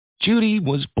Judy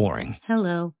was boring.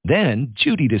 Hello. Then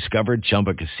Judy discovered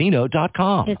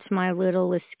ChumbaCasino.com. It's my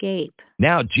little escape.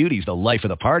 Now Judy's the life of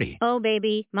the party. Oh,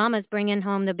 baby, mama's bringing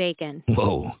home the bacon.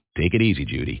 Whoa, take it easy,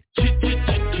 Judy.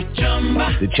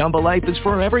 The Chumba life is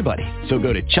for everybody. So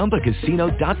go to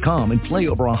ChumbaCasino.com and play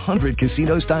over 100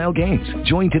 casino-style games.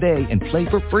 Join today and play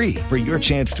for free for your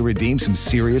chance to redeem some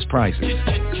serious prizes.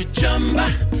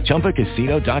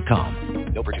 ChumbaCasino.com.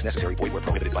 No purchase necessary. Void where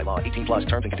prohibited by law. 18 plus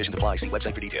terms and conditions apply. See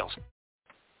website for details.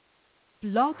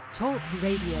 Blog Talk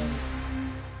Radio.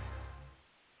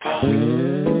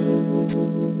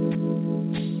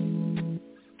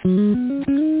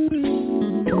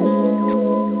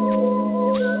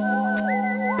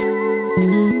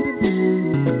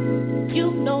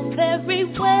 You know very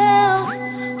well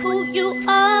who you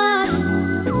are.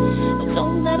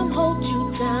 Don't let them hold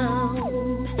you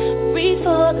down. Reach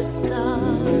for the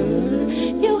stars.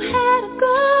 You had a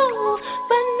goal,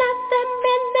 but not that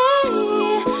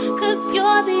many. 'Cause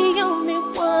you're the only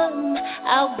one.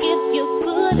 I'll give you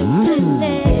good and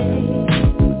plenty.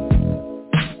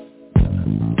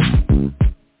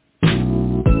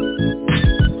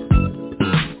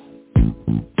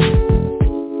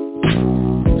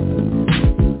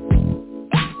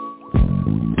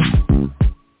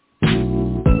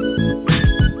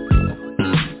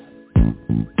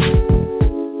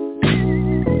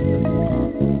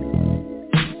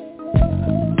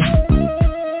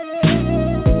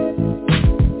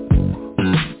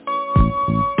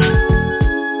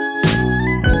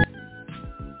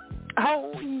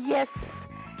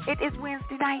 It is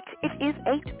Wednesday night. It is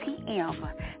 8 p.m.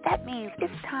 That means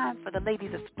it's time for the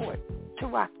ladies of sport to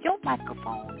rock your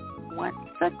microphone once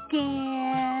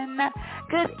again.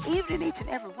 Good evening, each and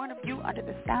every one of you under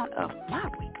the sound of my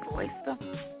weak voice.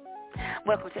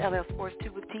 Welcome to LL Sports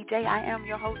 2 with TJ. I am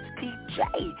your host,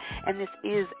 TJ, and this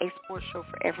is a sports show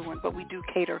for everyone, but we do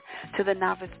cater to the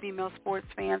novice female sports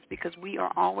fans because we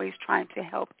are always trying to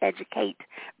help educate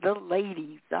the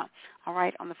ladies, all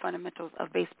right, on the fundamentals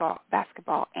of baseball,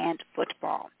 basketball, and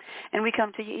football. And we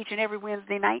come to you each and every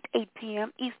Wednesday night, 8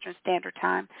 p.m. Eastern Standard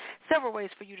Time. Several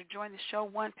ways for you to join the show.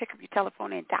 One, pick up your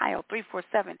telephone and dial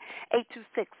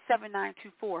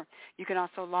 347-826-7924. You can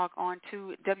also log on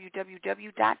to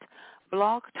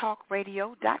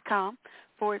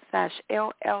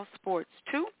www.blogtalkradio.com/LL Sports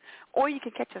 2, or you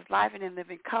can catch us live and in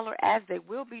living color as they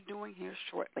will be doing here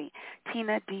shortly.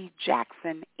 Tina D.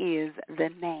 Jackson is the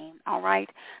name, all right?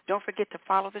 Don't forget to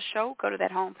follow the show. Go to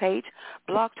that homepage,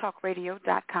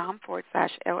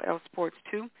 blogtalkradio.com/LL Sports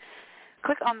 2.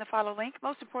 Click on the follow link.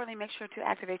 Most importantly, make sure to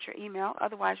activate your email.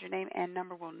 Otherwise, your name and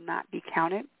number will not be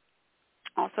counted.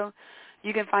 Also,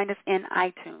 you can find us in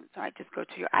iTunes. All right, just go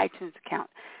to your iTunes account.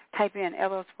 Type in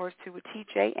LL Sports 2 with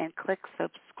TJ and click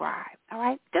subscribe. All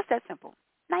right, just that simple.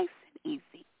 Nice and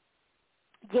easy.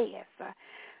 Yes.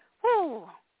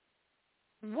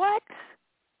 What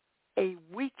a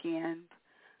weekend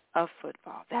of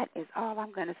football. That is all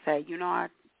I'm going to say. You know, I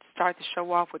start the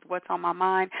show off with what's on my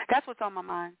mind. That's what's on my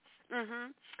mind.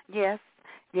 Yes.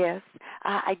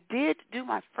 I did do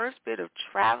my first bit of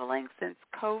traveling since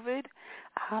COVID.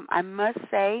 I must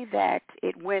say that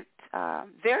it went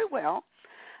very well.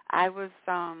 I was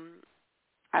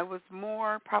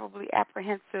more probably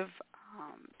apprehensive,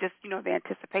 just, you know, the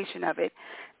anticipation of it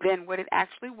than what it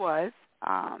actually was.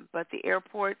 But the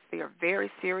airports, they are very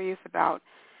serious about,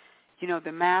 you know,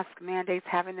 the mask mandates,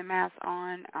 having the mask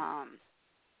on.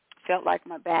 Felt like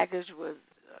my baggage was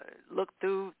looked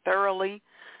through thoroughly.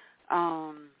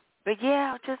 But,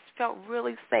 yeah, I just felt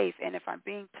really safe. And if I'm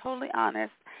being totally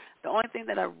honest, the only thing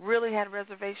that I really had a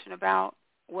reservation about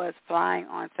was flying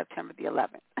on September the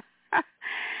 11th.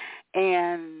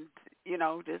 And, you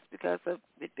know, just because of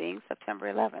it being September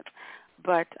 11th.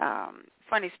 But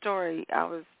funny story, I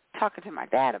was talking to my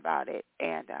dad about it,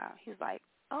 and he was like,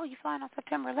 oh, you flying on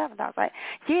September 11th? I was like,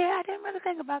 yeah, I didn't really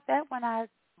think about that when I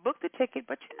booked the ticket,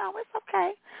 but, you know, it's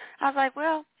okay. I was like,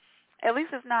 well, at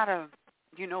least it's not a,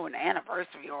 you know, an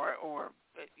anniversary or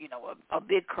you know, a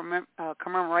big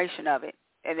commemoration of it.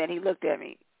 And then he looked at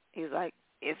me. He was like,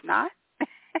 it's not?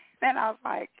 And I was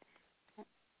like,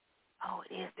 oh,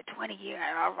 it is the 20-year.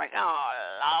 And I was like, oh,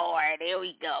 Lord, here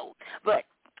we go. But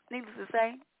needless to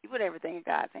say, you put everything in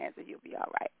God's hands and you'll be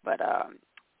all right. But a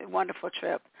wonderful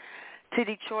trip to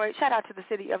Detroit. Shout out to the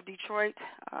city of Detroit.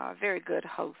 Very good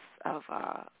hosts of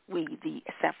the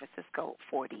San Francisco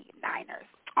 49ers.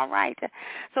 All right.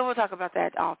 So we'll talk about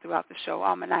that all throughout the show.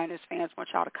 All my Niners fans want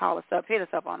y'all to call us up, hit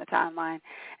us up on the timeline,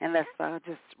 and let's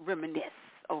just reminisce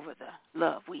over the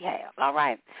love we have. All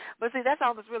right. But see, that's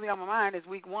all that's really on my mind is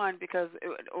week one, because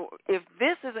if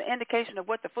this is an indication of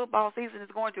what the football season is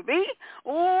going to be,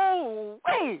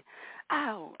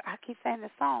 I keep saying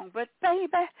this song, but baby,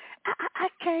 I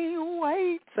can't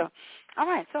wait. So, all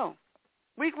right, so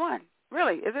week 1.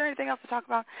 Really, is there anything else to talk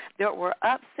about? There were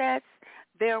upsets.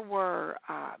 There were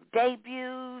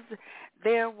debuts.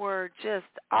 There were just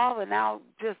all in all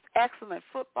just excellent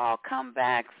football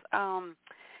comebacks,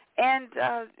 and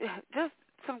just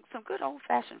some good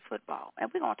old-fashioned football.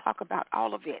 And we're going to talk about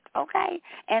all of it, okay?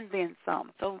 And then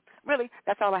some. So really,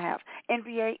 that's all I have.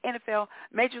 NBA, NFL,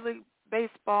 Major League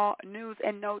Baseball, news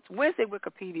and notes, Wednesday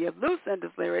Wikipedia,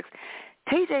 Lucinda's lyrics,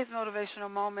 TJ's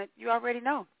motivational moment. You already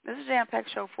know. This is a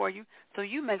jam-packed show for you, so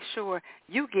you make sure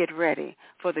you get ready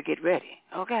for the get ready,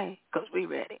 okay? Because we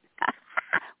ready.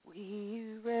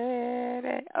 We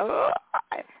ready. Oh,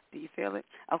 do you feel it?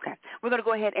 Okay. We're going to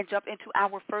go ahead and jump into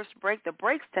our first break. The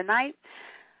breaks tonight,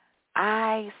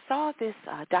 I saw this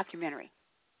documentary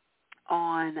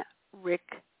on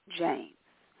Rick James.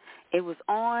 It was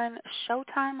on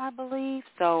Showtime, I believe,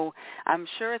 so I'm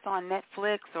sure it's on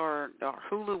Netflix or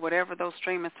Hulu, whatever those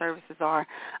streaming services are.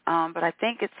 But I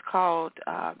think it's called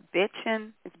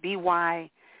Bitchin'. It's BYCHTIN,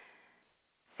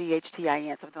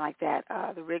 something like that.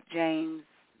 The Rick James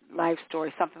life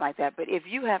story, something like that. But if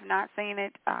you have not seen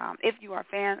it, if you are a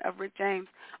fan of Rick James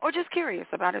or just curious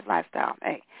about his lifestyle,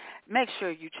 hey, make sure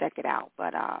you check it out.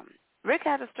 But Rick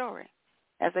had a story,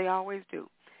 as they always do.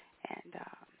 And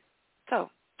so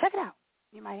check it out.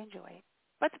 You might enjoy it.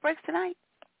 But the breaks tonight,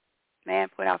 man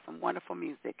put out some wonderful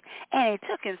music. And it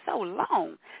took him so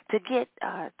long to get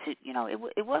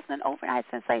it wasn't an overnight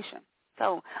sensation.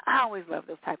 So I always love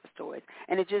those type of stories.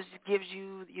 And it just gives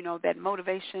you, that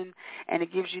motivation, and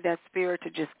it gives you that spirit to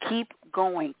just keep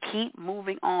going, keep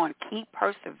moving on, keep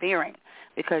persevering,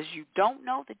 because you don't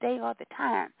know the day or the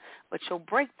time, but your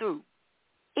breakthrough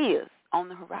is on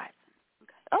the horizon.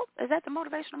 Oh, is that the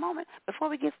motivational moment before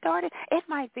we get started? It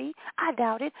might be. I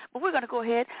doubt it. But we're going to go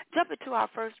ahead, jump into our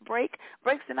first break.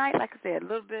 Breaks tonight, like I said, a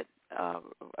little bit of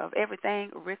everything,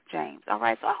 Rick James. All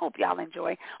right, so I hope y'all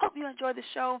enjoy. Hope you enjoy the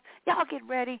show. Y'all get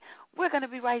ready. We're going to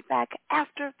be right back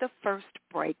after the first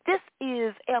break. This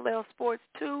is LL Sports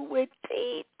 2 with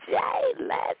TJ.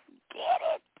 Let's get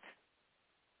it.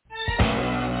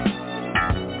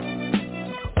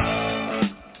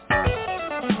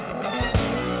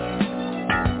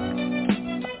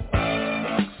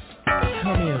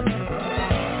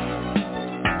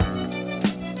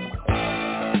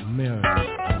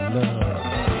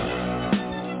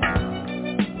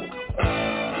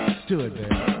 Do it, baby.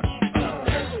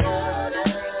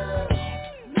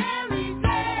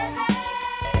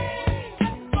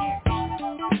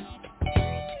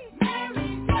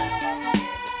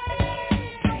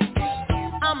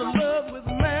 I'm in love with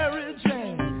Mary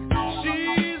Jane.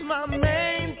 She's my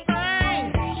main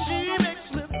thing. She makes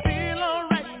me feel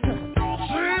alright.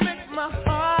 She makes my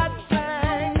heart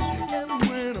sing. And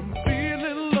when I'm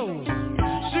feeling low,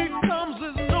 she comes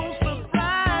as no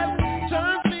surprise.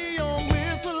 Turns me on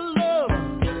with her love.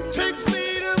 Takes me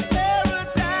to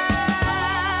paradise.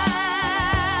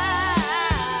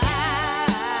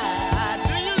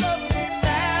 Do you love me,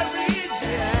 Mary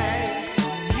Jane?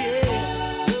 Yeah.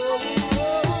 Oh, oh,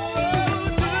 oh.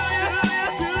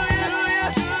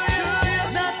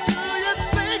 Now do you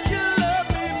think you love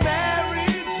me, Mary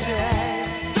Jane?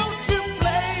 Don't you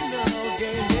play no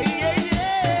game,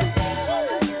 yeah, yeah,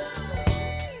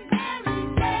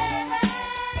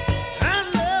 I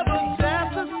never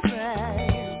dance the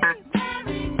same.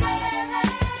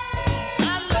 I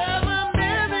love a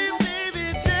baby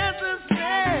dance the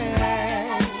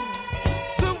same.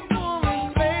 So woman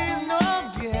plays no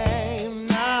game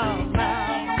now.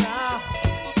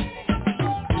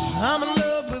 I'm in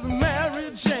love with Mary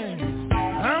Jane.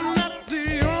 I'm not the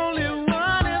only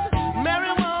one. If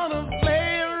Mary wanna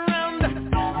play around,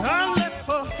 I'll let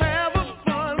her have a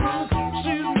fun.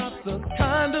 She's not the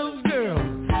kind of girl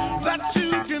that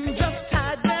you can just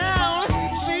tie down.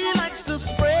 She likes to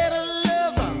spread her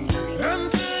love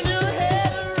and turn your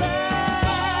head around.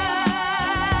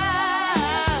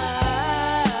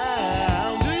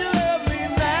 Do you love me,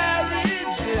 Mary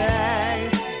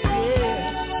Jane? Yeah.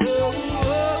 Oh,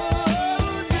 oh,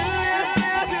 do you?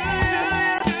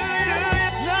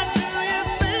 Now do you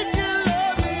think you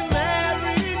love me,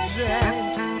 Mary Jane?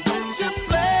 Don't you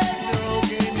play no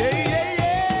game, yeah,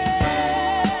 yeah, yeah.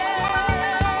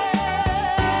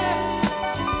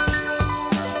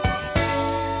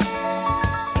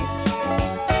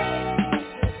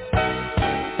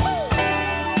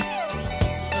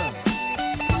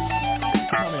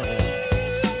 Come here, baby.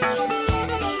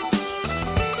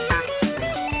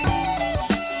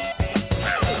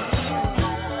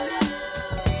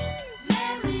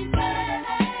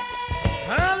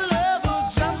 I love her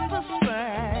just the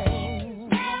same.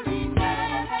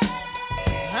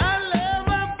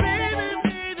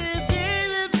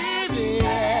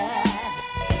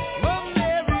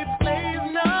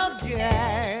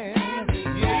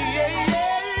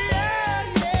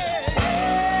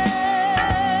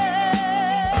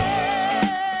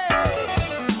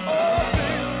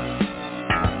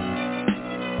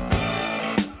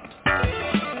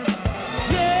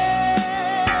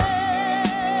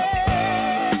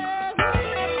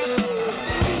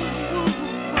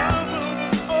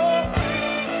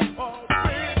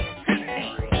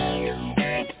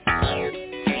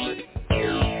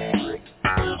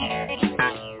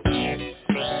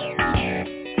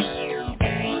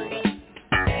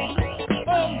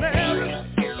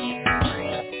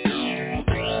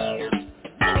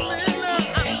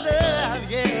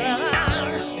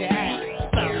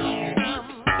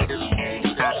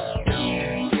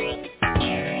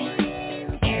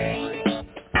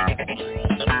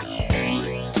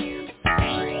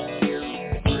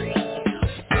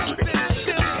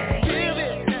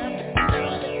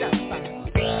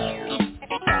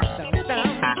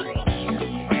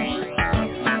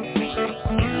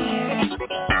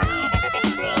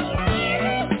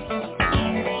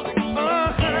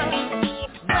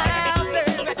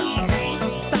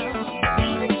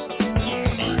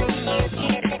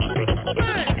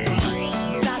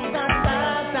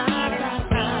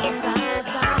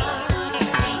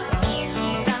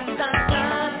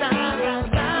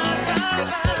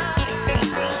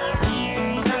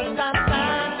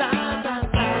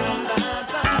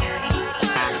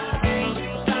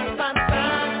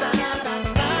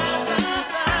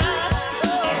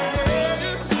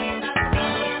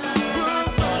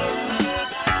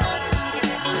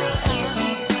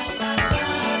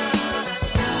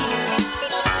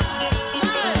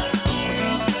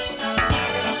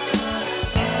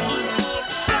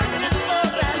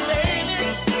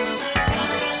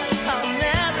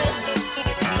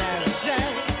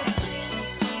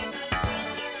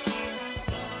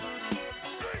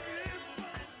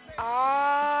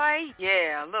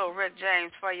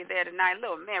 James for you there tonight.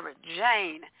 Little Mary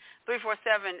Jane.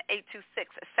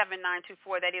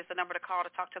 347-826-7924. That is the number to call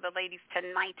to talk to the ladies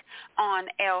tonight on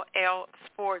LL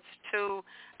Sports 2.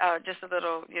 Just a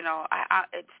little,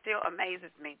 it still amazes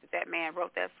me that man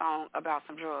wrote that song about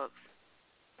some drugs.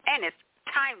 And it's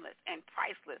timeless and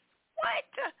priceless. What?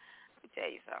 Let me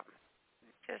tell you something.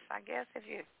 Just, I guess, if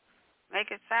you make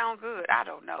it sound good, I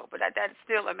don't know, but that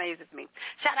still amazes me.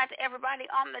 Shout out to everybody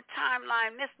on the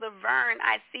timeline. Miss Laverne,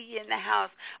 I see you in the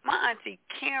house. My auntie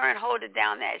Karen holding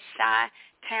down that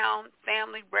Chi-Town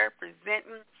family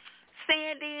representing.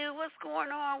 Sandy, what's going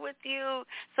on with you?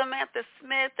 Samantha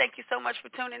Smith, thank you so much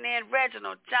for tuning in.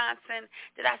 Reginald Johnson,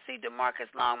 did I see DeMarcus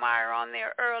Longmire on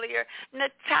there earlier?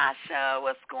 Natasha,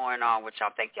 what's going on with y'all?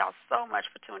 Thank y'all so much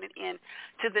for tuning in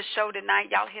to the show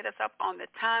tonight. Y'all hit us up on the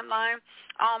timeline.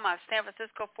 All my San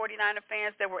Francisco 49er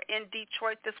fans that were in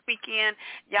Detroit this weekend,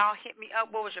 y'all hit me up.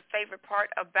 What was your favorite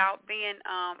part about being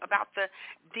about the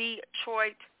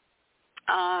Detroit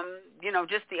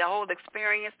just the whole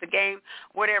experience, the game,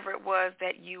 whatever it was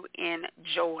that you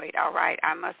enjoyed, all right?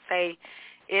 I must say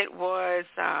it was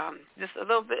just a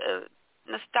little bit of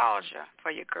nostalgia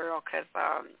for your girl because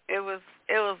it was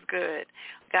good.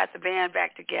 Got the band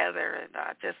back together and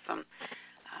just some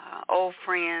old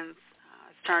friends.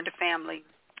 It's turned to family.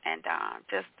 And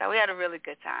we had a really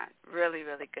good time, really,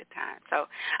 really good time. So,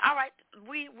 all right,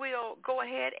 we will go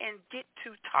ahead and get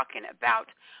to talking about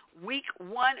week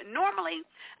one. Normally,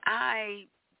 I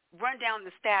run down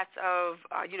the stats of,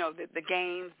 the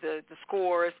games, the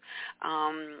scores,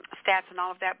 stats and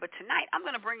all of that. But tonight, I'm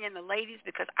going to bring in the ladies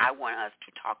because I want us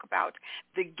to talk about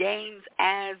the games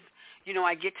as,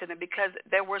 I get to them because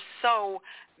there were so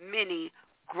many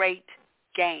great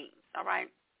games, all right?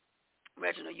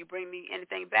 Reginald, you bring me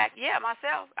anything back? Yeah,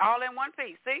 myself, all in one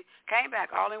piece. See? Came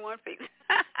back all in one piece.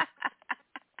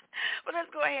 But let's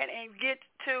go ahead and get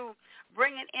to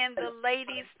bringing in the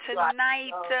ladies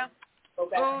tonight.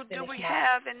 Who do we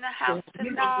have in the house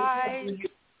tonight?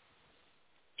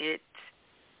 It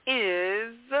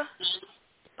is...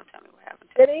 Don't tell me what happened.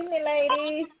 Good evening,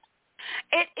 ladies.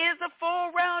 It is a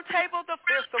full round table, the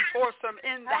fearsome foursome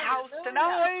in the house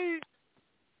tonight.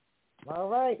 All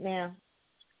right, now.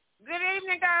 Good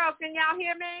evening, girls. Can y'all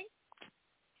hear me?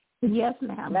 Yes,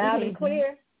 ma'am. Loud and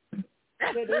clear.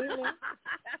 Good evening.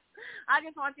 I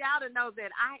just want y'all to know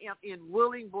that I am in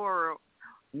Willingboro,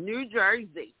 New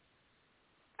Jersey.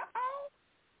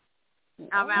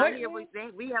 I'm out here. We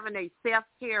having a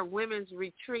self-care women's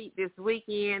retreat this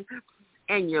weekend,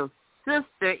 and your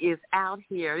sister is out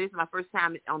here. This is my first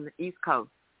time on the East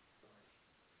Coast.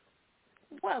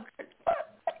 Well,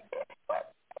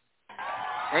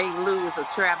 Hey, Lou is a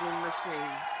traveling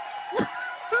machine.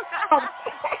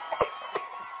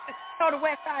 So the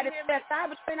west side is the west side,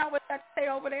 but you know what that say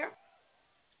over there?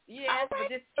 Yes, but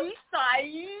this east side.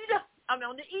 I'm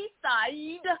on the east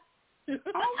side.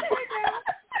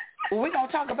 Well, we're going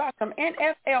to talk about some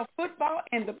NFL football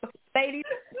and the ladies.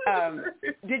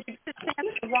 Did you get a chance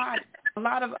to watch a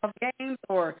lot of games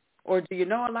or do you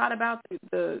know a lot about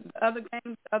the other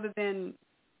games other than,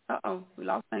 we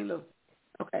lost St. Louis.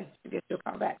 Okay, I guess you'll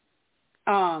call back.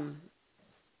 Did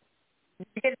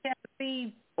you get a chance to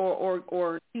see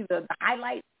or see the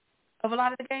highlights of a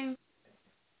lot of the games?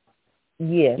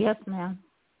 Yes. Yes, ma'am.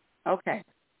 Okay,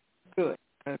 good.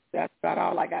 That's about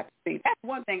all I got to see. That's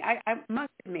one thing I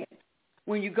must admit.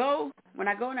 When I go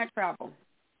and I travel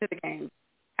to the games,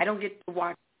 I don't get to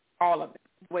watch all of it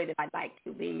the way that I'd like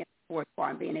to, being in the sports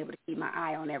bar and being able to keep my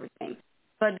eye on everything.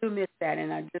 So I do miss that,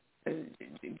 and I just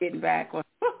getting back. Well,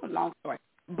 long story.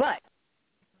 But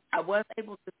I was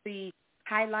able to see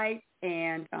highlights,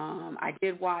 and I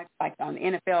did watch, like, on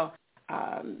the NFL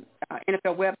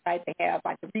website, they have,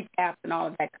 like, the recaps and all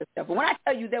of that good stuff. But when I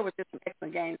tell you there was just some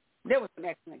excellent games, there was some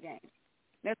excellent games.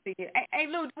 Let's see here. Hey,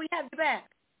 Lou, do we have you back?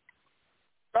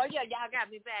 Oh, yeah, y'all got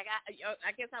me back.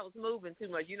 I guess I was moving too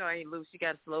much. You know, Ain't Lou, she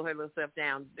got to slow her little self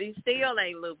down. Be still,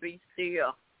 Ain't Lou, be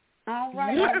still. All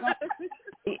right.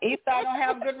 East side don't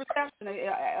have good reception.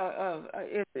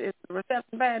 It's the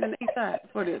reception bad in the east side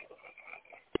for this.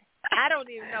 I don't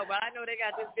even know, but I know they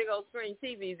got this big old screen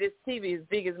TV. This TV is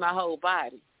big as my whole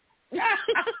body.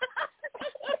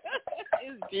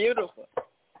 It's beautiful.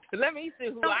 Let me see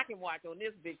who I can watch on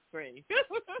this big screen.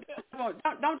 Come on,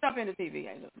 don't jump into TV,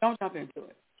 don't jump into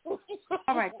it.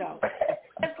 All right, so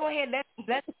let's go ahead.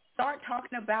 Let's start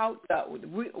talking about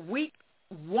week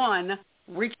one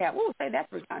recap. We'll say that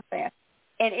 3 times fast.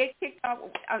 And it kicked off,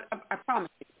 I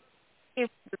promise you, if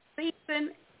the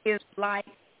season is like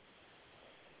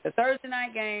the Thursday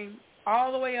night game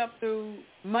all the way up through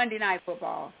Monday night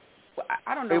football,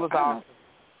 I don't know. It was awesome.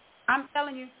 I'm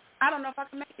telling you, I don't know if I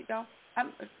can make it, y'all.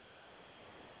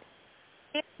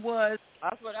 It was.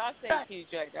 That's what I say,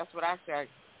 TJ. That's what I say.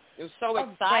 It was so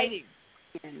exciting.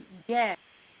 Yes.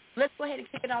 Let's go ahead and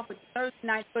kick it off with Thursday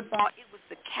night football. It was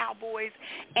the Cowboys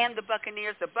and the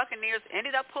Buccaneers. The Buccaneers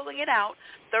ended up pulling it out,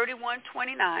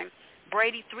 31-29.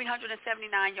 Brady, 379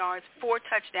 yards, 4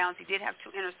 touchdowns. He did have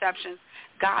 2 interceptions.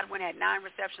 Godwin had 9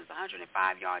 receptions, 105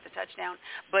 yards, a touchdown.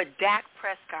 But Dak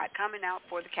Prescott coming out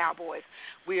for the Cowboys.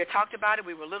 We had talked about it.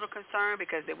 We were a little concerned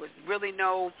because there was really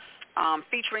no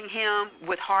featuring him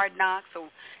with Hard Knocks. So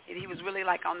he was really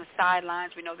like on the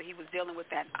sidelines. We know that he was dealing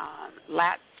with that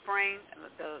lat sprain,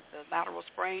 the lateral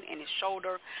sprain in his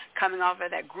shoulder, coming off of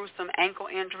that gruesome ankle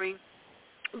injury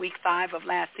week 5 of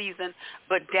last season.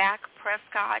 But Dak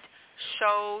Prescott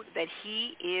showed that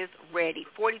he is ready.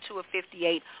 42 of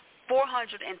 58,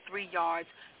 403 yards,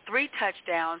 3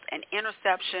 touchdowns, an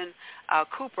interception.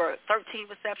 Cooper, 13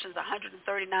 receptions,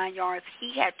 139 yards.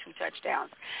 He had 2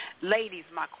 touchdowns. Ladies,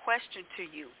 my question to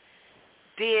you,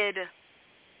 did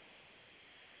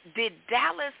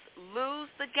Dallas lose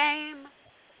the game?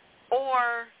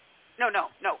 Or, no.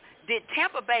 Did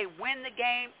Tampa Bay win the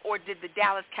game, or did the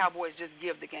Dallas Cowboys just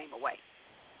give the game away?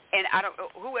 And I don't.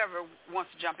 Whoever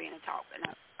wants to jump in and talk, and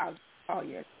I'll call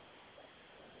you.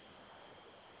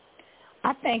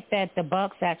 I think that the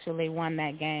Bucks actually won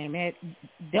that game.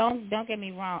 Don't get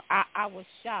me wrong. I was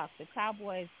shocked. The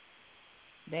Cowboys,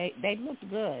 they looked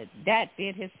good. Dak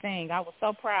did his thing. I was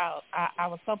so proud. I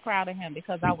was so proud of him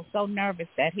because I was so nervous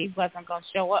that he wasn't going to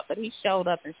show up, but he showed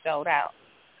up and showed out.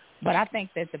 But I think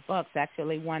that the Bucks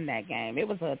actually won that game. It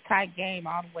was a tight game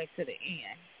all the way to the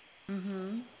end.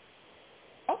 Mhm.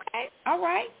 Okay. All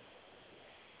right.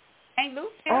 Hey,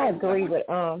 Luke. I agree with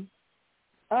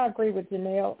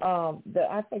Janelle.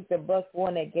 I think the Bucks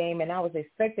won that game, and I was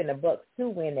expecting the Bucks to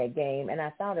win that game, and I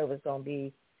thought it was going to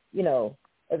be,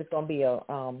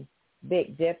 a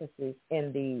big deficit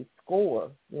in the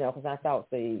score, because I thought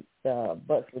the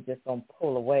Bucks were just going to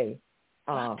pull away.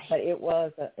 But it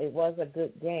was a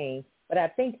good game. But I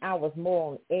think I was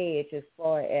more on edge as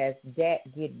far as Dak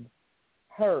getting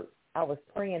hurt. I was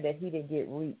praying that he didn't get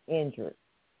re-injured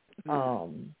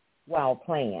while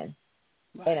playing.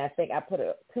 Right. And I think I put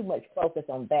too much focus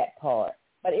on that part.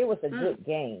 But it was a good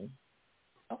game.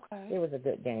 Okay. It was a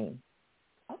good game.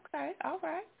 Okay. All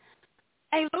right.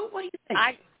 Hey, Luke, what do you think?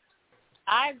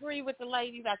 I agree with the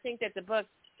ladies. I think that the Bucks,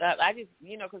 I just,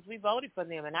 because we voted for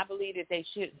them, and I believe that they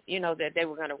should, that they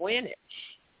were going to win it.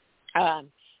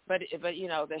 But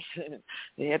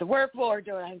they had to work for it.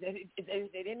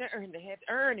 They didn't earn it. They had to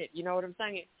earn it. You know what I'm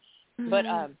saying? Mm-hmm.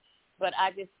 But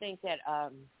I just think that,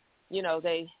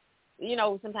 they,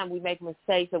 sometimes we make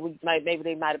mistakes, or maybe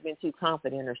they might have been too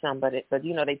confident or something. But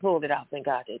they pulled it out. Thank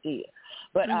God they did.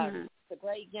 But it's a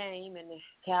great game, and the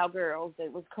Cowgirls, they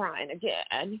was crying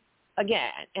again.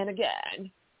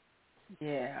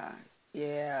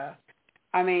 Yeah.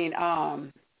 I mean,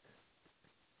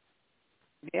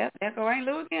 there go Aunt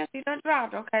Lou again. She done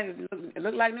dropped. Okay, it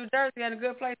looked like New Jersey had a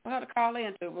good place for her to call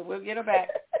into, but we'll get her back.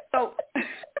 So,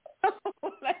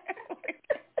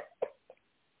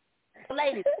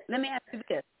 ladies, let me ask you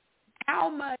this: how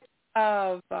much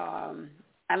of I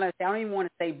don't even want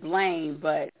to say blame,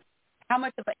 but how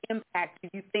much of an impact do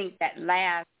you think that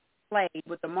last play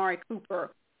with Amari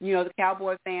Cooper? The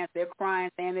Cowboy fans, they're crying,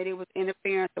 saying that it was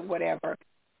interference or whatever.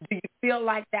 Do you feel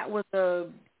like that was a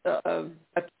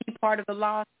key part of the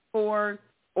loss or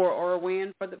a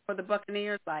win for the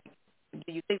Buccaneers? Like,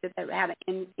 do you think that had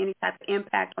any type of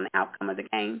impact on the outcome of the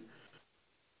game?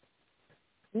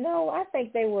 No, I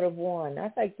think they would have won. I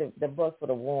think the Bucs would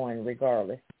have won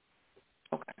regardless.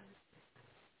 Okay.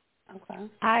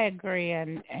 I agree,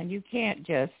 and you can't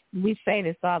just, we say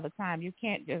this all the time, you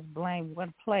can't just blame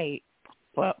one play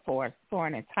for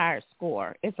an entire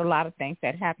score. It's a lot of things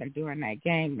that happened during that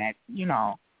game that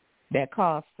that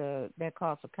caused the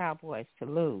Cowboys to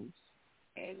lose.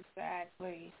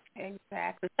 Exactly.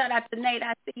 Shout out to Nate.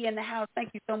 I see you in the house.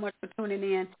 Thank you so much for tuning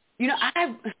in.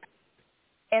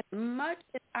 As much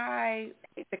as I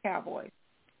hate the Cowboys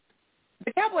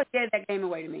gave that game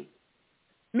away to me.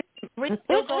 3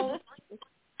 field goals.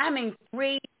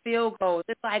 3 field goals.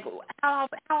 It's like, how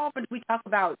often do we talk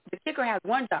about the kicker has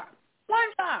one job?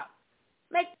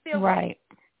 Make the field goal. Right.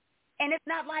 And it's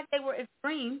not like they were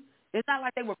extreme. It's not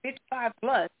like they were 55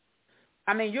 plus.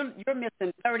 You're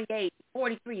missing 38,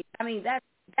 43. That's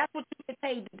what you get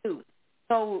paid to do.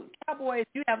 So Cowboys,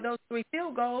 you have those 3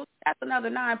 field goals. That's another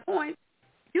 9 points.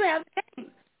 You have the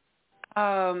game.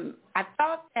 I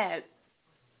thought that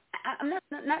I'm not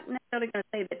necessarily going to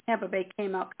say that Tampa Bay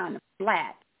came out kind of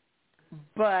flat,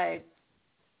 but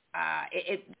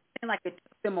it seemed like it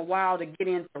took them a while to get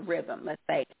into rhythm, let's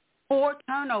say. 4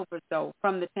 turnovers, though,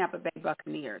 from the Tampa Bay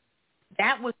Buccaneers.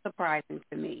 that was surprising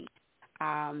to me.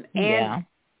 And yeah.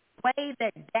 the way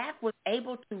that Dak was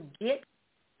able to get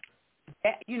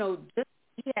that, just,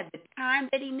 he had the time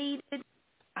that he needed.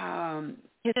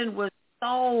 It was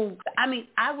so,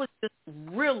 I was just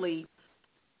really,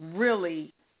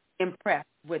 really impressed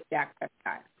with Dak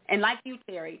Prescott. And like you,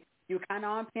 Terry, you're kind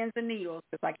of on pins and needles,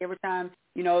 because like every time,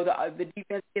 the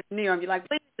defense gets near him, you're like,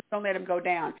 please just don't let him go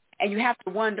down. And you have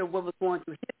to wonder what was going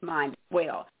through his mind as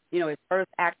well. His first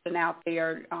action out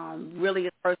there, really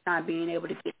his first time being able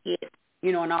to get hit,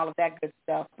 and all of that good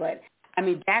stuff. But,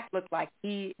 Dak looked like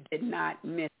he did not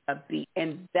miss a beat,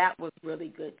 and that was really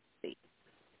good to see.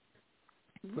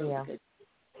 Really good.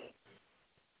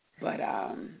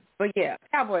 But yeah,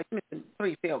 Cowboys missing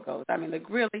 3 field goals. Like,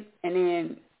 really? And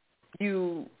then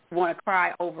you want to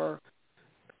cry over,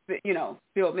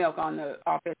 spilled milk on the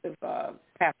offensive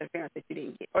pass interference that you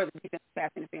didn't get, or the defensive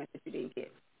pass interference that you didn't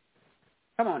get.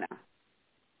 Come on now.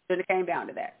 Shouldn't have came down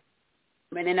to that.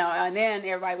 And then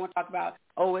everybody want to talk about,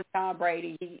 it's Tom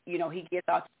Brady. He gets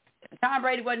off. Tom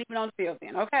Brady wasn't even on the field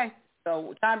then. Okay,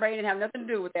 so Tom Brady didn't have nothing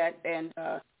to do with that, and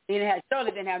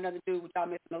Shirley didn't have nothing to do with y'all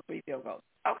missing those 3 field goals.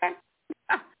 Okay.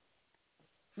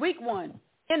 Week 1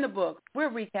 in the book. We're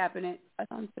recapping it.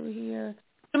 I'm through here.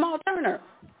 Jamal Turner.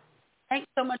 Thanks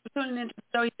so much for tuning in to the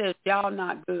show. He says, y'all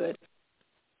not good.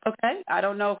 Okay, I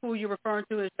don't know who you're referring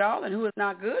to as y'all and who is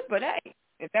not good, but hey,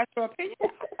 if that's your opinion,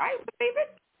 I receive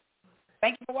it.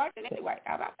 Thank you for watching anyway.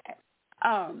 How about that?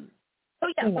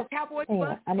 So Cowboys,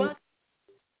 Bucks.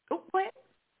 Go ahead.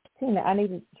 Tina, I need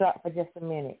to drop for just a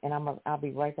minute, and I'll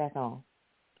be right back on.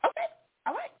 Okay.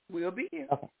 All right. We'll be here.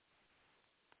 Okay.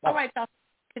 All right, so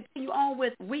continue on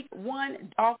with Week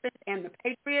 1, Dolphins and the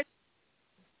Patriots.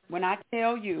 When I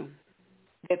tell you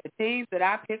that the teams that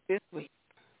I picked this week,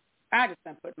 I just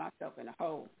done put myself in a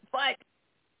hole. But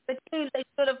the teams, they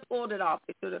should have pulled it off.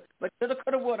 They should have, but shoulda,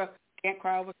 coulda, woulda. Can't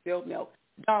cry over spilled milk.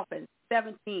 Dolphins,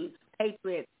 17.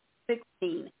 Patriots,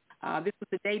 16. This was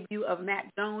the debut of Matt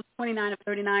Jones, 29 of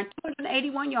 39,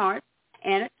 281 yards,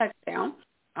 and a touchdown.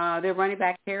 Their running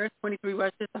back Harris, 23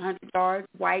 rushes, 100 yards.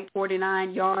 White,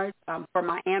 49 yards for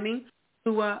Miami.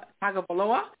 Tua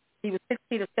Tagovailoa, he was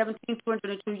 16 of 17,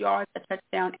 202 yards, a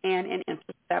touchdown, and an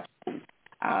interception.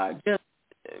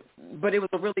 But it was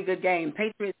a really good game.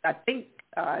 Patriots, I think,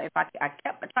 I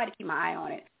tried to keep my eye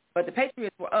on it, but the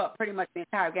Patriots were up pretty much the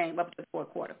entire game up to the fourth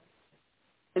quarter,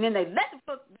 and then they let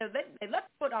the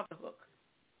foot off the hook.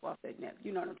 Well,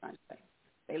 you know what I'm trying to say.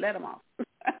 They let them off.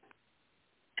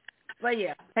 But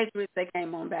yeah, Patriots, they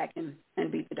came on back and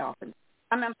beat the Dolphins.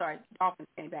 I'm sorry, the Dolphins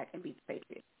came back and beat the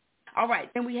Patriots. All right,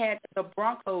 then we had the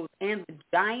Broncos and the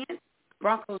Giants.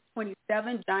 Broncos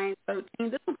 27, Giants 13.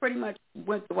 This one pretty much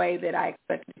went the way that I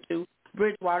expected it to.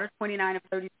 Bridgewater 29 of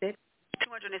 36,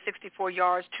 264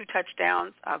 yards, 2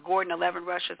 touchdowns. Gordon 11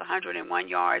 rushes, 101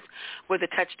 yards with a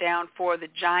touchdown for the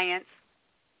Giants.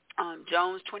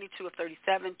 Jones 22 of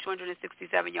 37,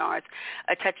 267 yards,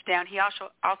 a touchdown. He also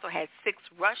had 6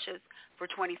 rushes for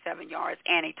 27 yards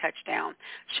and a touchdown.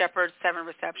 Shepard 7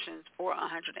 receptions for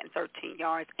 113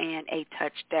 yards and a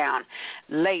touchdown.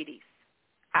 Ladies,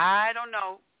 I don't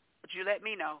know, but you let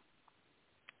me know.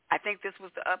 I think this was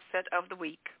the upset of the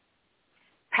week.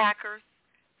 Packers,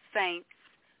 Saints,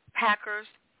 Packers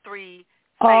 3,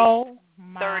 Saints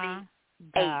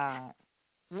 38.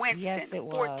 Winston, yes,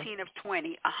 14 of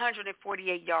 20,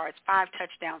 148 yards, 5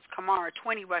 touchdowns. Kamara,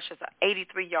 20 rushes,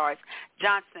 83 yards.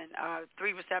 Johnson,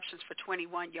 3 receptions for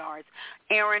 21 yards.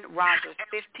 Aaron Rodgers,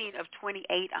 15 of 28,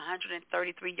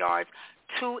 133 yards,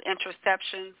 2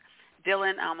 interceptions.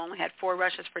 Dillon only had 4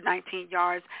 rushes for 19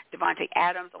 yards. Devontae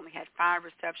Adams only had 5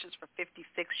 receptions for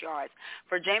 56 yards.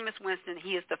 For Jameis Winston,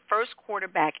 he is the first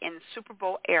quarterback in the Super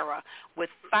Bowl era with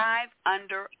 5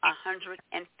 under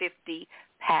 150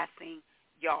 passing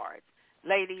yards.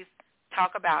 Ladies,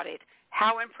 talk about it.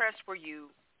 How impressed were you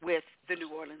with the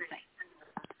New Orleans Saints?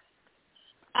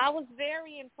 I was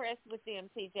very impressed with them,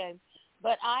 TJ.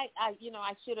 But I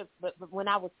should have. But when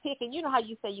I was picking, you know how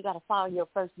you say you got to follow your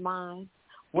first mind.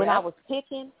 When I was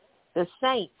picking the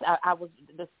Saints, I was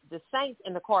the Saints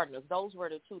and the Cardinals. Those were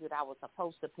the 2 that I was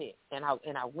supposed to pick, and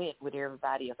I went with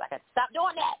everybody else. I got to stop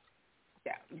doing that.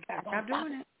 Yeah, you got to stop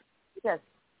doing it.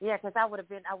 Because I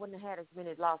wouldn't have had as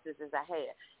many losses as I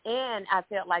had, and I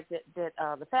felt like that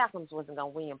the Falcons wasn't gonna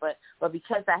win, but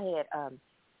because I had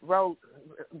wrote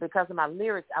because of my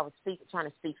lyrics, I was trying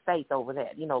to speak faith over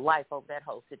that, life over that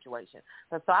whole situation.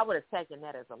 So I would have taken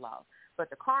that as a loss. But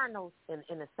the Cardinals and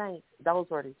the Saints, those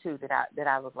were the 2 that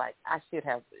I was like I should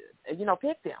have,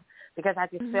 picked them because I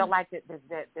just felt like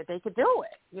that they could do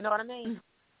it. You know what I mean?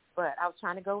 But I was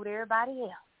trying to go with everybody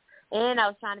else. And I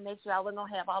was trying to make sure I wasn't going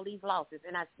to have all these losses,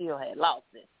 and I still had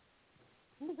losses.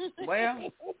 Well,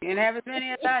 you didn't have as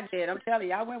many as I did. I'm telling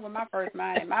you, I went with my first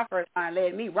mind, and my first mind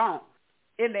led me wrong.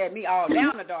 It led me all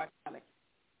down the dark alley.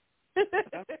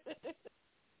 That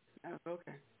was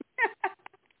okay.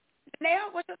 Now,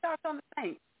 what's your thoughts on the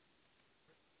Saints?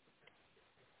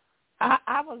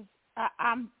 I'm.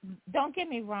 Don't get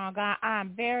me wrong. I'm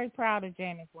very proud of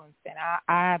Jameis Winston.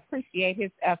 I appreciate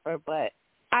his effort, but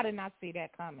I did not see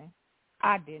that coming.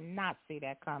 I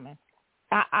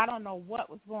don't know what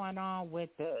was going on with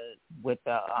the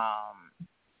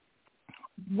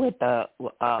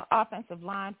offensive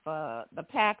line for the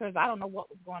Packers. I don't know what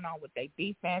was going on with their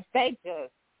defense.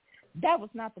 That was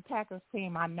not the Packers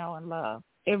team I know and love.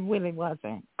 It really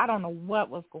wasn't. I don't know what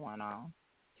was going on.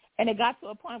 And it got to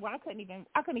a point where I couldn't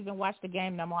even watch the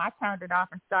game no more. I turned it off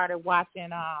and started watching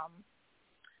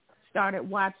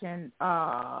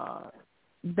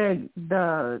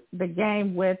the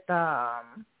game with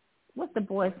what's the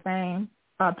boy's name?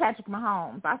 Patrick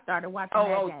Mahomes. I started watching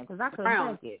that game because I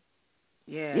couldn't take it.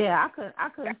 Yeah, I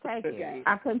couldn't take it. Game.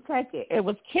 I couldn't take it. It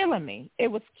was killing me.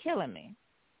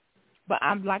 But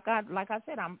I'm like I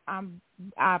said,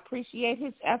 I appreciate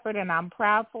his effort and I'm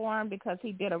proud for him because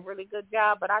he did a really good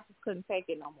job. But I just couldn't take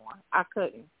it no more. I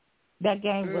couldn't. That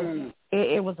game was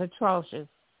it was atrocious.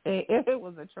 It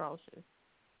was atrocious.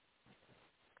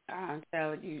 I'm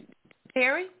telling you,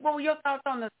 Terry, what were your thoughts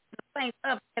on the Saints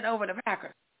upset over the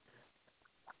Packers?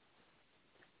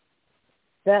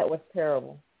 That was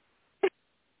terrible.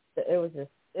 It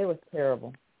was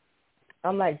terrible.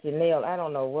 I'm like Janelle. I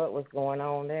don't know what was going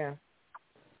on there.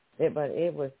 But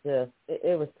it was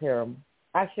terrible.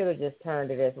 I should have just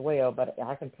turned it as well, but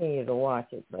I continued to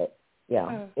watch it. But,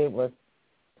 yeah, it was,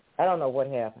 I don't know what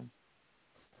happened.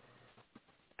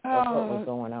 What was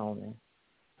going on there.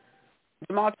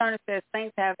 Jamal Turner says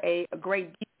Saints have a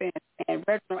great defense, and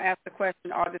Reginald asked the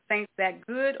question, are the Saints that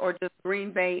good or just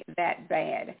Green Bay that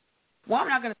bad? Well, I'm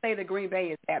not going to say that Green Bay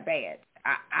is that bad.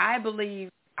 I believe,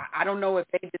 I don't know if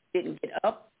they just didn't get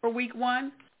up for week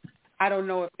one. I don't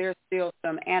know if there's still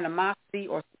some animosity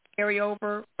or some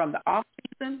carryover from the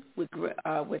offseason with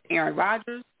Aaron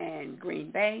Rodgers and Green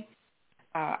Bay.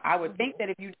 I would think that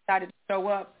if you decided to show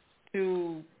up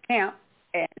to camp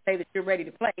and say that you're ready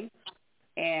to play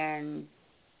and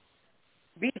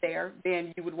be there,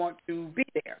 then you would want to be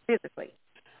there physically.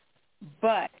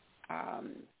 But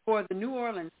for the New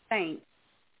Orleans Saints,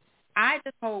 I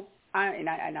just hope, and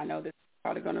I know this is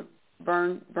probably going to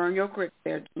burn your grits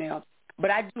there, Janelle, but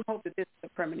I do hope that this is a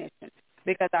premonition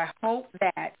because I hope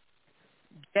that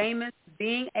Jameis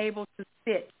being able to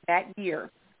sit that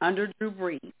year under Drew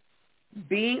Brees,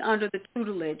 being under the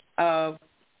tutelage of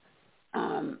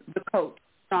the coach,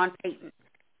 Sean Payton,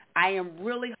 I am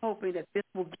really hoping that this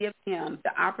will give him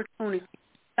the opportunity to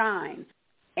shine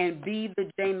and be the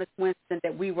Jameis Winston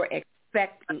that we were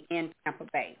expecting in Tampa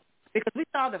Bay because we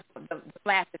saw the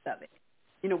flashes of it.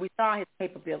 You know, we saw his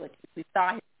capabilities. We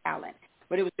saw his talent,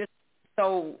 but it was just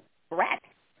so erratic.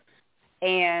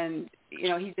 And, you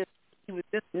know, he was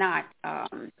just not,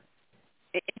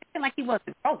 it seemed like he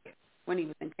wasn't focused when he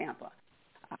was in Tampa.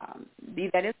 Be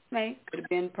that as may, could have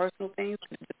been personal things,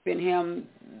 could have just been him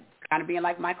kind of being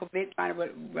like Michael Vick, trying to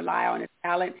rely on his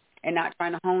talent and not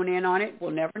trying to hone in on it.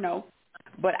 We'll never know.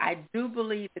 But I do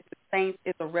believe that the Saints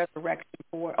is a resurrection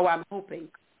I'm hoping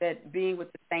that being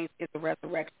with the Saints is a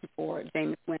resurrection for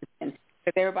Jameis Winston.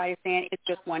 Because everybody's saying it's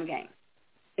just one game.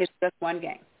 It's just one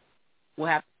game. We'll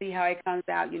have to see how he comes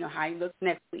out, you know, how he looks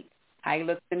next week, how he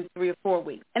looks in 3 or 4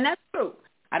 weeks. And that's true.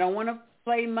 I don't want to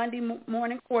play Monday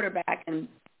morning quarterback and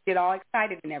get all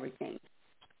excited and everything.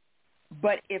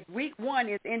 But if week one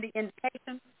is in the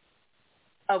indication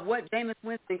of what Jameis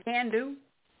Winston can do,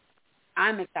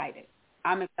 I'm excited.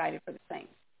 I'm excited for the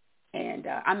Saints. And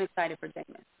I'm excited for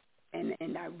Jameis.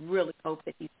 And I really hope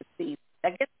that he succeeds.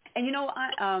 And, you know,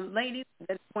 ladies,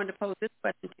 I just wanted to pose this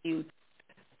question to you.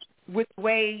 With the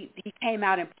way he came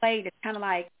out and played, it's kind of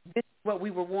like this is what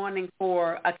we were wanting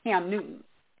for a Cam Newton.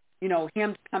 You know,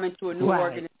 him to come into a new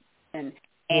organization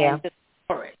and just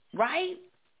for it, right?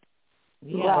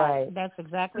 Yeah, right. That's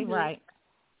exactly right.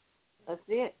 That's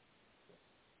it.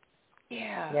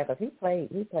 Yeah. Yeah, because he played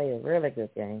a really good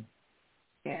game.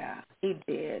 Yeah, he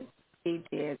did.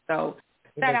 So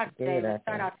shout out to David.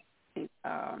 Shout out to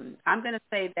I'm going to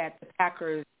say that the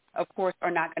Packers, of course,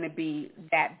 are not going to be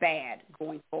that bad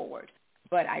going forward.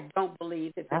 But I don't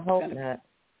believe that this is going to not.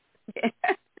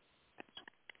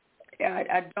 Yeah,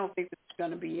 I don't think this is going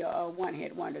to be a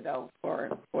one-hit wonder, though,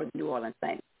 for the New Orleans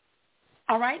Saints.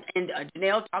 All right, and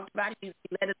Janelle talked about it.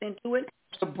 She led us into it.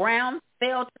 The Browns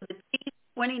fell to the Chiefs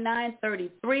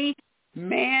 29-33.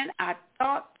 Man, I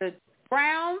thought the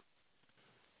Browns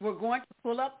were going to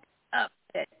pull up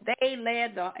upset. They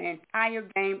led the entire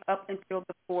game up until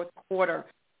the fourth quarter.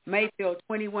 Mayfield,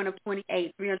 21 of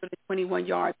 28, 321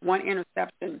 yards, 1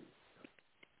 interception.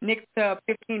 Nick Chubb,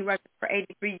 15 rushes for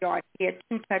 83 yards. He had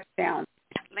 2 touchdowns.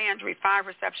 Landry, 5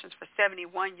 receptions for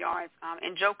 71 yards.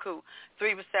 Njoku,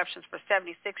 3 receptions for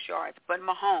 76 yards. But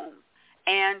Mahomes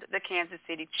and the Kansas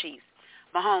City Chiefs.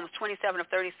 Mahomes, 27 of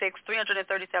 36,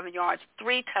 337 yards,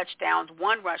 3 touchdowns,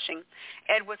 1 rushing.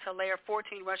 Edwards-Helaire,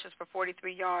 14 rushes for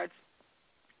 43 yards.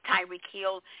 Tyreek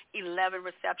Hill, 11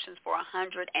 receptions for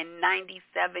 197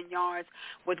 yards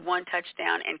with 1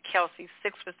 touchdown. And Kelsey,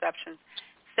 6 receptions,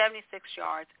 76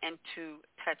 yards, and 2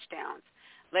 touchdowns.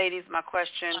 Ladies, my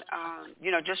question,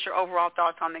 just your overall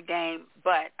thoughts on the game,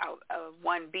 but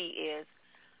 1B is,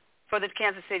 for the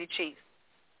Kansas City Chiefs,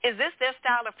 is this their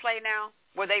style of play now,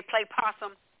 where they play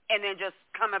possum and then just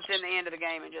come up to the end of the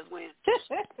game and just win?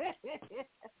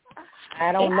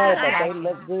 I don't know, but they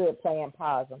look good playing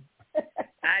possum.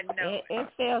 I know. It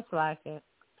feels like it.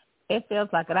 It feels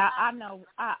like it. I know.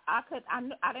 I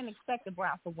didn't expect the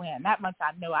Browns to win. That much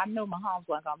I knew. I knew Mahomes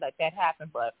wasn't gonna let that happen.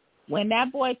 But when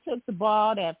that boy took the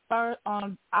ball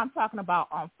I'm talking about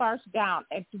on first down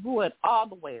and threw it all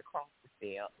the way across the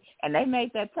field, and they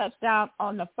made that touchdown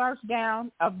on the first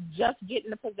down of just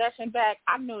getting the possession back,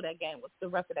 I knew the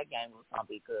rest of that game was gonna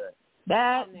be good.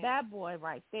 That boy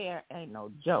right there ain't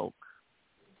no joke.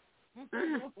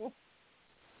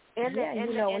 And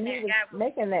when he was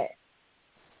making that.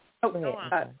 Go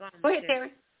ahead,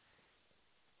 Terry.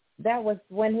 That was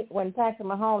when Patrick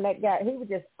Mahomes, that guy, he was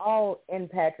just all in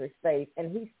Patrick's face,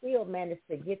 and he still managed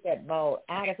to get that ball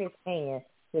out of his hand.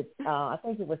 I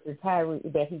think it was the Tyree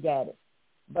that he got it.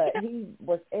 But he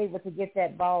was able to get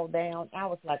that ball down. I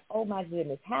was like, oh, my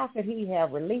goodness, how could he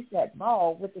have released that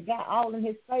ball with the guy all in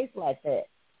his face like that?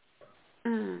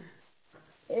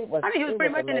 It was pretty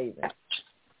much amazing.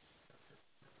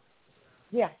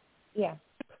 Yeah,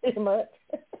 pretty much.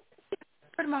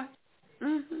 Pretty much.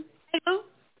 Mm-hmm. Hey, Lou?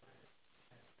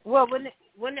 Well, what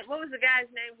was the guy's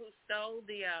name who stole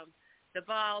the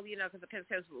ball?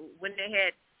 Because when they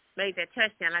had made that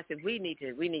touchdown, I said we need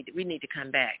to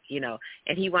come back,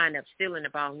 And he wound up stealing the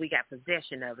ball, and we got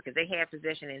possession of it because they had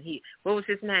possession. And what was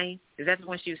his name? Is that the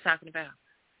one she was talking about?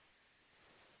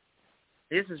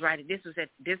 This was right. This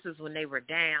was when they were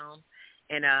down,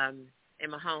 and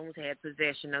Mahomes had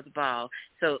possession of the ball.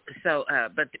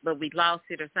 But we lost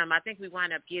it or something. I think we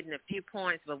wound up getting a few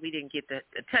points, but we didn't get the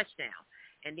touchdown.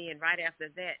 And then right after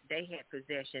that, they had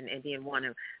possession, and then one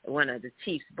of the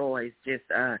Chiefs boys just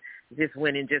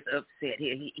went and just upset.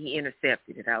 He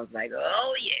intercepted it. I was like,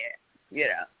 oh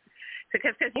yeah,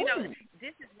 because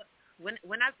this is when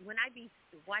I be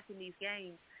watching these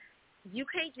games, you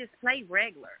can't just play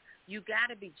regular. You got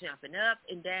to be jumping up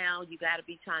and down. You got to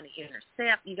be trying to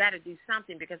intercept. You got to do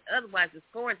something because otherwise the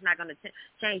score is not going to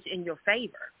change in your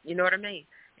favor. You know what I mean?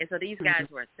 And so these guys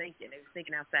were thinking. They were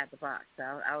thinking outside the box. So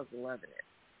I was loving it.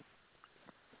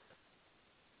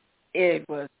 It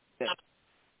was.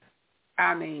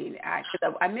 I mean, I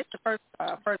missed the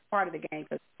first part of the game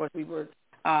because, of course, we were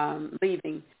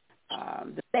leaving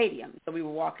the stadium, so we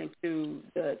were walking to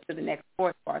the next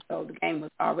fourth part. So the game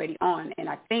was already on, and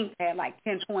I think they had like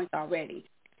 10 points already.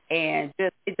 And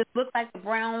it just looked like the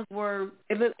Browns were.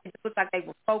 It looked like they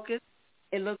were focused.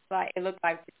 It looked like the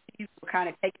Chiefs were kind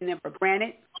of taking them for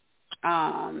granted.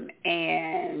 And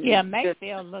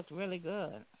Mayfield looked really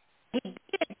good. He did,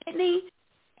 didn't he?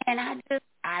 And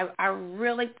I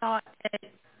really thought that,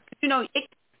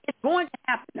 it's going to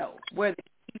happen though, where the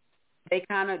Chiefs, they're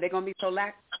going to be so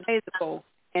lackadaisical,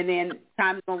 and then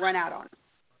time is going to run out on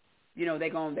them. They're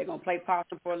going to play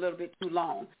possum for a little bit too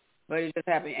long, but it just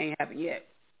ain't happened yet.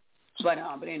 But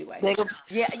anyway, they're going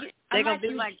to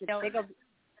be like TJ. They're going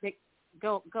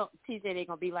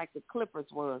to be like the Clippers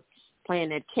was playing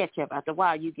that catch up. After a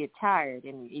while, you get tired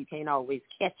and you can't always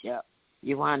catch up.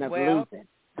 You wind up losing.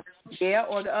 Yeah,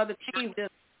 or the other team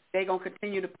they're gonna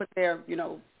continue to put their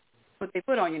put their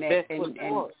foot on your neck and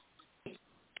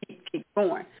keep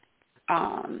going.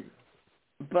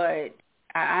 But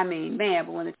I mean, man,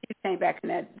 but when the Chiefs came back in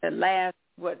the last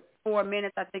 4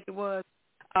 minutes, I think it was,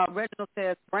 Reginald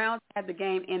says Browns had the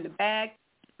game in the bag.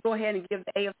 Go ahead and give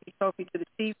the AFC trophy to the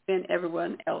Chiefs and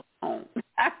everyone else home.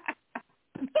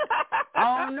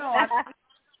 Oh no,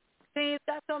 see,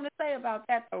 got something to say about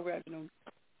that though, Reginald.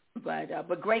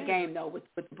 But great game though with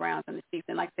the Browns and the Chiefs,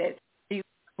 and like I said, Chiefs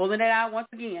pulling it out once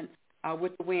again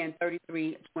with the win,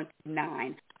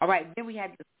 33-29. All right, then we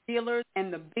had the Steelers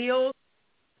and the Bills.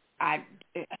 I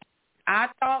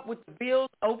thought with the Bills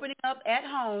opening up at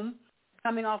home,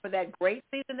 coming off of that great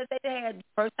season that they had,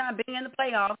 first time being in the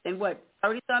playoffs in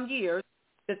 30-some years,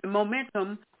 that the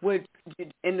momentum would,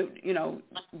 in the,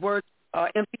 words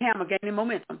MC Hammer, gaining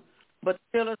momentum, but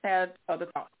the Steelers had other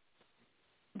thoughts.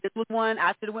 This was one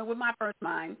I should have went with my first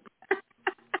mind.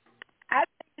 I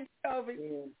should have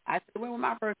went with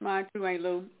my first mind too, Aunt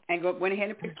Lou, and went ahead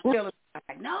and picked the Steelers. I was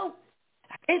like, no,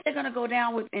 I think they're going to go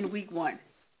down in week 1.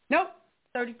 Nope,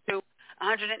 32,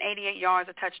 188 yards,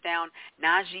 a touchdown.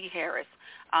 Najee Harris.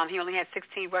 He only had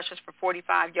 16 rushes for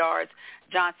 45 yards.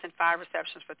 Johnson, 5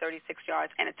 receptions for 36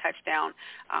 yards and a touchdown.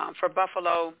 For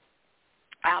Buffalo,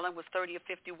 Allen was 30 of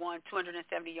 51,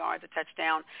 270 yards, a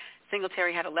touchdown.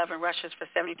 Singletary had 11 rushes for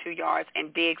 72 yards,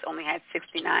 and Diggs only had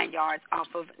 69 yards off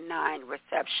of 9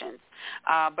 receptions.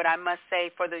 But I must say,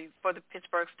 for the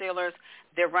Pittsburgh Steelers,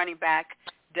 their running back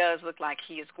does look like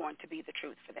he is going to be the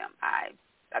truth for them. I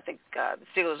think the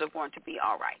Steelers are going to be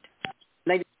all right.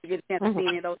 Ladies, you get a chance to see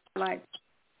any of those highlights?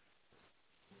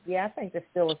 Yeah, I think the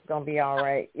Steelers are going to be all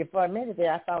right. For a minute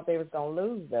there, I thought they was going to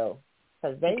lose, though.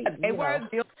 Because they didn't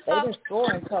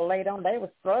score until late on. They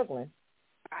were struggling.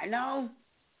 I know.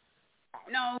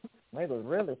 They were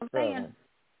really struggling.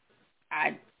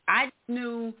 I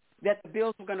knew that the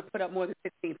Bills were going to put up more than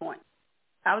 16 points.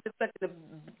 I was expecting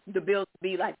the Bills to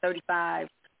be like 35,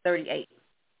 38.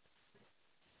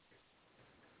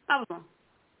 I was wrong.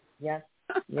 Yeah,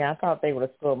 I thought they would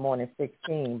have scored more than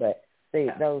 16, but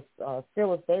those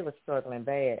Steelers, they were struggling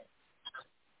bad.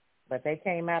 But they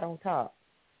came out on top.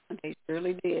 They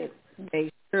surely did.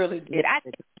 I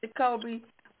think, Jacoby,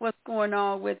 what's going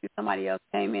on with you? Somebody else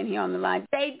came in here on the line.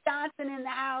 Dave Johnson in the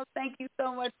house. Thank you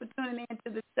so much for tuning in to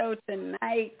the show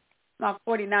tonight. My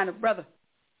 49er brother.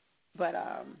 But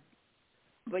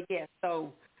yeah,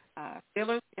 so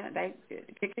Steelers, they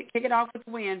kick it off with a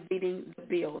win, beating the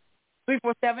Bills.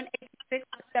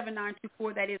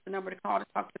 347-866-7924. That is the number to call to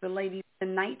talk to the ladies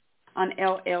tonight on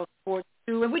LL Sports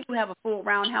 2. And we do have a full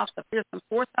roundhouse of fearsome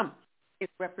foursome.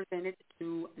 It's represented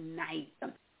tonight.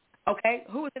 Okay,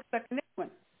 who is expecting this one?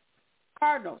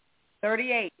 Cardinals,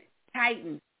 38.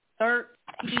 Titans,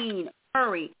 13.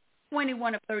 Curry,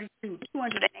 21 of 32,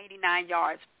 289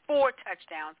 yards, 4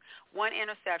 touchdowns, 1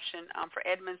 interception. For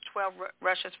Edmonds, 12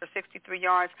 rushes for 63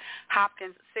 yards.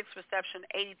 Hopkins, 6 receptions,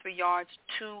 83 yards,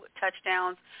 2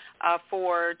 touchdowns.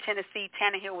 For Tennessee,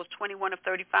 Tannehill was 21 of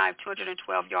 35,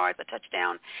 212 yards, a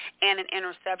touchdown, and an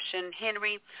interception.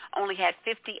 Henry only had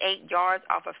 58 yards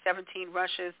off of 17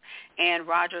 rushes, and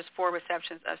Rodgers, 4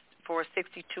 receptions for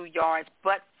 62 yards.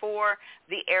 But for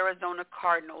the Arizona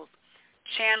Cardinals,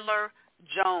 Chandler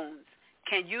Jones,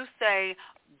 can you say,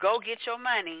 go get your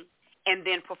money and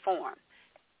then perform?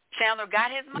 Chandler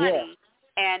got his money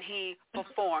and he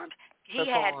performed. He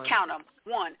had, count them,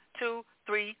 1, 2,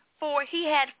 3, 4. He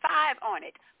had 5 on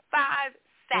it. 5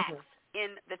 sacks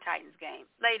in the Titans game.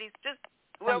 Ladies,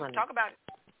 talk about it.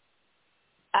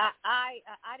 I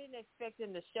didn't expect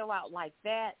them to show out like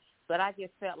that, but I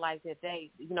just felt like that they,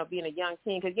 being a young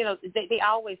team, because, they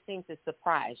always seem to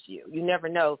surprise you. You never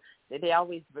know. They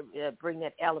always bring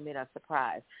that element of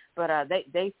surprise. But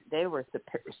they were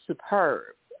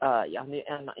superb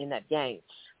in that game.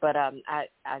 But I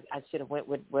should have went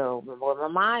with, what my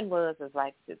mind was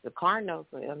like the Cardinals.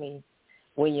 I mean,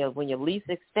 when you least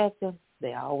expect them,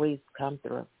 they always come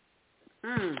through.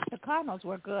 The Cardinals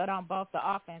were good on both the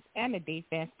offense and the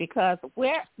defense, because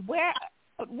where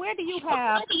do you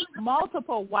have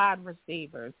multiple wide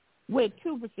receivers with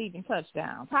 2 receiving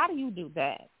touchdowns? How do you do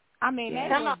that? I mean, they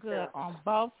were good on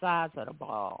both sides of the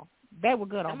ball.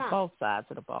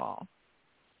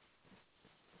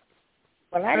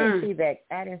 Well, I didn't see that.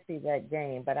 I didn't see that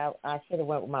game, but I should have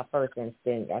went with my first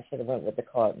instinct. I should have went with the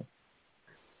Cardinals.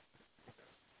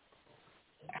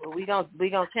 Well, we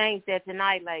gonna change that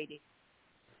tonight, lady.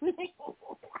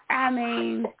 I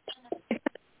mean,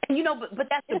 but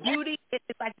that's the beauty.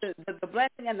 It's like the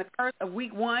blessing and the curse of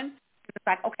week 1. It's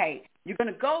like, okay, you're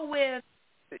gonna go with,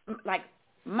 like,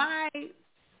 my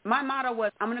motto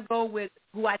was, I'm gonna go with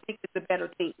who I think is the better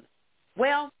team.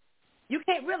 Well, you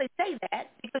can't really say that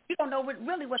because you don't know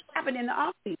what's happened in the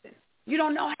off season. You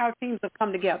don't know how teams have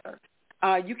come together.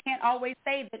 You can't always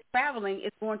say that traveling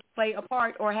is going to play a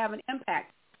part or have an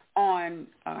impact on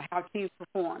how teams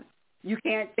perform. You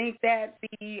can't think that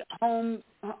the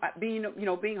being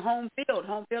home field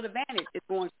advantage is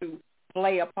going to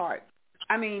play a part.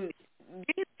 I mean,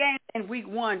 these games in week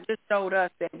 1 just showed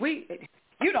us that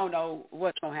you don't know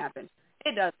what's going to happen.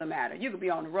 It doesn't matter. You could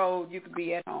be on the road. You could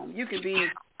be at home. You could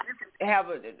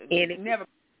never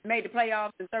made the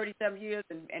playoffs in 37 years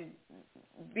and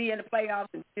be in the playoffs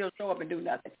and still show up and do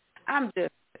nothing.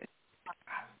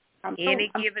 Any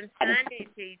given Sunday,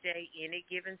 TJ, any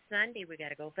given Sunday, we got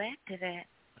to go back to that.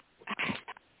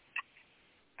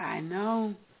 I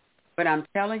know, but I'm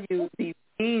telling you, these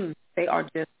teams, they are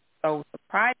just so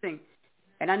surprising.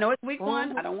 And I know it's week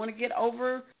one. I don't want to get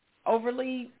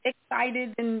overly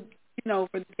excited and,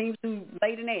 for the teams who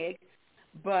laid an egg.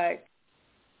 But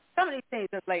some of these teams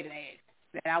have laid an egg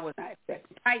that I was not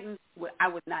expecting. Titans, I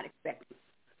was not expecting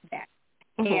that.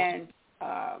 And,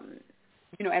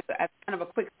 as kind of a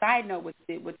quick side note with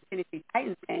the Tennessee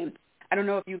Titans game, I don't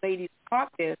know if you ladies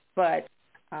caught this, but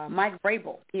Mike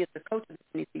Vrabel, he is the coach of the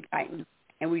Tennessee Titans,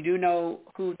 and we do know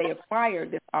who they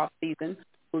acquired this offseason,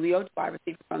 Julio, wide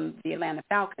receiver from the Atlanta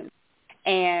Falcons.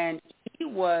 And he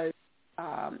was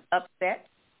upset,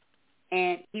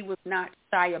 and he was not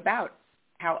shy about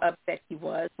how upset he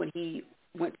was when he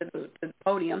went to the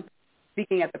podium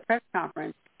speaking at the press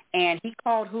conference, and he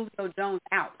called Julio Jones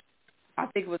out. I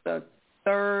think it was a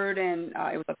third and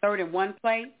one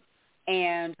play,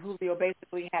 and Julio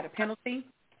basically had a penalty,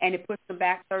 and it pushed them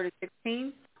back 3rd and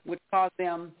 16, which caused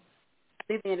them. I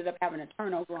think they ended up having a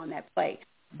turnover on that play.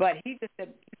 But he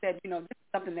said, this is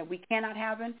something that we cannot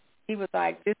have. He was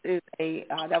like, this is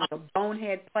that was a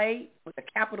bonehead play with a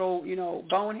capital,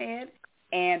 bonehead,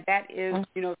 and that is,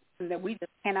 something that we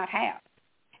just cannot have.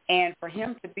 And for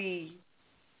him to be,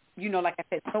 like I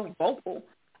said, so vocal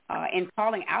in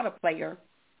calling out a player,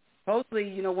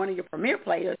 supposedly, one of your premier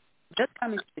players, just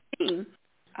coming to the team.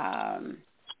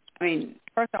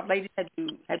 First off, ladies, had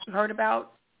you heard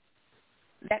about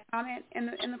that comment in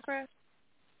the press?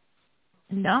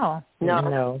 No.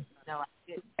 I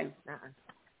didn't.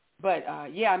 But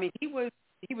he was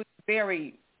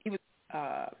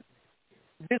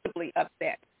visibly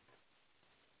upset,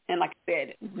 and like I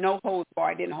said, no holds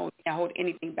barred, didn't hold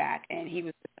anything back, and he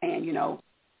was just saying,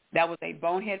 that was a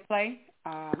bonehead play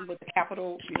with a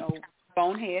capital,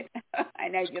 bonehead,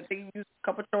 and I think he used a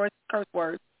couple of curse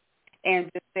words, and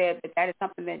just said that is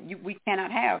something that we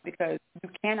cannot have, because you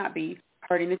cannot be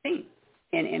hurting the team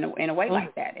in a way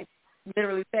like that. It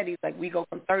literally said, he's like, we go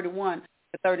from 3rd and 1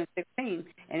 to 3rd and 16,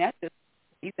 and that's just,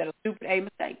 he said, a stupid A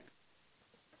mistake.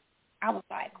 I was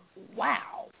like,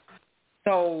 wow.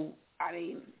 So, I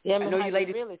know you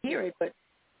ladies really hear it, but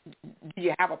do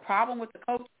you have a problem with the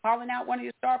coach calling out one of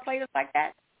your star players like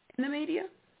that in the media?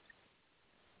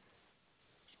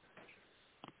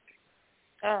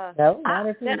 No, not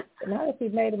if he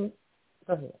made him.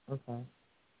 Go ahead. I'm sorry.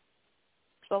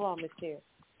 So long, Miss Terry.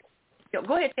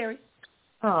 Go ahead, Terry.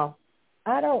 Oh,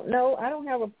 I don't know. I don't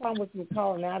have a problem with him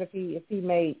calling out if he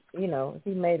made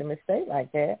a mistake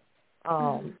like that,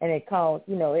 and it caused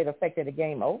it affected the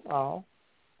game overall.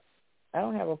 I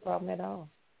don't have a problem at all.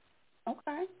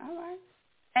 Okay, all right.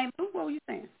 Hey, Lou, what were you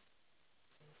saying?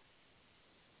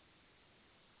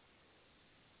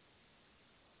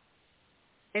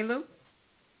 Hey, Lou?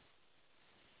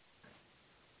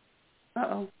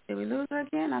 Uh-oh. Did we lose her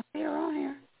again? I see her on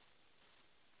here.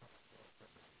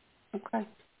 Okay.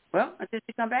 Well, until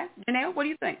she come back. Janelle, what do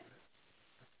you think?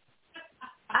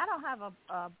 I don't have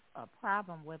a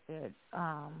problem with it.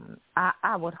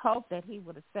 I would hope that he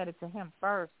would have said it to him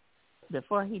first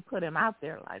before he put him out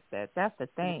there like that. That's the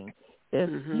thing. Is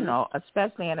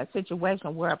especially in a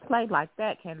situation where a play like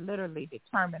that can literally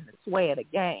determine the sway of the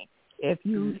game. If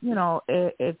you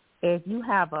if you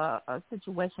have a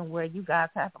situation where you guys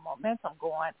have the momentum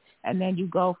going, and then you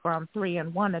go from 3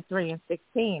 and 1 to 3 and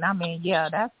 16,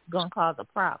 that's gonna cause a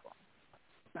problem.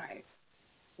 Right.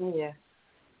 Yeah.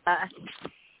 Are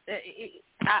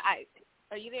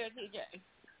you there, TJ?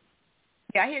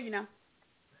 Yeah, I hear you now.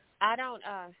 I don't.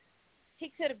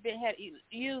 He could have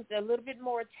used a little bit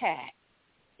more tact,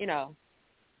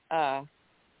 but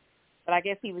I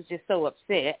guess he was just so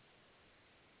upset,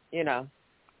 because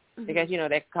that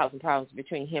could cause some problems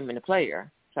between him and the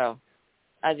player. So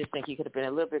I just think he could have been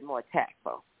a little bit more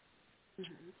tactful.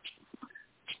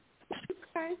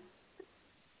 Okay.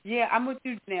 Yeah, I'm with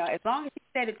you, Janelle. As long as he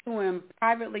said it to him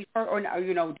privately first, or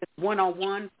just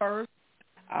one-on-one first.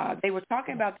 They were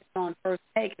talking about this on First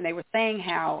Take, and they were saying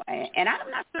how, and I'm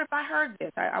not sure if I heard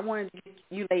this. I wanted to get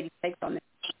you ladies' takes on this,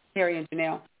 Terry and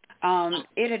Janelle.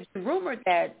 It had been rumored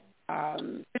that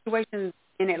situations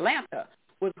in Atlanta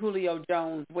with Julio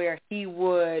Jones where he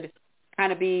would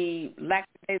kind of be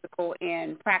lackadaisical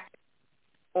in practice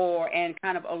and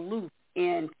kind of aloof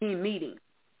in team meetings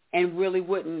and really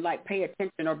wouldn't, pay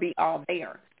attention or be all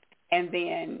there. And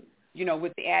then,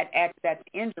 with the add to that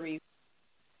the injuries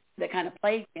that kind of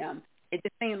plagued him, it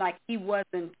just seemed like he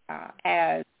wasn't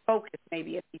as focused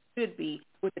maybe as he should be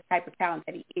with the type of talent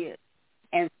that he is.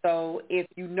 And so if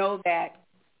you know that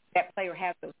player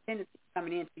has those tendencies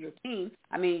coming into your team,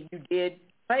 you did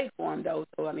play for him though,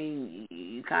 so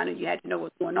you had to know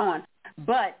what's going on.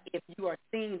 But if you are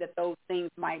seeing that those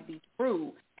things might be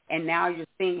true, and now you're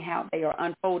seeing how they are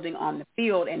unfolding on the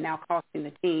field and now costing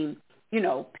the team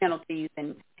penalties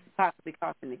and possibly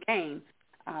costing the game.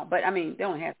 But, I mean, they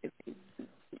only had 16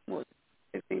 points.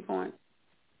 13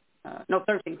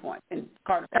 points. And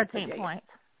Carter 13 points.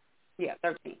 Yeah,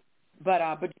 13.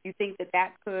 But do you think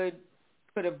that could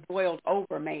have boiled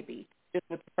over maybe just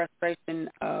with the frustration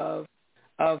of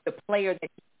the player that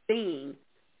he's seeing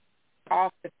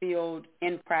off the field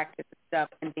in practice and stuff,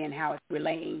 and then how it's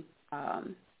relaying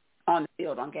on the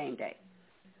field on game day?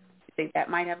 Do you think that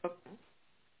might have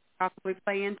possibly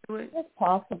play into it? It's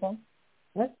possible.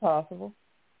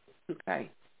 Okay.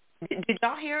 Did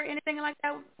y'all hear anything like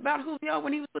that about Julio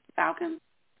when he was with the Falcons?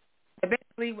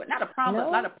 Basically, not a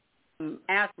problem, not a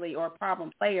athlete or a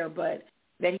problem player, but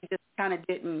that he just kind of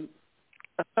didn't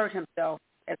assert himself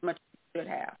as much as he should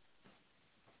have.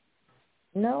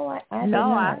 No, I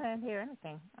didn't hear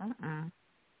anything.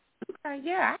 Okay,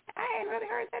 yeah, I hadn't really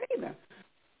heard that either.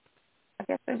 I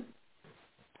guess the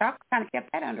Falcons kind of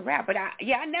kept that under wrap, but I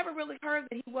never really heard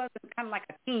that he wasn't kind of like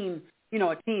a team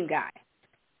guy.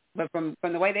 But from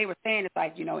the way they were saying, it's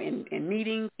like, in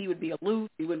meetings, he would be aloof.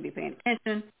 He wouldn't be paying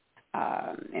attention.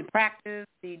 In practice,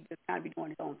 he'd just kind of be doing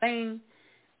his own thing.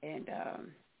 And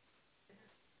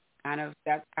kind of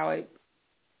that's how it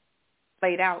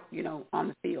played out, on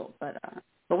the field. But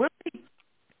we'll see.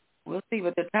 We'll see.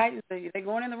 But the Titans, they're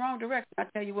going in the wrong direction. I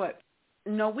tell you what.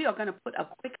 No, we are going to put a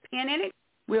quick pin in it.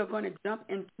 We are going to jump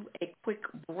into a quick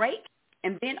break.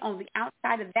 And then on the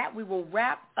outside of that, we will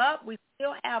wrap up. We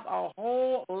still have a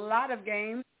whole lot of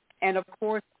games and, of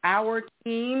course, our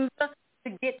teams to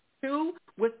get to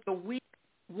with the Week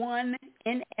 1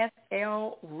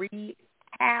 NFL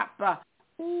recap.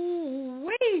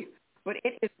 Ooh-wee. But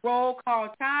it is roll call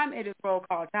time.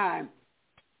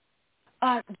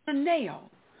 Janelle,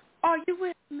 are you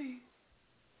with me?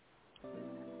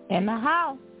 In the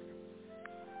house.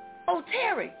 Oh,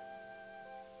 Terry.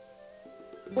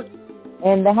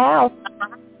 In the house.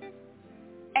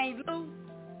 Hey, Lou.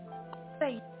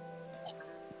 Say.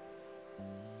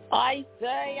 I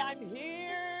say I'm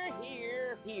here.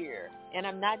 And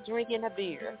I'm not drinking a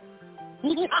beer.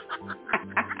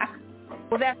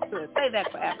 Well, that's good. Say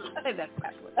that for after.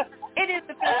 It is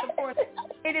the fifth, of course.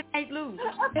 It is Aunt Lou,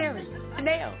 Terry,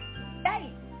 Janelle,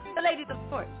 hey, the ladies of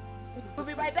sports. We'll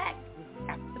be right back.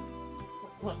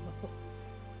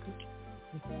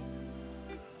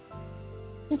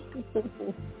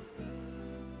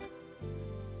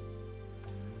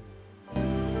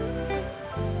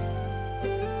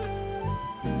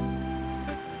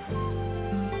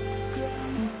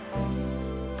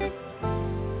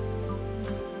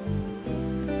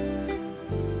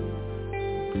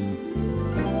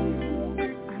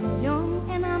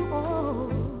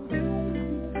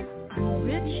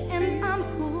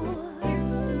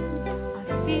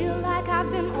 I've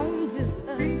been on this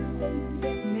earth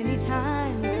many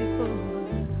times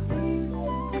before.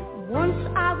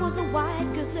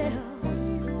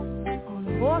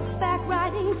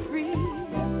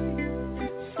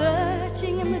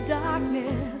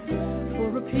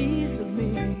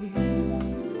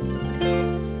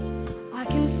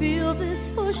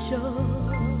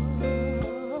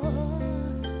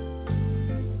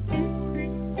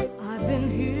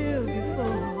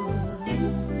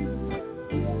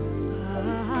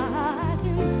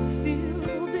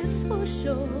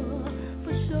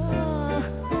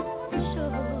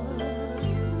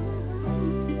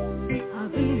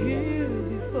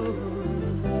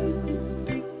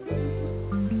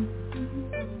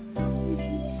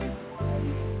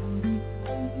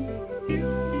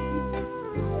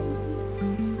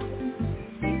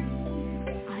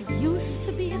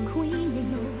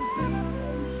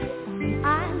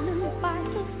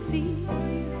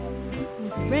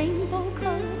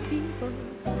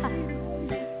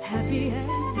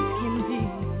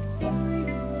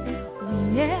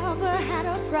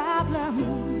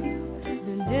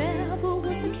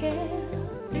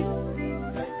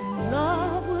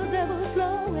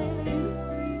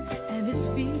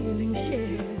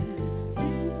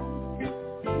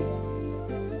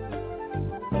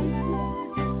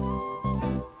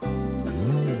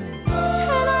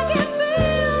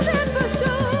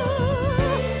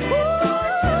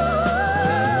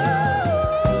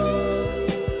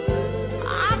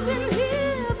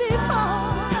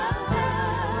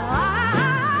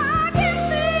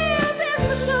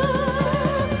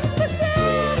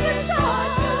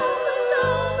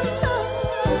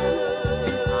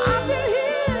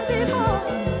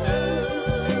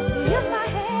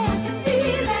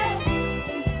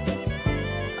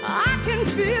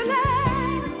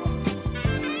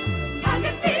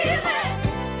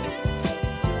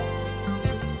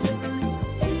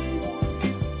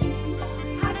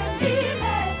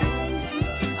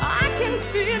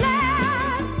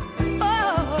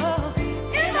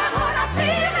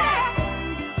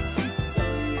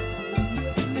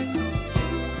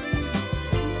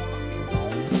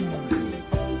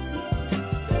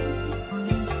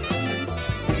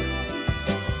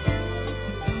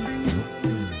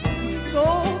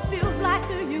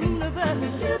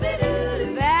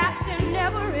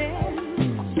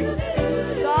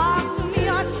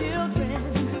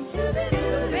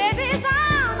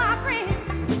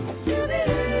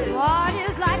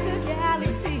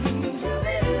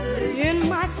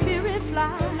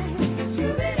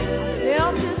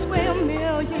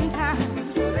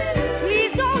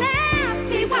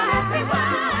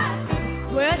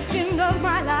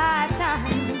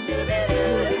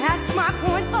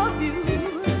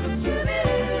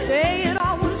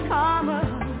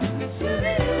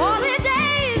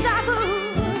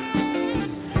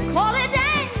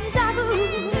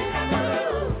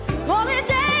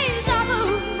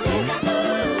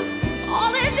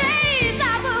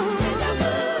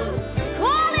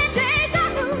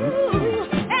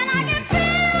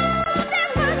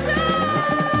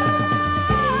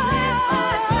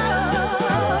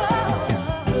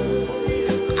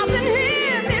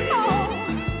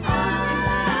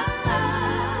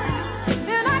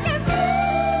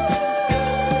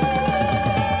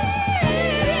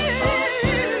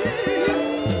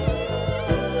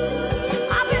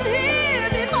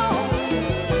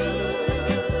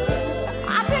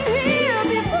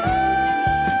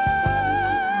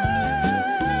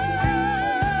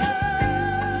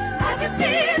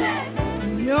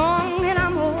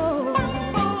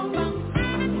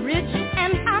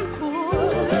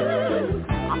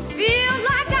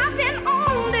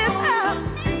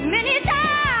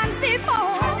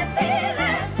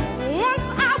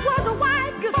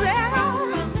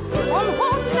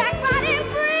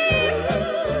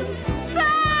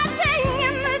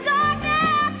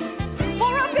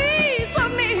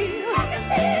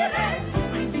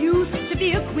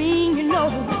 seen, you know,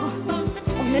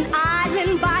 on an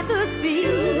island by the sea.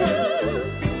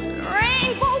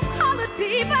 Rainbow-colored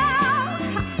people,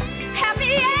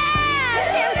 happy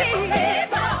as can be.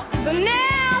 There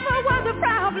never was a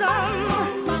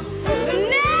problem. There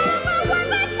never was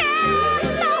a care,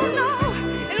 no, no.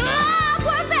 And love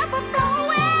was ever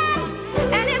flowing,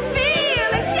 and it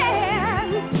feeling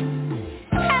shared.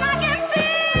 And I can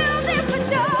feel this for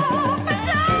sure, for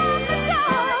sure, for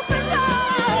sure, for sure.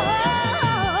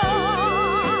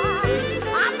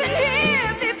 I've been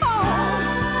here before.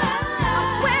 I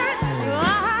swear it. I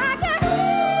can feel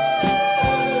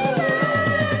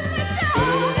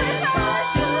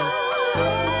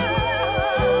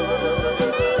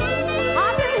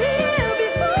I've been here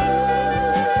before.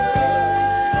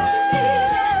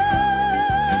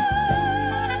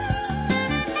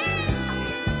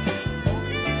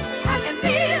 I can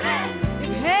feel it.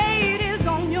 If hate is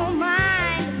on your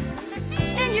mind,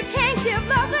 and you can't give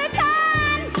love the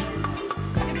time.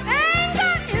 If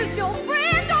anger is your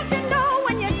friend, don't you know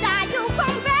when you die you'll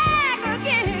come back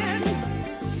again?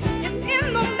 If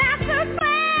in the master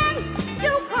plan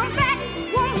you come back,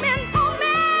 woman, oh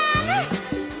man.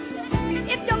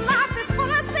 If your life is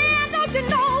full of sin, don't you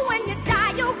know when you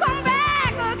die you'll come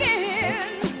back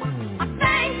again? I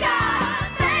thank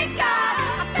God, thank God,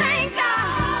 I thank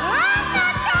God. I'm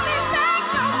not coming back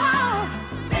no more.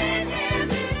 Been here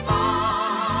before.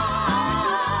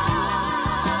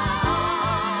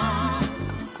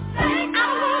 Thank God, I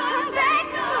won't come back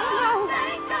no more.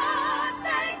 Thank God,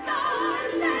 thank God,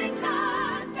 thank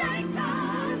God, thank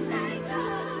God, thank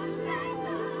God, thank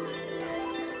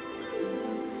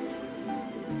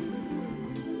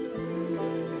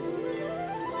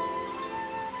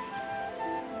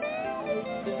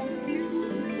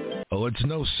Oh, it's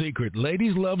no secret.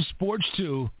 Ladies love sports,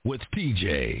 too, with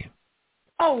PJ.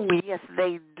 Oh, yes,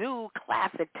 they do.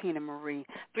 Classic Tina Marie.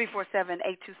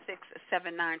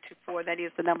 347-826-7924. That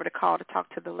is the number to call to talk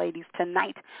to the ladies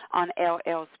tonight on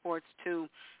LL Sports 2.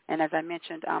 And as I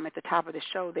mentioned at the top of the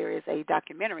show, there is a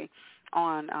documentary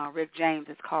on Rick James.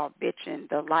 It's called Bitchin',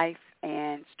 The Life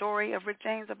and Story of Rick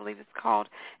James, I believe it's called.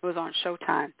 It was on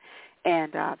Showtime.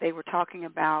 And they were talking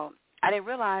about, I didn't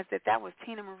realize that that was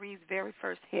Tina Marie's very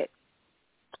first hit.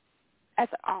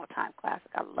 That's an all-time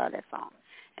classic. I love that song.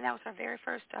 And that was her very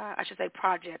first, I should say,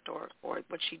 project or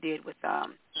what she did with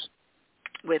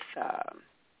Rick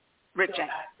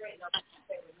James.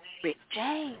 Rick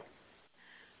James.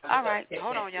 All right,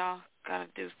 hold on, y'all. Got to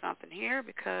do something here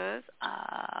because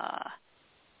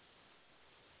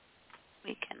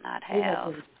we cannot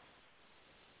have.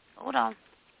 Hold on.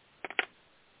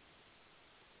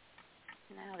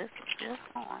 Now this is just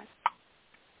on.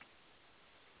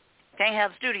 Can't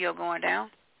have the studio going down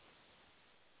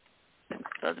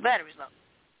because the battery's low.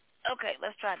 Okay,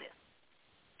 let's try this.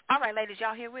 All right, ladies,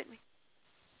 y'all here with me?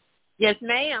 Yes,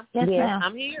 ma'am. Yes, ma'am.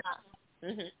 I'm here.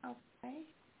 Okay.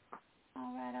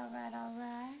 All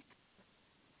right.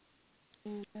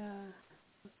 And,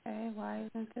 okay, why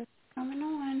isn't this coming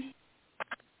on?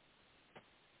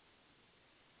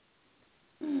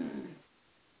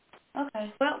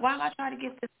 Okay, well, while I try to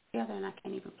get this together, and I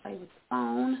can't even play with the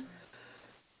phone.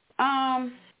 All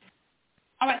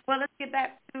right, well, let's get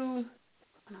back to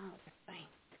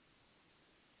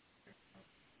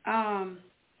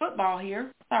football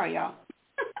here. Sorry, y'all.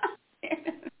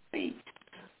 Let's see.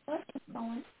 What is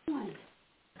going on?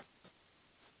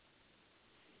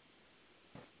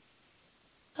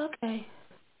 Okay.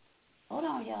 Hold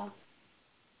on, y'all.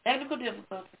 Technical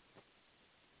difficulty.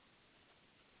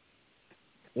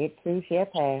 It too shall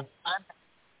pass.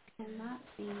 Cannot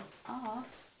be off.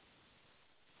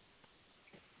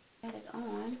 Get it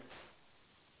on.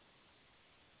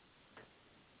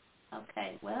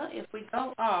 Okay, well, if we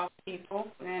go off, people,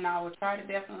 then I will try to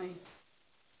definitely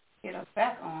get us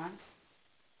back on.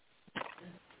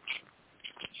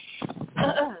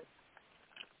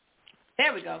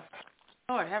 There we go.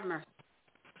 Lord, have mercy.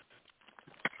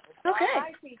 Okay. All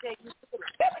right, PJ.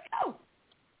 There we go.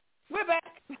 We're back.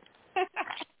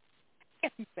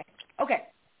 Okay.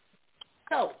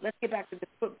 So let's get back to the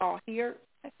football here.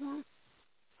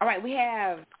 All right, we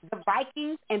have the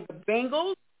Vikings and the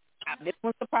Bengals. This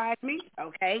one surprised me.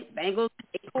 Okay, Bengals,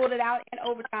 they pulled it out in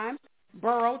overtime.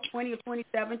 Burrow, 20 of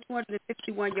 27,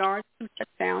 261 yards, 2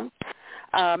 touchdowns.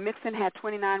 Mixon had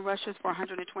 29 rushes for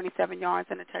 127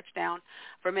 yards and a touchdown.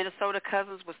 For Minnesota,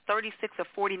 Cousins was 36 of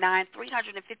 49,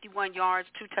 351 yards,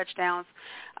 2 touchdowns.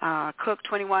 Cook,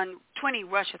 20 rushes,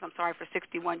 for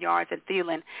 61 yards. And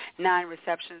Thielen, 9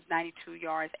 receptions, 92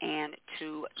 yards, and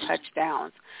 2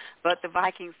 touchdowns. But the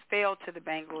Vikings fell to the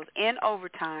Bengals in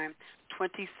overtime,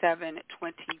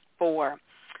 27-24.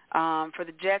 For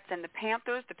the Jets and the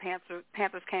Panthers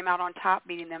came out on top,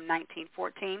 beating them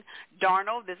 19-14.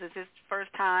 Darnold, this is his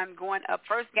first time going up,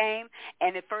 first game,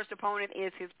 and the first opponent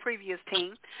is his previous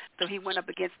team. So he went up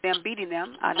against them, beating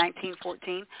them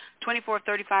 19-14,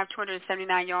 24-35,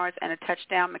 279 yards, and a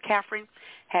touchdown. McCaffrey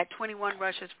had 21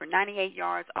 rushes for 98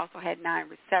 yards, also had 9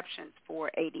 receptions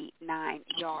for 89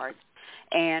 yards.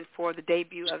 And for the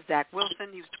debut of Zach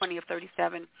Wilson, he was 20 of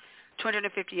 37,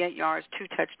 258 yards, 2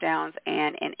 touchdowns,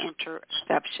 and an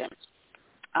interception.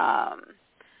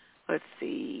 Let's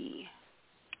see.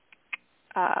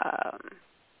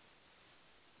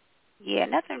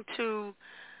 Nothing too.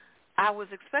 I was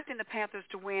expecting the Panthers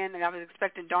to win, and I was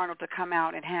expecting Darnold to come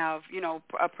out and have,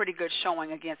 a pretty good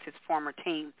showing against his former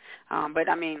team. But,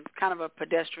 kind of a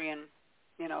pedestrian,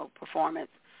 performance.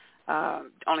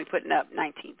 Only putting up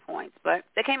 19 points. But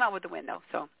they came out with the win, though,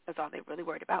 so that's all they really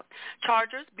worried about.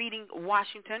 Chargers beating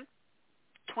Washington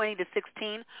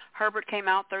 20-16. Herbert came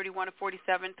out 31 of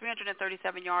 47,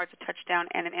 337 yards, a touchdown,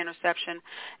 and an interception.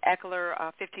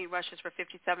 Eckler, 15 rushes for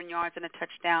 57 yards and a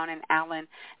touchdown, and Allen,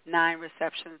 9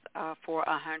 receptions for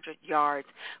 100 yards.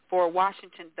 For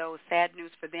Washington, though, sad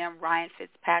news for them. Ryan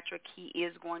Fitzpatrick, he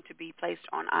is going to be placed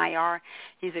on IR.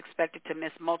 He's expected to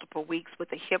miss multiple weeks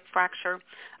with a hip fracture.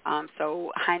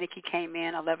 So Heineke came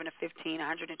in 11 of 15,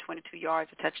 122 yards,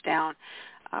 a touchdown.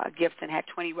 Gibson had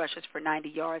 20 rushes for 90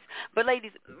 yards. But,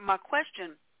 ladies, my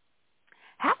question,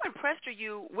 how impressed are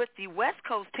you with the West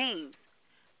Coast teams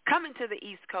coming to the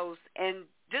East Coast and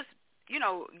just,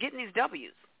 getting these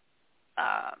W's?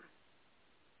 I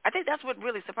think that's what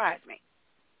really surprised me.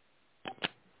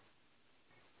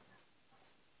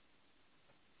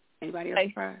 Anybody else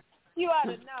surprised? You ought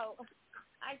to know.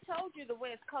 I told you the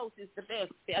West Coast is the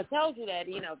best. I told you that,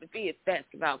 the be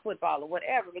basketball, football, or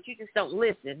whatever, but you just don't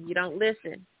listen. You don't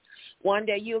listen. One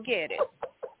day you'll get it.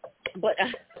 But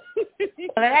well,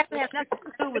 it actually has nothing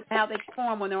to do with how they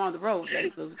perform when they're on the road.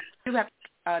 You have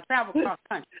to travel across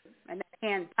country,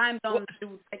 and time zones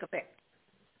do take effect.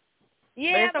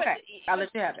 Yeah, but it's okay. I'll let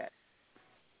you have that.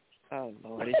 Oh,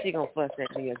 Lord, is she going to fuss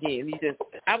at me again?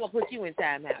 I'm going to put you in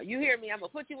timeout. You hear me? I'm going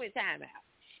to put you in timeout.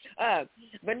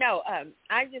 But no, I'm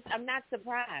not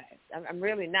surprised. I'm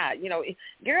really not.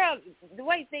 Girl, the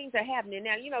way things are happening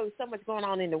now, there's so much going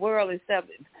on in the world and stuff.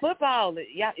 Football,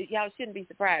 y'all shouldn't be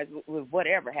surprised with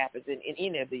whatever happens in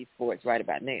any of these sports right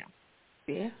about now.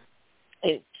 Yeah.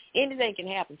 Anything can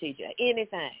happen, TJ.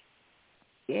 Anything.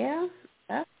 Yeah,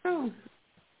 that's true.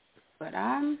 But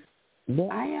I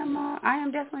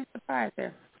am definitely surprised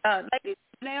there. Ladies,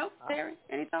 Janelle, Terry,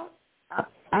 any thoughts?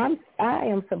 I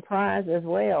am surprised as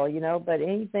well, but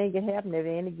anything can happen at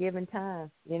any given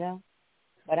time,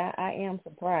 But I am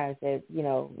surprised that,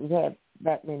 we've had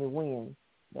that many wins.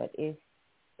 But it's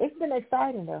been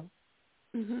exciting though.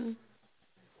 Mhm.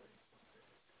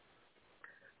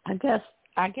 I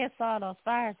guess all those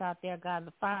fires out there got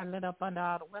the fire lit up under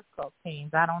all the West Coast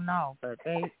teams. I don't know, but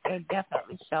they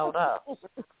definitely showed up.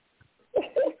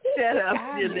 Shut up,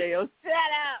 Janelle. Shut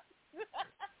up.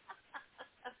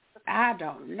 I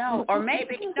don't know. Or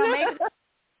maybe maybe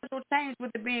it'll change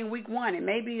with it being week 1, and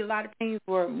maybe a lot of teams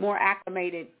were more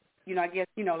acclimated, I guess,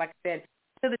 like I said,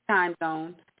 to the time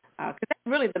zone, because that's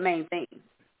really the main thing,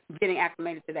 getting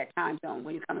acclimated to that time zone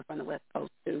when you're coming from the West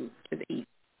Coast to the East,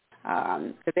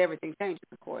 because everything changes,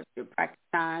 of course. Your practice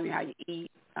time, how you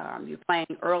eat, you're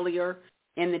playing earlier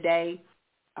in the day.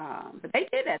 But they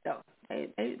did that, though.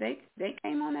 They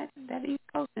came on that East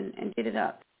Coast and did it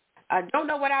up. I don't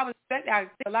know what I was expecting. I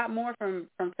expected a lot more from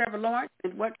Trevor Lawrence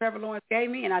and what Trevor Lawrence gave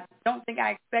me, and I don't think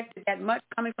I expected that much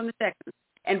coming from the Texans.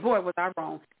 And, boy, was I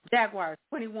wrong. Jaguars,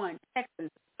 21.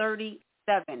 Texans,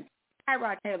 37.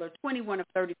 Tyrod Taylor, 21 of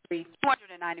 33,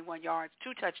 291 yards,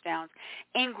 2 touchdowns.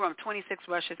 Ingram, 26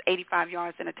 rushes, 85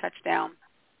 yards, and a touchdown.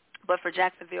 But for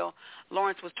Jacksonville,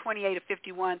 Lawrence was 28 of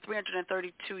 51,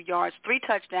 332 yards, 3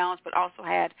 touchdowns, but also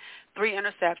had 3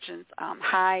 interceptions.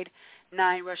 Hyde,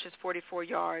 9 rushes, 44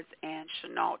 yards, and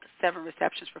Chenault, 7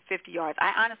 receptions for 50 yards.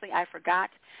 I forgot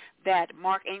that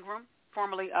Mark Ingram,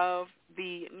 formerly of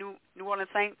the New Orleans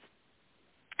Saints,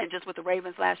 and just with the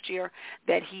Ravens last year,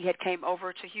 that he had came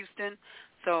over to Houston.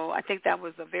 So I think that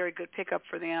was a very good pickup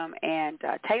for them. And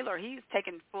Taylor, he's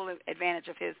taken full advantage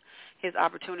of his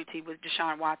opportunity with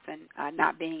Deshaun Watson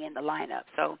not being in the lineup.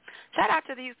 So shout out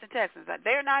to the Houston Texans.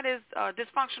 They're not as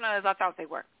dysfunctional as I thought they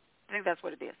were. I think that's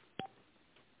what it is.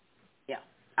 Yeah,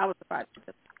 I was surprised.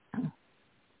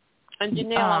 And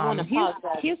Janelle, I want to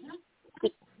apologize.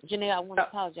 Janelle, I want to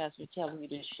apologize for telling you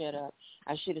to shut up.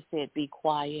 I should have said be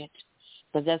quiet,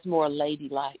 because that's more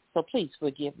ladylike. So please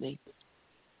forgive me.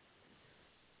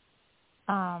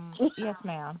 Yes,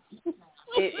 ma'am.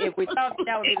 if we thought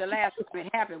that would be the last time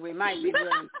it happened, we might be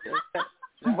willing to accept.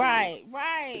 Right.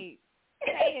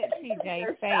 Say it, TJ.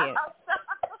 Say it.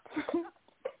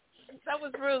 That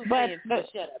was rude. But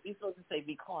shut up. You're supposed to say,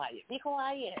 "Be quiet." Be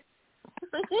quiet.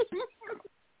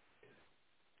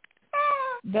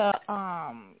 The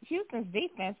Houston's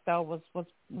defense though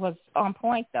was on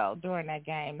point though during that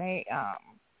game.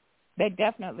 They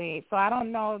definitely. So I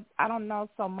don't know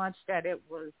so much that it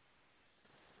was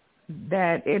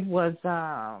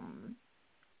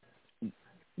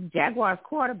Jaguars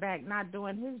quarterback not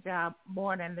doing his job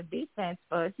more than the defense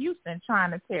for Houston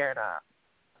trying to tear it up.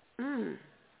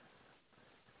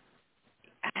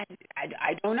 I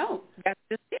don't know. That's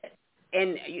just it.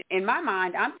 And in my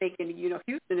mind, I'm thinking,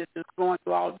 Houston is just going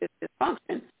through all of this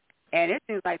dysfunction, and it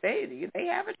seems like they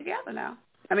have it together now.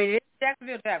 I mean, it's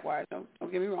Jacksonville Jaguars. Don't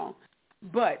get me wrong,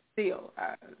 but still,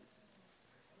 a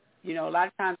lot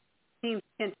of times teams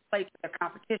tend to play to their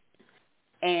competition,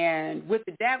 and with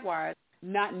the Jaguars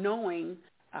not knowing,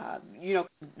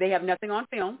 they have nothing on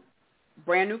film,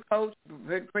 brand new coach,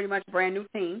 pretty much brand new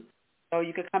team, so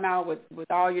you could come out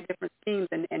with all your different teams,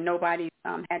 and nobody's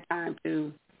had time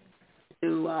to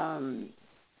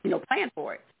plan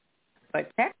for it.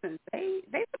 But Texans, they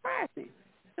surprised me.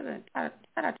 Shout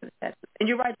out to the Texans. And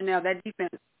you're right, Janelle, that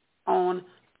defense on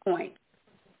point.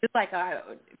 Just like I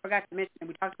forgot to mention,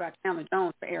 we talked about Chandler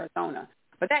Jones for Arizona.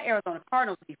 But that Arizona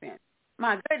Cardinals defense,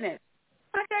 my goodness.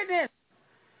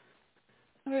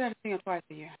 We got to see them twice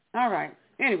a year. All right.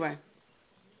 Anyway.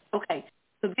 Okay.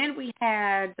 So then we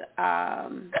had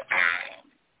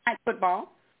night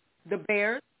football. The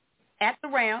Bears at the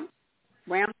Rams.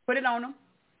 Rams put it on them,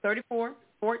 34-14.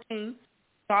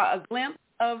 Saw a glimpse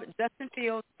of Justin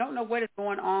Fields. Don't know what is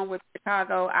going on with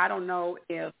Chicago. I don't know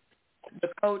if the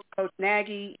Coach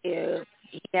Nagy, if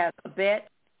he has a bet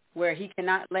where he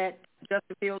cannot let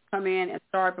Justin Fields come in and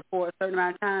start before a certain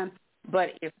amount of time.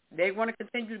 But if they want to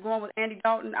continue going with Andy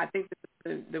Dalton, I think this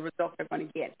is the result they're going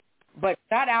to get. But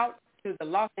shout out to the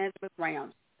Los Angeles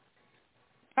Rams.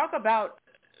 Talk about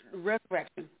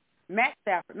resurrection.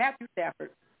 Matthew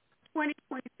Stafford,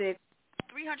 2026,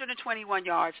 321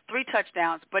 yards, 3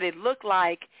 touchdowns, but it looked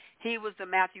like he was the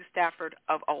Matthew Stafford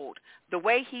of old. The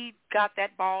way he got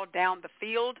that ball down the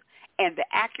field and the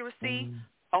accuracy,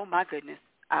 oh my goodness.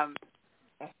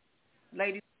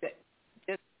 Ladies,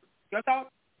 just your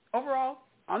thoughts overall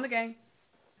on the game,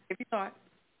 if you thought.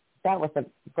 That was a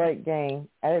great game.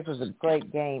 This was a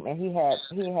great game, and he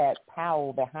had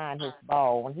power behind his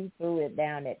ball. When he threw it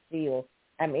down that field,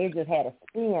 I mean, it just had a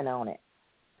spin on it.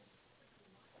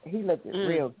 He looked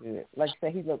real good. Like I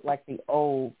said, he looked like the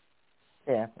old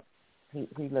Stafford.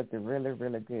 He looked really,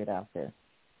 really good out there.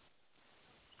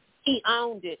 He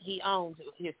owned it. He owned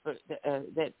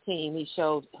that team. He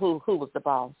showed who was the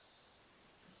boss,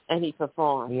 and he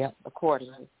performed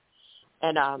accordingly.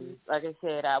 And like I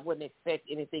said, I wouldn't expect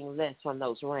anything less from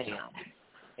those Rams.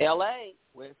 L.A.,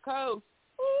 West Coast.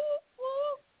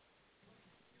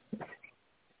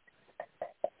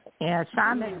 Yeah,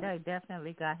 Sean McVay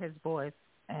definitely got his boys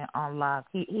on lock.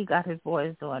 He got his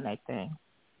boys doing their thing.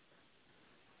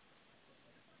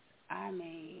 I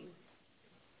mean,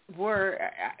 it was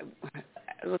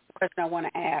the question I want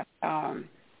to ask.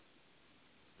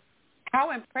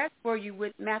 How impressed were you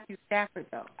with Matthew Stafford,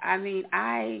 though? I mean,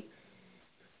 I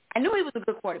knew he was a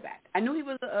good quarterback. I knew he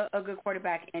was a good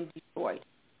quarterback in Detroit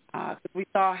because we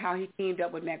saw how he teamed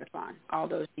up with Megatron all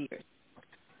those years.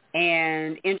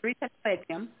 And injuries have plagued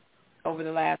him over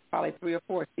the last probably 3 or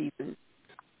 4 seasons.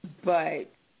 But,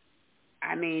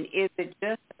 I mean, is it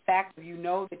just the fact that you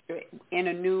know that you're in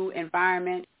a new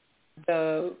environment,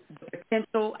 the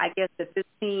potential, I guess, that this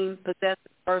team possesses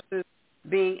versus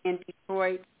being in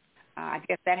Detroit? I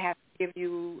guess that has to give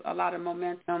you a lot of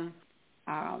momentum.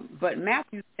 But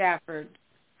Matthew Stafford,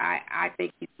 I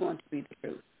think he's going to be the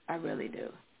truth. I really do.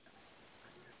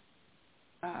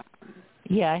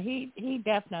 Yeah, he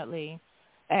definitely,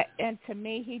 and to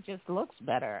me, he just looks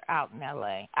better out in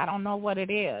L.A. I don't know what it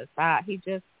is. He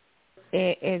just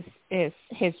is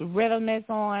his rhythm is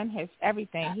on, his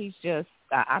everything. He's just,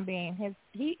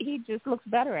 he just looks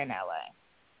better in L.A.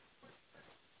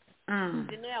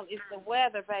 Janelle, it's the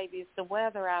weather, baby. It's the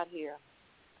weather out here.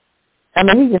 I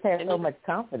mean, he just has so much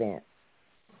confidence.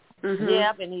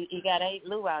 Yep, and he got Aunt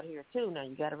Lou out here, too. Now,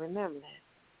 you got to remember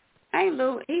that. Aunt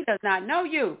Lou, he does not know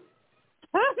you.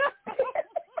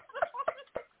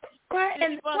 Where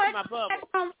did my bubble? That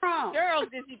come from? Girl,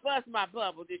 did she bust my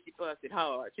bubble? Did she bust it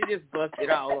hard? She just busted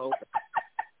all over.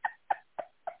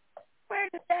 Where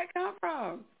did that come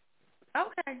from?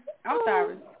 Okay, I'm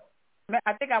sorry.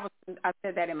 I think I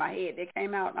said that in my head. It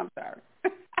came out. I'm sorry.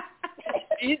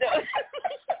 You know.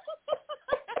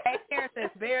 Hey, Karen says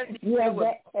Bears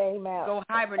that came out. Go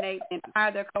hibernate and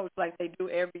hire their coach like they do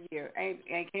every year.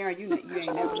 And Karen, you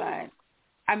ain't never lied.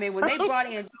 I mean, when they brought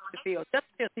in Justin Fields,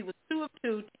 he was 2 of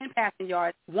 2, 10 passing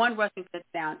yards, 1 rushing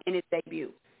touchdown in his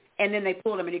debut. And then they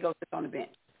pulled him and he goes sit on the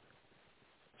bench.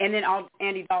 And then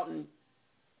Andy Dalton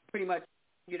pretty much,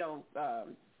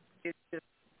 is just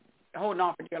holding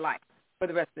on for dear life for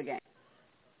the rest of the game.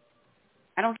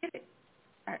 I don't get it.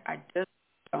 I just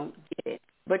don't get it.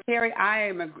 But, Terry, I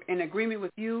am in agreement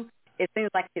with you. It seems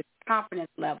like his confidence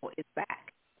level is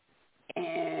back.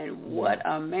 And what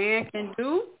a man can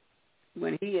do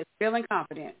when he is feeling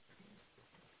confident.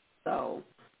 So,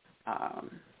 I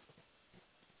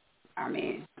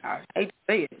hate to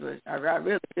say it, but I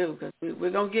really do because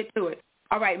we're going to get to it.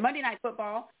 All right, Monday Night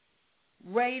Football.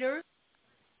 Raiders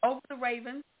over the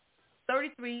Ravens,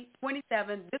 33-27.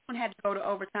 This one had to go to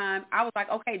overtime. I was like,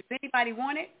 okay, does anybody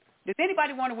want it? Does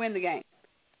anybody want to win the game?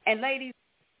 And, ladies,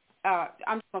 I'm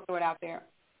just going to throw it out there.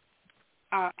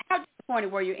 How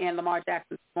disappointed were you in Lamar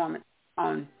Jackson's performance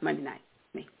on Monday night?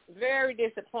 Me. Very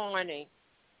disappointing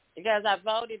because I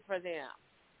voted for them.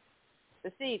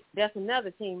 But see, that's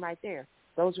another team right there.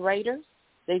 Those Raiders,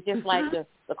 they just like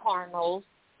the Cardinals.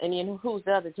 And then who's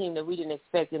the other team that we didn't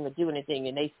expect them to do anything,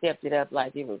 and they stepped it up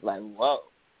like it was like, whoa.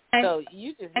 So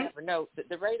you just never know.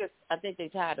 The Raiders, I think they're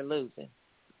tired of losing.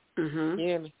 Mm-hmm. You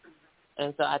hear me?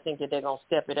 And so I think that they're going to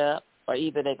step it up or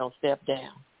either they're going to step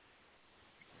down.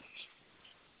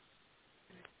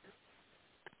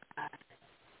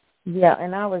 Yeah,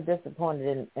 and I was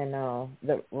disappointed in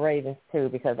the Ravens, too,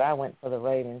 because I went for the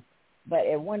Ravens. But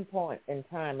at one point in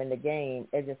time in the game,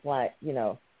 it's just like,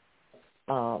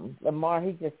 Lamar,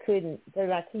 he just couldn't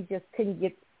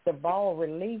get the ball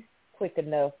released quick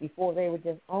enough before they would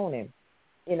just own him.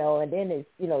 And then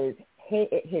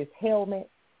his helmet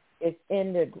is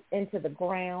into the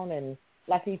ground and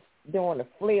like he's doing a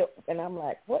flip, and I'm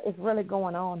like, what is really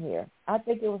going on here? I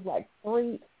think it was like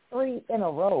three in a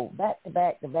row, back to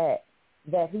back,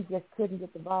 that he just couldn't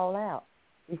get the ball out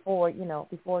before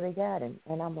they got him.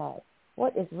 And I'm like,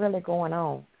 what is really going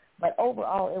on? But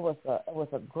overall, it was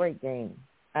a great game.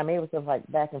 I mean, it was just like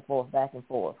back and forth.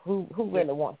 Who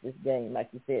really wants this game? Like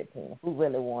you said, Tina, who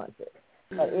really wants it?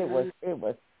 But it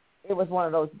was one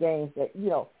of those games that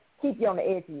keep you on the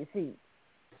edge of your seat.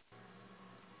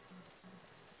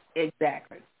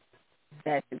 Exactly.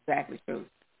 That's exactly true.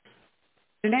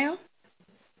 Janelle,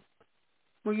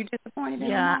 were you disappointed?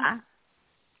 Yeah,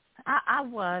 I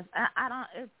was. I don't.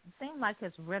 It seemed like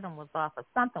his rhythm was off, or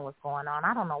something was going on.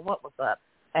 I don't know what was up,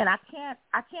 and I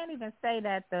can't even say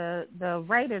that the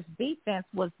Raiders' defense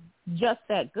was just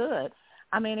that good.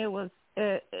 I mean,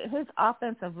 his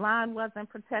offensive line wasn't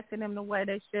protecting him the way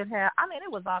they should have. I mean, it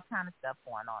was all kind of stuff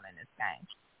going on in this game.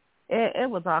 It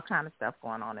was all kind of stuff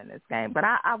going on in this game. But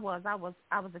I was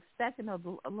expecting a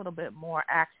little bit more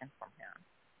action from him.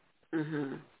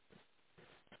 Mhm.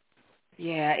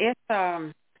 Yeah, it's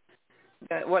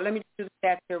well, let me do the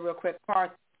stats here real quick.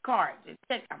 Cards.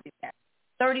 Check out these stats.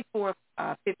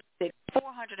 34-56,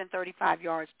 435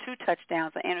 yards, 2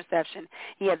 touchdowns, an interception.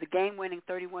 He had the game-winning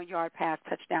 31-yard pass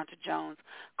touchdown to Jones.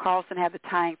 Carlson had the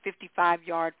tying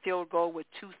 55-yard field goal with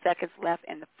 2 seconds left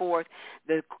in the fourth.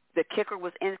 The kicker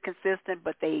was inconsistent,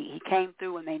 but he came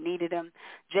through when they needed him.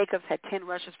 Jacobs had 10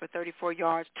 rushes for 34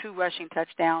 yards, 2 rushing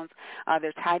touchdowns.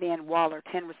 Their tight end, Waller,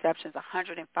 10 receptions,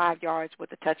 105 yards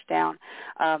with a touchdown.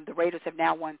 The Raiders have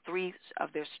now won 3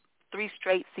 of their 3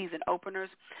 straight season openers.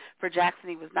 For Jackson,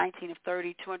 he was 19 of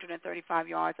 30, 235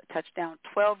 yards, a touchdown,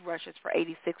 12 rushes for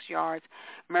 86 yards.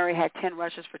 Murray had 10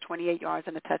 rushes for 28 yards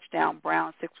and a touchdown.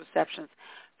 Brown, 6 receptions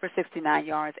for 69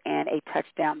 yards and a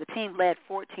touchdown. The team led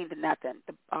 14-0,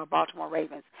 the Baltimore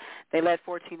Ravens. They led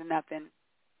 14-0.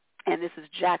 And this is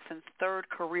Jackson's 3rd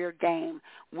career game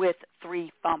with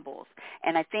 3 fumbles.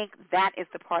 And I think that is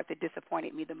the part that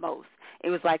disappointed me the most.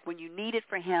 It was like when you needed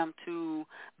for him to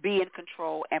be in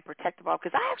control and protect the ball,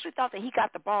 because I actually thought that he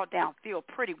got the ball downfield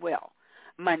pretty well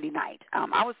Monday night.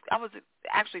 I was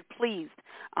actually pleased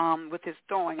with his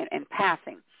throwing and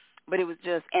passing, but it was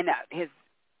just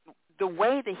the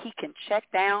way that he can check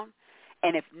down,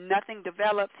 and if nothing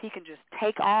develops, he can just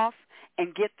take off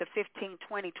and get the 15,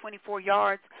 20, 24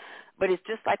 yards. But it's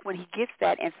just like when he gets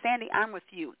that, and Sandy, I'm with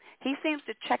you, he seems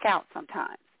to check out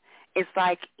sometimes. It's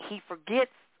like he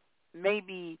forgets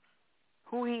maybe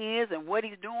who he is and what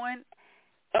he's doing,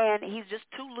 and he's just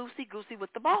too loosey-goosey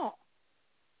with the ball.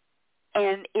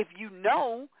 And if you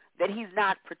know that he's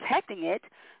not protecting it,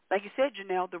 like you said,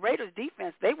 Janelle, the Raiders'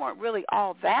 defense, they weren't really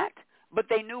all that, but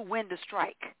they knew when to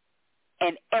strike.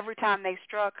 And every time they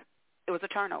struck, it was a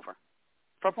turnover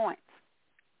for points.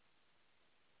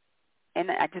 And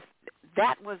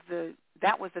that was the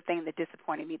that was the thing that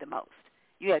disappointed me the most.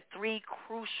 You had 3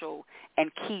 crucial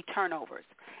and key turnovers.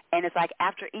 And it's like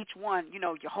after each one, you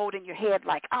know, you're holding your head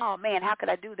like, oh, man, how could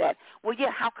I do that? Well,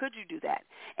 yeah, how could you do that?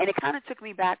 And it kind of took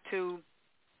me back to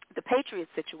the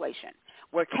Patriots situation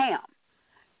where Cam,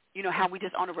 you know, how we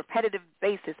just on a repetitive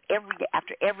basis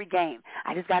after every game,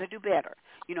 I just got to do better.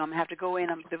 You know, I'm going to have to go in,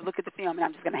 I'm going to look at the film, and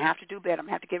I'm just going to have to do better. I'm going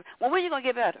to have to give. Well, when are you going to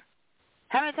get better?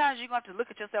 How many times are you going to have to look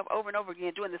at yourself over and over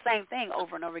again, doing the same thing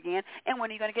over and over again, and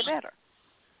when are you going to get better?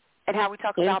 And how we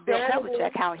talk about Bill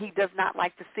Belichick, how he does not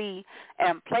like to see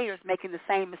players making the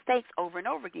same mistakes over and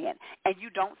over again. And you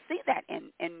don't see that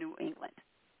in New England.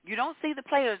 You don't see the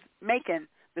players making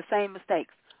the same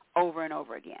mistakes over and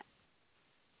over again.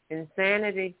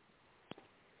 Insanity.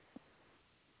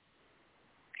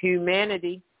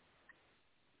 Humanity.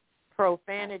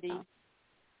 Profanity.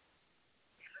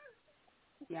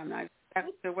 Yeah, I'm not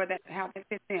sure how that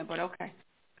fits in, but okay.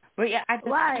 But yeah, I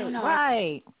don't know.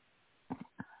 Right.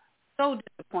 So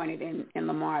disappointed in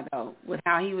Lamar though, with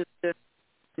how he was just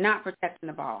not protecting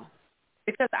the ball,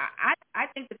 because I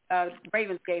think the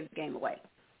Ravens gave the game away.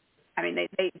 I mean,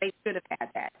 they should have had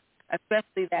that,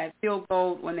 especially that field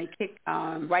goal when they kicked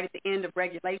right at the end of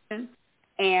regulation.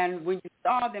 And when you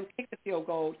saw them kick the field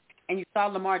goal and you saw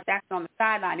Lamar Jackson on the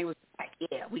sideline, it was like,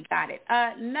 yeah, we got it.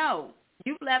 No,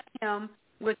 you left him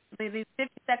with these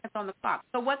 50 seconds on the clock.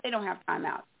 So what? They don't have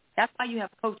timeouts. That's why you have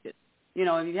coaches. You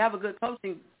know, if you have a good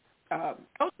coaching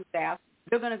staff,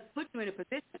 they're going to put you in a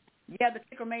position. Yeah, the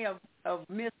kicker may have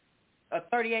missed a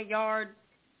 38-yard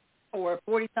or a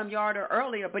 40-some-yarder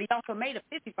earlier, but he also made a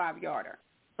 55-yarder.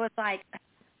 So it's like,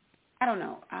 I don't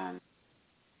know.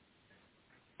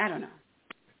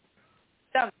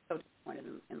 That was so disappointed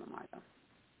in Lamar, though.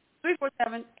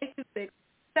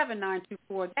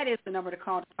 347-826-7924. That is the number to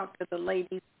call to talk to the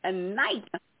ladies tonight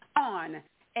on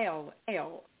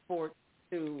LL Sports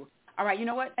 2. All right, you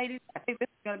know what, ladies? I think this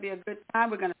is going to be a good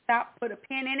time. We're going to stop, put a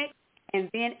pin in it, and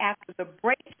then after the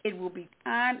break, it will be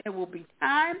time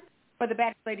for the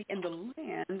baddest lady in the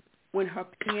land when her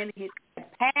pen hits the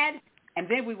pad, and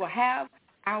then we will have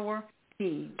our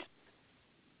team.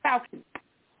 Falcons,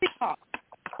 Seahawks,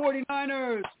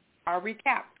 49ers, our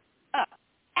recap up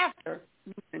after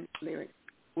Lucinda's lyrics.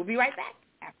 We'll be right back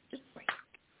after this break.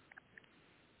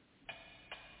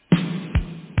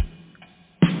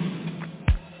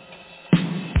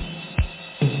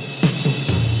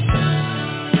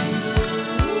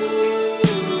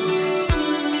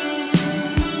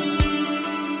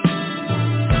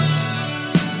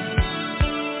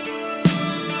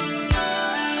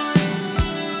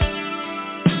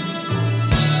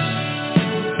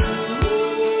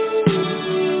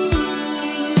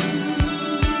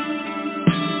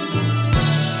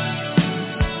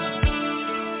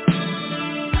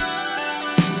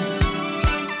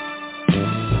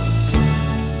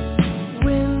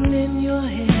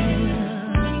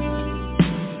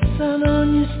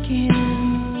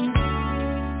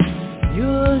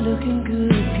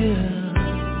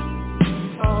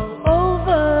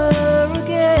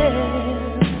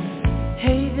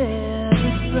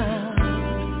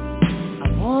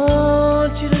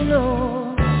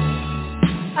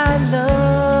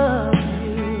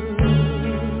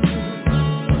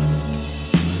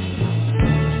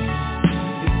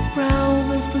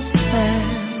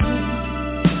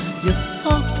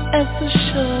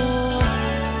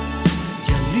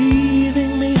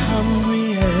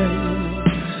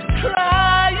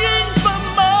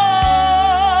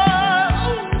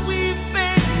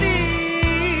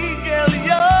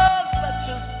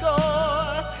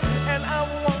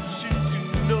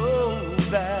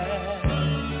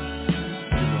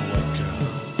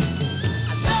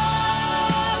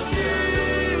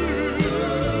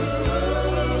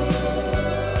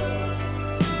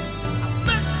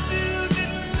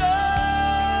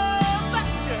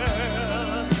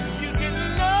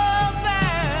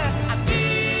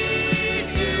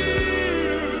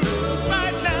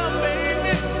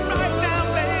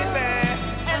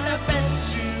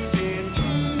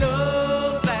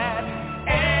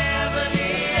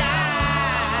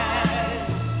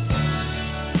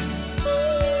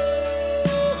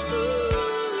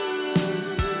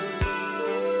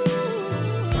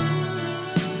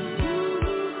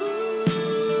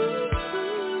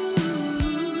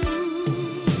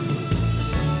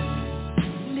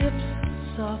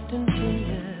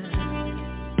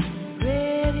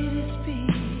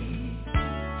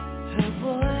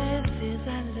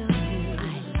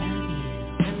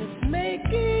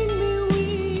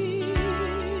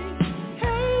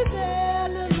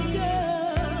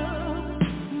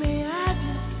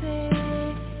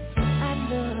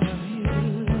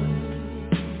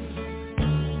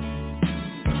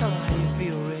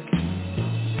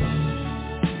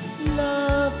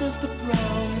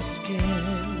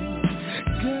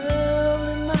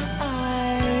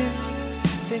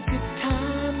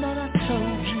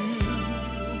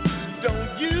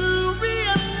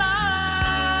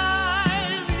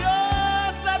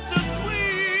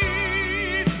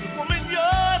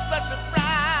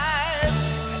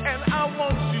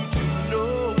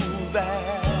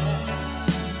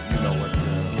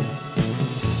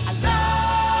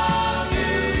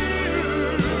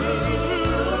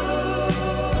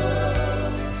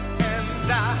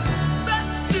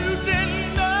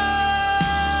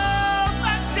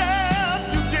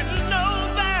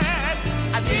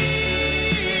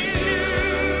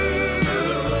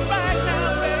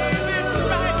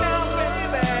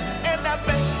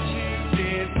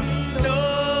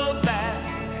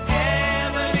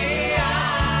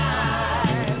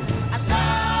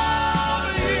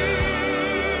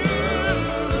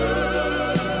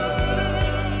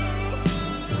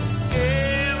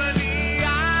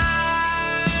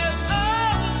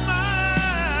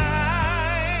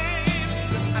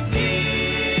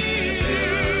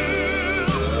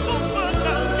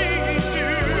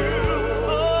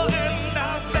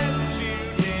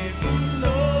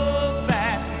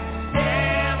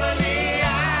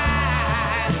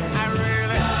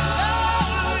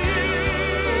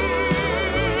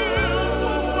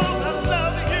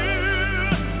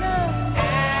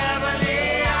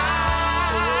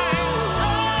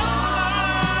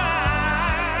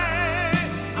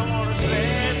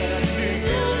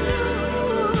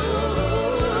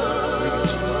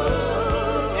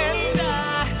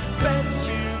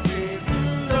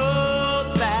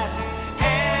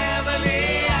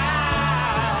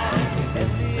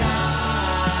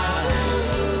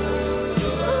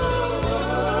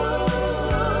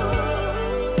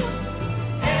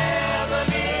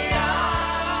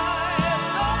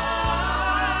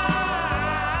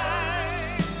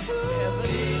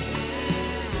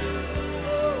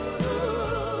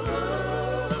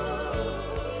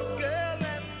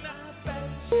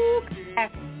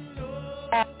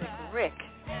 Rick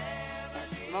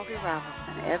and Smokey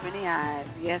Robinson, Ebony Eyes.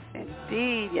 Yes,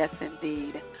 indeed. Yes,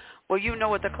 indeed. Well, you know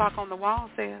what the clock on the wall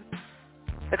says.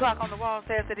 The clock on the wall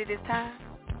says that it is time.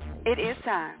 It is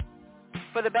time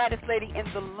for the baddest lady in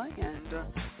the land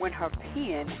when her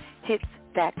pen hits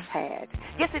that pad.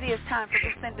 Yes, it is time for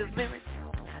Lucinda's lyrics.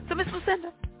 So, Miss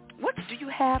Lucinda, what do you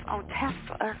have on tap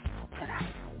for us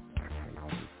tonight?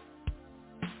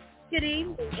 Good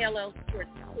evening, LL Sports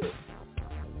 2.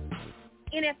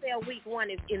 NFL Week 1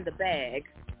 is in the bag,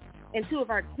 and two of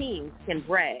our teams can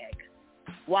brag,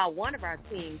 while one of our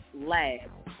teams lags.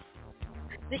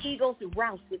 The Eagles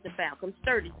rousted the Falcons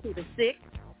 32-6.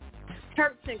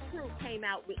 Turks and crew came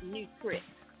out with new tricks,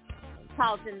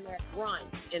 causing that run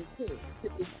and two to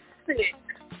be sick.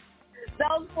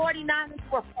 Those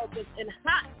 49ers were focused and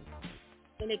hot,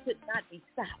 and they could not be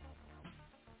stopped.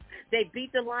 They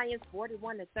beat the Lions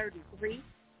 41-33.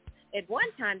 At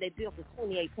one time, they built a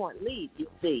 28-point lead, you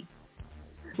see.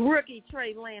 Rookie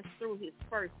Trey Lance threw his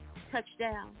first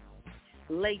touchdown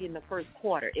late in the first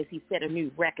quarter as he set a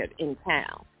new record in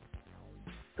town.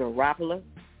 Garoppolo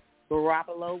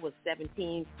was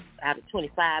 17 out of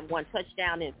 25, one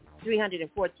touchdown and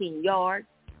 314 yards,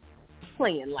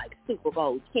 playing like Super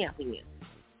Bowl champions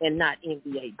and not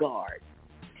NBA guards.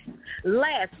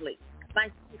 Lastly, my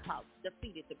Seahawks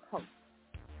defeated the Colts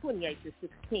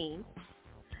 28-16,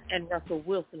 and Russell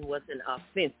Wilson was an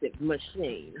offensive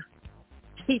machine.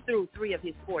 He threw 3 of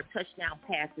his 4 touchdown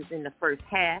passes in the first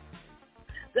half.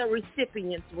 The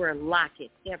recipients were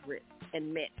Lockett, Everett,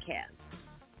 and Metcalf.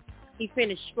 He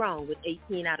finished strong with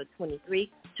 18 out of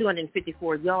 23,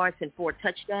 254 yards and 4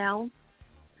 touchdowns.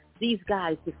 These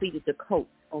guys defeated the Colts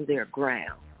on their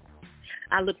ground.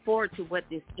 I look forward to what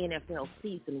this NFL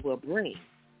season will bring.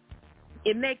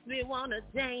 It makes me want to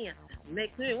dance,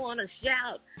 makes me want to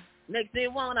shout, makes me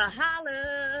want to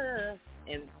holler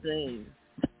and sing.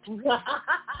 All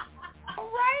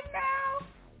right now,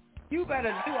 you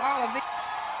better do all of it.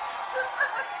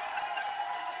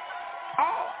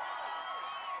 Oh.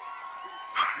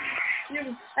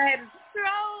 You had to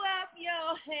throw up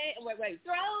your hand. Wait.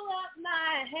 Throw up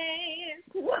my hands.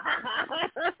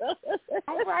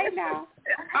 All right now.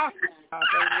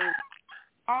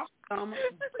 Awesome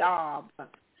job.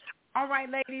 All right,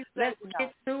 ladies, let's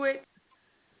get to it.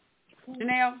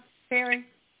 Janelle, Terry,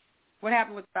 what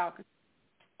happened with the Falcons?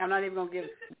 I'm not even going to give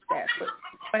that, but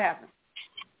what happened?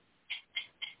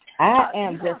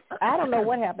 I don't know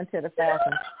what happened to the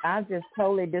Falcons. I'm just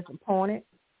totally disappointed,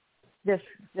 just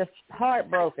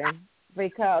heartbroken,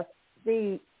 because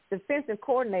the defensive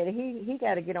coordinator, he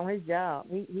got to get on his job.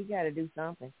 He got to do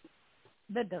something.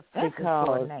 The defensive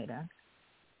coordinator.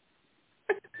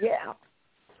 Yeah.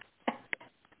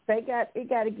 They got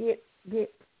to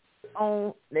get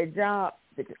on their job.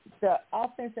 The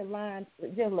offensive line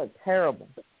just looked terrible.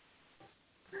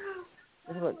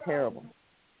 It looked terrible.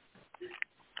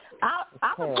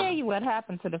 I'm going to tell you what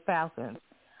happened to the Falcons.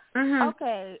 Mm-hmm.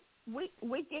 Okay, we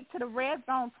get to the red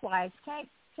zone twice. Can't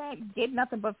get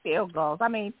nothing but field goals. I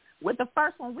mean, with the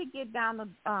first one, we get down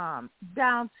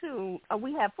to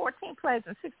we have 14 plays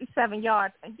and 67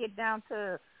 yards and get down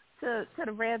to to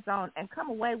the red zone and come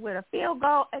away with a field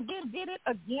goal and then did it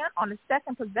again on the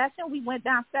second possession. We went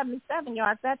down 77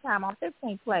 yards that time on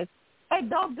 15 plays. They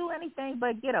don't do anything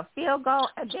but get a field goal,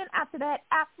 and then after that,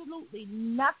 absolutely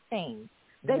nothing.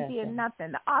 They did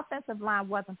nothing. The offensive line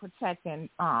wasn't protecting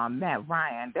Matt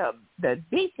Ryan. The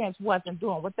defense wasn't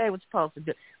doing what they were supposed to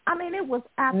do. I mean, it was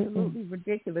absolutely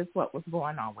ridiculous what was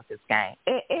going on with this game.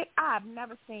 I've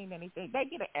never seen anything. They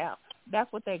get an F.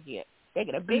 That's what they get. They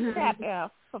get a big fat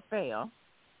F for fail.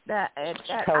 I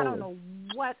don't know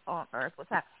what on earth was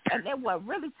happening. And then what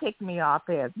really ticked me off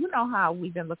is, you know how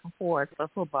we've been looking forward for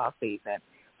football season.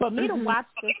 For me to watch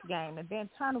this game and then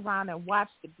turn around and watch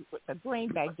the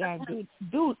Green Bay game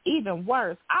do even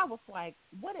worse, I was like,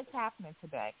 what is happening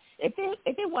today? If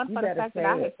it wasn't for the fact that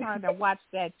I had turned and watched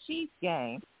that Chiefs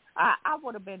game, I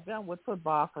would have been done with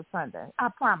football for Sunday. I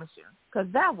promise you,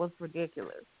 because that was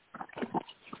ridiculous.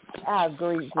 I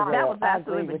agree. That was I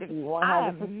absolutely agree with you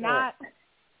 100%.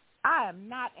 I am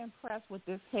not impressed with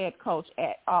this head coach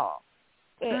at all.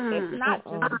 It's not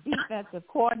just the defensive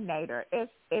coordinator.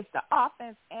 It's the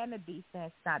offense and the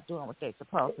defense not doing what they're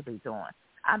supposed to be doing.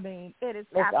 I mean, it is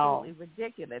absolutely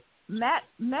ridiculous. Matt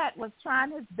was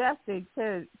trying his best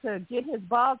to get his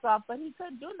balls off, but he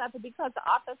couldn't do nothing because the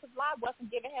offensive line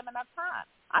wasn't giving him enough time.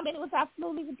 I mean, it was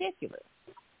absolutely ridiculous.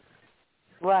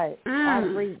 Right. I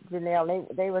agree,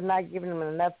 Janelle. They were not giving him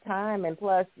enough time, and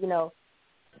plus,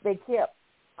 they kept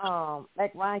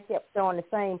like Ryan kept throwing the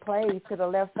same plays to the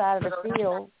left side of the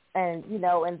field, and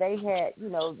and they had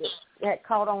had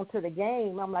caught on to the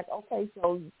game. I'm like, okay,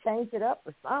 so you change it up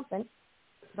or something,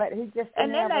 but he just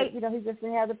didn't he just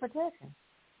didn't have the protection.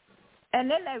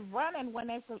 And then they running when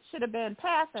they should have been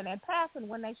passing, and passing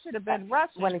when they should have been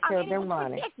rushing. When they should have been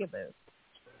running. Ridiculous.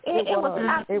 It was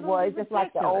just ridiculous.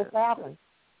 like the old Falcons.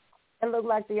 It looked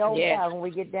like the old Falcons. When we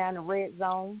get down the red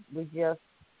zone, we just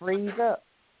freeze up.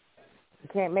 You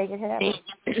can't make it happen.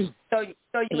 So you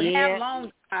would have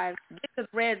long drives, get to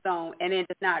the red zone, and then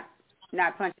just not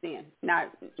punch it in,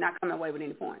 not coming away with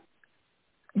any points.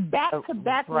 Back to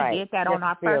back, we did that on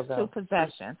our first two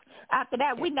possessions. After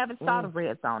that, we never saw the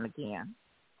red zone again.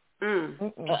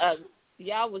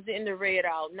 Y'all was in the red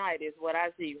all night is what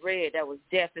I see. Red, that was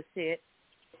deficit.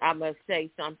 I must say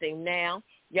something now.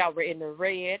 Y'all were in the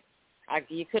red.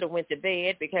 You could have went to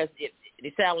bed because it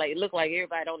looked like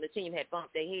everybody on the team had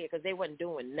bumped their head because they wasn't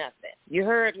doing nothing. You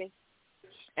heard me?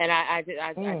 And I just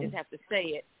have to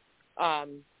say it.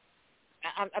 I'm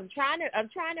trying to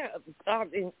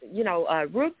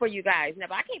root for you guys. Now,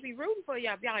 but I can't be rooting for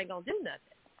y'all if y'all ain't gonna do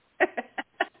nothing.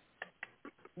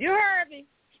 You heard me.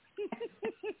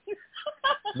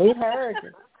 We heard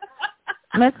you.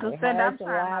 Miss Lucinda, I'm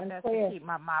trying my best to keep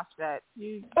my mouth shut.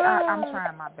 I'm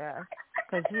trying my best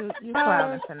because you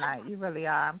clowning tonight. You really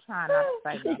are. I'm trying not to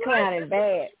say that. She's clowning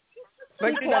bad.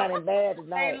 She's clowning bad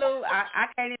tonight. Hey, Lou, I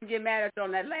can't even get mad at you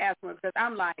on that last one because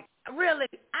I'm like, really?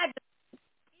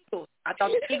 Eagles. I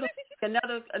thought the Eagles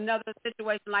another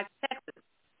situation like Texas.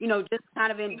 Just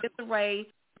kind of in disarray,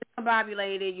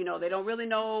 discombobulated. They don't really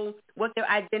know what their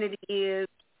identity is.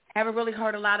 Haven't really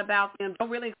heard a lot about them. Don't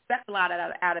really expect a lot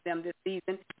out of them this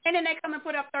season. And then they come and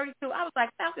put up 32. I was like,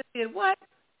 Falcons did what?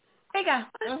 They got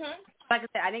what? Like I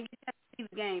said, I didn't get to see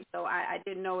the game, so I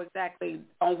didn't know exactly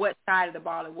on what side of the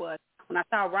ball it was. When I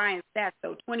saw Ryan's stats,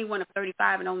 though, 21 of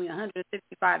 35 and only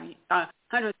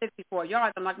 164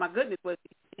 yards, I'm like, my goodness, did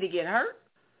he get hurt?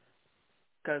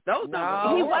 Because those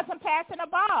numbers. He wasn't passing the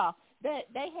ball.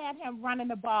 They had him running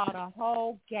the ball the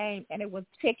whole game, and it was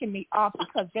ticking me off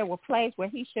because there were plays where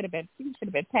he should have been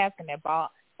passing that ball.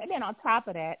 And then on top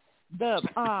of that,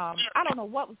 I don't know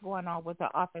what was going on with the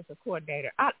offensive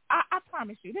coordinator. I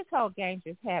promise you, this whole game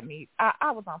just had me.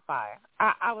 I was on fire.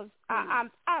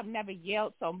 I've never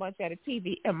yelled so much at a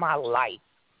TV in my life.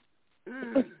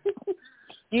 You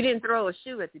didn't throw a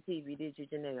shoe at the TV, did you,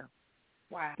 Janelle?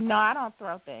 Wow. No, I don't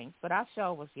throw things, but I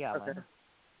sure was yelling. Okay.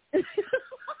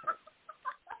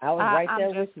 I was right there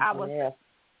with you.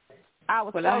 I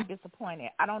was so disappointed.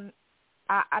 I don't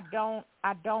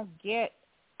get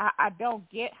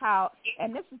how.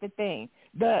 And this is the thing.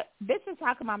 This is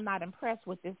how come I'm not impressed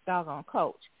with this doggone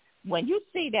coach. When you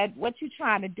see that what you're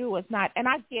trying to do is not, and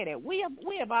I get it. We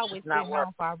have always been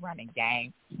known for our running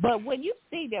game. But when you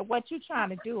see that what you're trying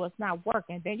to do is not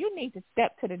working, then you need to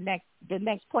step to the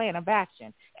next plan of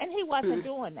action. And he wasn't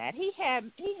doing that. He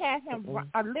had him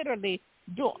literally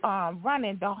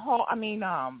running the whole.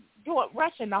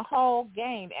 Rushing the whole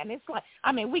game, and it's like,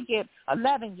 we get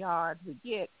 11 yards, we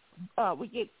get 2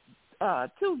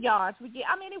 yards,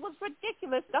 it was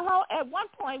ridiculous. At one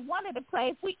point, one of the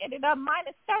plays, we ended up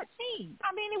minus 13.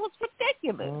 It was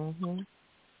ridiculous.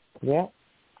 Yeah.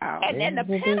 And then the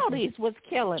penalties was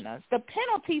killing us. The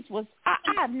penalties was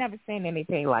I've never seen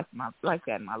anything like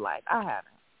that in my life. I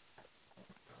haven't.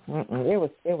 It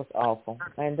was awful.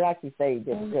 And like you say,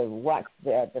 just to watch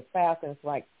the Falcons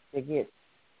to get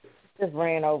just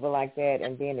ran over like that,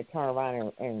 and then to turn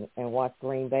around and watch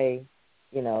Green Bay,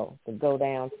 to go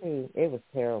down too. It was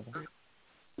terrible.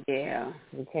 Yeah.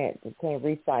 You can't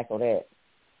recycle that.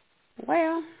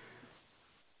 Well,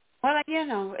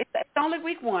 it's only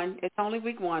week one.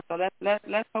 So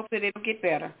let's hope that it'll get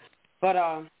better. But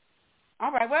all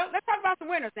right. Well, let's talk about some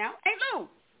winners now. Hey, Lou,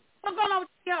 what's going on with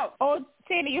you? Oh,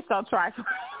 Tina, you're so trifling.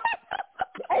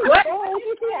 Hey, what?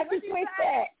 You have to switch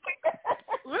that.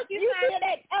 What you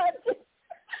say?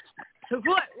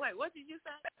 What? Wait, what did you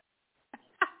say?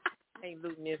 Ain't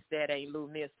Lou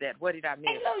missed that. What did I miss?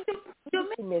 Hey, Lou,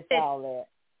 you missed all that.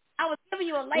 I was giving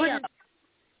you a layup.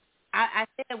 I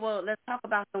said, well, let's talk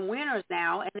about some winners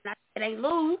now. And then I said, hey,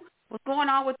 Lou, what's going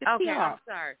on with the Seahawks? Okay, I'm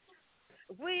sorry.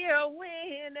 We are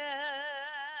winners.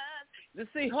 The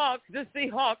Seahawks.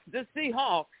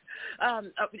 I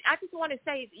just want to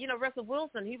say, Russell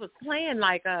Wilson, he was playing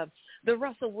like the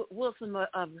Russell Wilson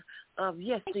of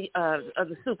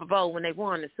the Super Bowl when they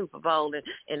won the Super Bowl, and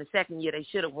in the second year they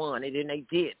should have won it, and they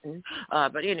didn't.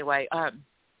 But anyway,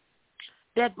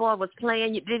 that boy was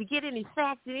playing. Did he get any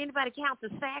sacks? Did anybody count the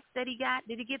sacks that he got?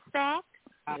 Did he get sacked?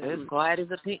 It's quiet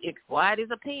as a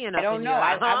pin. I don't know.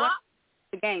 I watched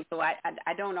the game, so I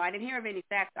don't know. I didn't hear of any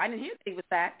sacks. I didn't hear that he was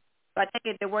sacked. So I take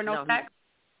it there were no sacks.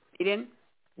 He didn't.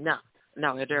 No,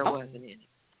 there wasn't any.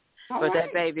 All but right.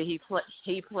 that baby,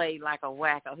 he played like a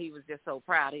wacko. He was just so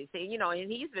proud. He said,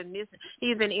 and he's been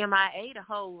MIA the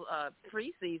whole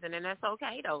preseason, and that's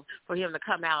okay though for him to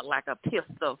come out like a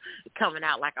pistol, coming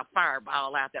out like a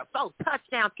fireball out there. 4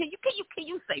 touchdowns. Can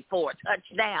you say 4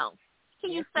 touchdowns?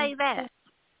 Can you say that?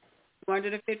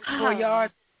 254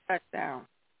 yards touchdown.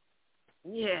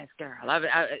 Yes, girl.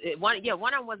 One of them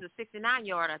was a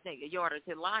 69-yard, I think, a yarder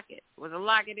to Lockett. It was a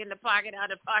Lockett in the pocket,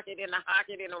 out of the pocket, in the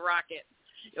pocket, in the rocket.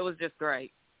 It was just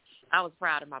great. I was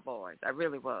proud of my boys. I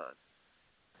really was.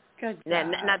 Good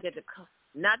job. Not that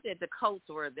the Colts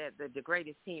were the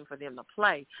greatest team for them to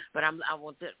play, but I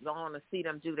want to see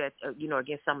them do that,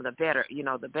 against some of the better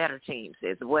teams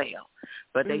as well.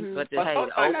 But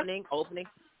opening.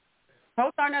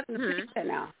 Colts are nothing to preach at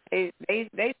now. They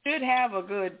should have a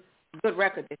good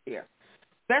record this year,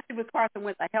 especially with Carson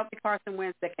Wentz, a healthy Carson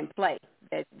Wentz that can play,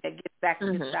 that gets back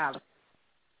to his style.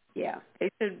 Yeah, they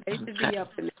should be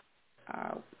up in,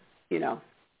 come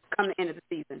the end of the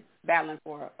season, battling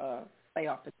for a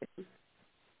playoff position.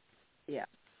 Yeah,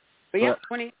 but yeah,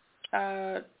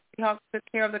 Seahawks took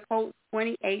care of the Colts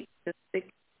 28-16.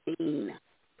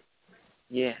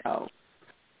 Yeah. So,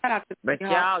 shout out to the but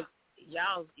Seahawks.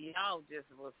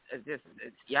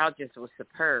 y'all just was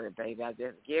superb, baby. I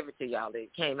just give it to y'all. They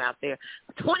came out there.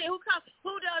 20. Who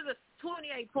does a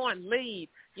 28-point lead?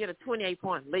 Get a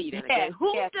 28-point lead in a game.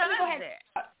 Who does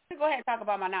that? Go ahead and talk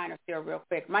about my Niners here real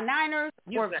quick. My Niners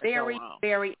were very,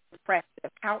 very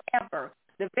impressive. However,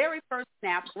 the very first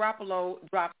snap, Garoppolo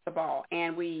drops the ball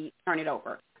and we turn it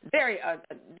over. That's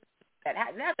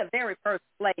the very first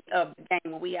play of the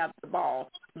game when we have the ball.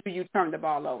 Do you turn the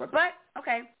ball over? But,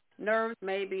 okay, nerves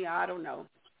maybe, I don't know.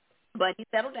 But he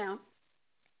settled down,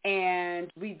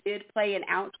 and we did play an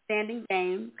outstanding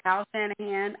game. Kyle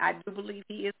Shanahan, I do believe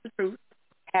he is the truth.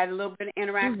 Had a little bit of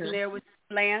interaction there with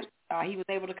Lance. He was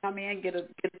able to come in, get a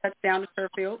touchdown to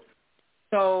Sherfield.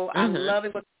 So I'm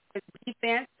loving what his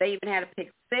defense. They even had a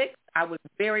pick 6. I was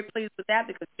very pleased with that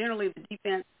because generally the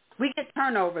defense, we get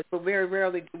turnovers, but very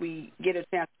rarely do we get a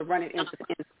chance to run it into the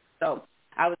end. So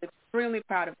I was extremely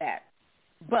proud of that.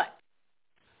 But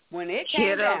when it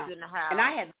came down,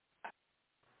 and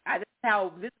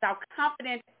this is how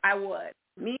confident I was,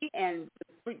 me and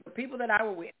the people that I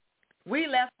were with, we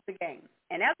left the game.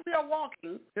 And as we are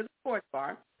walking to the sports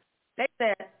bar, they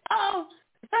said, oh,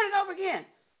 turn it over again.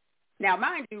 Now,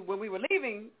 mind you, when we were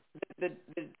leaving the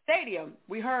stadium,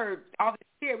 we heard all the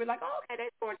cheer. We're like, oh, okay, they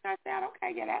scored a touchdown.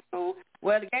 Okay, yeah, that's cool.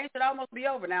 Well, the game should almost be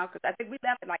over now because I think we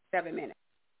left in like 7 minutes.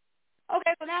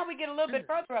 Okay, so now we get a little bit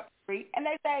further up the street, and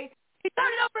they say, he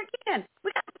turned it over again.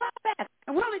 We got the ball back,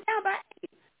 and we're only down by 8.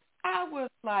 I was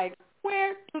like,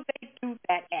 where do they do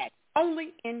that at?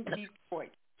 Only in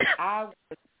Detroit.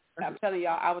 I'm telling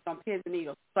y'all, I was on pins and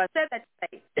needles. So I said that to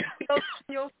say,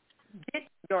 get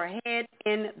your head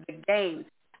in the game.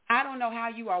 I don't know how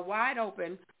you are wide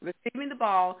open, receiving the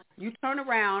ball, you turn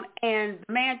around, and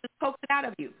the man just pokes it out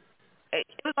of you. It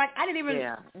was like I didn't even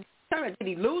turn it. Did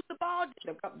he lose the ball?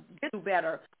 Did he do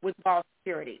better with ball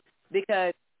security?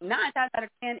 Because 9 times out of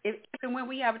 10, if and when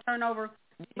we have a turnover,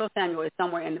 Deebo Samuel is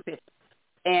somewhere in the picture.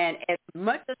 And as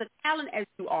much as a talent as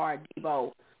you are,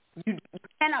 Debo, you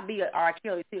cannot be our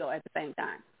Achilles heel at the same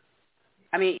time.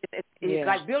 I mean, it's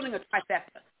like building a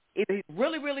trifecta. Either he's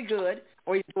really, really good,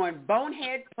 or he's doing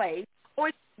bonehead plays, or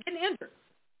he's getting injured.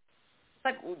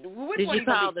 Like, which did one you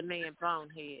call the man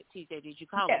bonehead, TJ? Did you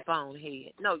call him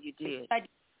bonehead? No, you did.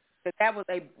 That was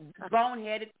a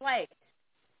boneheaded play.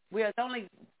 There's only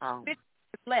 50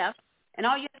 left, and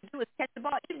all you have to do is catch the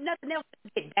ball. There's nothing else to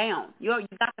get down. You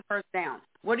got the first down.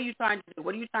 What are you trying to do?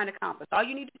 What are you trying to accomplish? All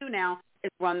you need to do now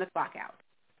is run the clock out.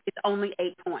 It's only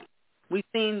 8 points. We've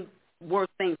seen worse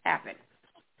things happen.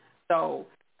 So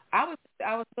I was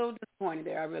so disappointed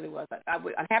there. I really was.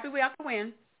 I'm happy we got to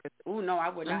win. Oh no, I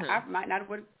would not. I might not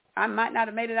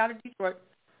have made it out of Detroit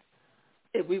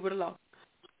if we would have lost.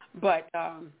 But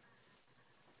I'm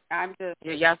just.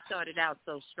 Yeah, y'all started out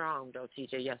so strong, though,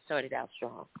 TJ. Y'all started out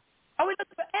strong. Oh, it was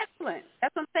excellent.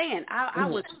 That's what I'm saying. I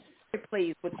was very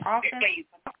pleased with offense,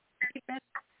 defense,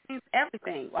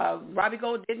 everything. Robbie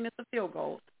Gould did miss a field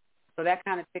goal, so that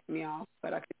kind of ticked me off.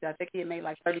 But I think he had made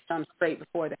like 30-some straight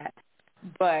before that.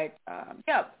 But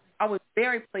yeah, I was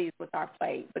very pleased with our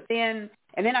play. But then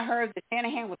I heard that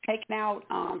Shanahan was taking out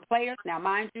players. Now,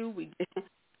 mind you, we've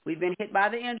been hit by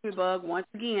the injury bug once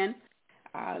again.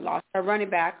 Lost our running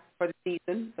back for the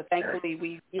season, but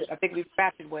thankfully I think we've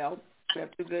drafted well. We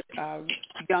have 2 good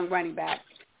young running backs,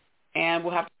 and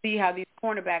we'll have to see how these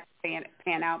cornerbacks pan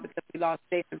out because we lost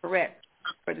Jason Perrette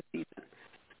for the season.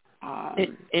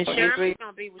 And Sherman's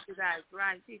going to be with you guys,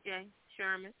 right, TJ?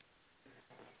 Sherman?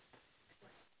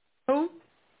 Who?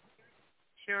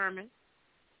 Sherman.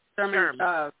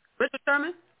 Richard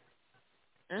Sherman?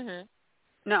 Mhm.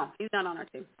 No, he's not on our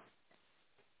team.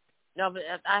 No, but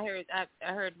I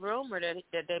heard rumor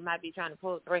that they might be trying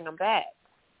to bring him back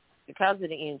because of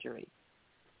the injury.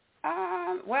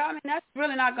 Well, I mean that's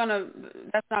not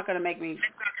gonna make me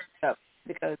up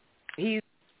because he's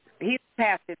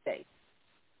past his day.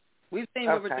 We've seen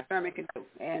what Richard Sherman can do,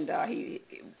 and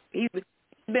he's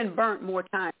been burnt more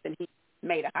times than he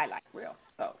made a highlight reel.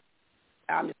 So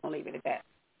I'm just gonna leave it at that.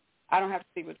 I don't have to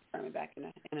see Richard Sherman back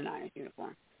in an Irons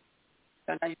uniform.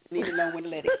 Sometimes you need to know when to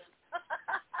let it.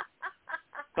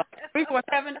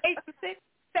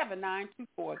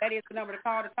 347-826-7924. That is the number to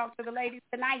call to talk to the ladies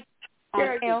tonight.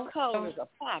 Cold as a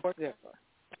pop zipper.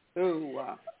 Ooh,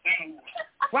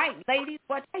 right, ladies.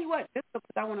 Well, I tell you what, this is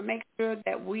because I want to make sure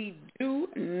that we do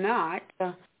not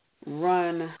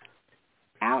run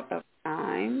out of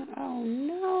time. Oh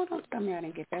no! Don't tell me I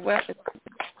didn't get that. Well,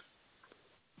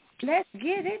 let's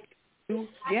get it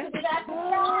together.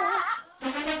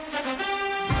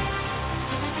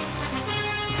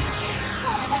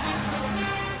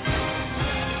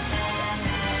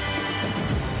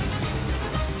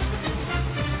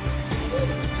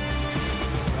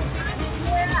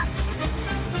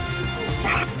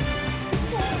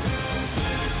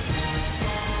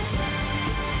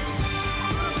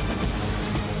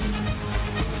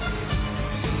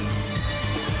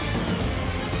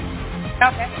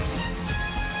 Okay.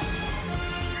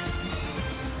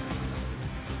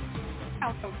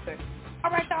 Sounds so good. All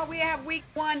right, y'all. We have week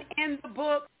 1 in the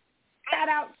book. Shout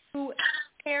out to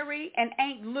Terry and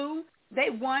Aunt Lou. They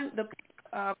won the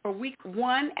for week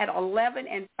 1 at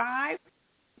 11-5.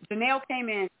 Janelle came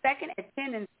in second at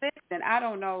 10-6, and I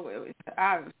don't know.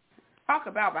 I talk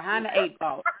about behind the 8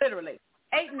 ball, literally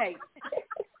 8-8.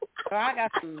 So I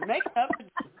got some makeup to do.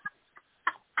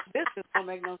 This just don't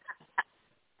make no sense.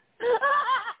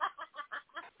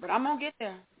 But I'm going to get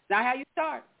there. Not how you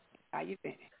start, how you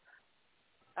finish.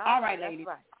 All right, ladies.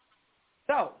 Right.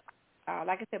 So,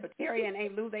 like I said, but Terry and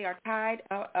Aunt Lou, they are tied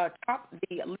atop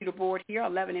the leaderboard here,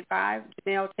 11-5,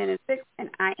 Janelle 10-6, and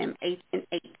I am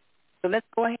 8-8. So let's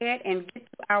go ahead and get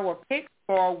to our picks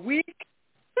for week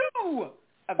 2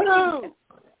 of the season.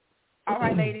 All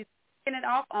right, ladies. Kicking it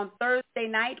off on Thursday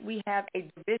night, we have a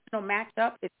divisional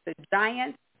matchup. It's the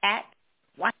Giants at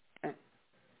Washington.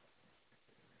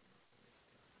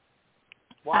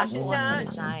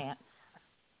 Washington Giants.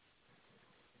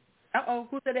 Uh-oh.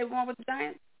 Who said they were going with the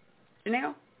Giants?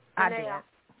 Janelle? I did.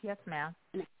 Yes, ma'am.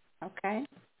 Okay.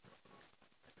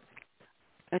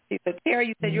 Let's see. So, Terry,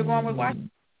 you said you're going with Washington?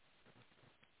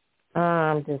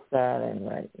 I'm deciding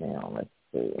right now. Let's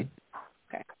see.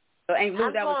 Okay. So, Aunt Lou,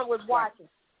 I'm going with Washington.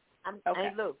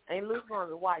 Aunt Lou. Aunt Lou's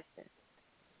going with Washington.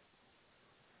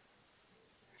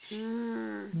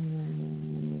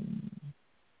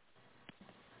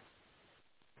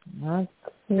 I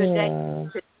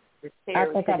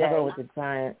think I'm going to go with the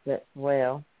Giants as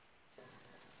well.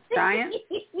 Giants?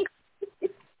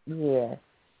 Yes.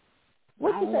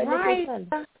 What you say?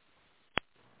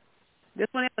 This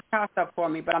one is a toss-up for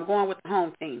me, but I'm going with the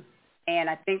home team. and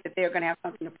I think that they're going to have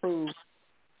something to prove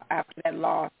after that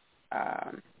loss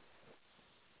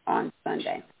on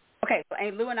Sunday. Okay, so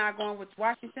Aunt Lou and I are going with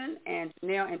Washington, and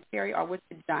Janelle and Terry are with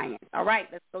the Giants. All right,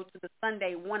 let's go to the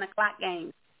Sunday 1 o'clock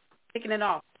games. Kicking it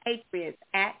off, Patriots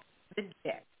at the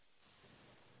Jets.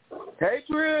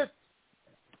 Patriots.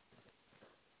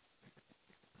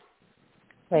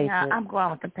 Yeah, I'm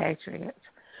going with the Patriots.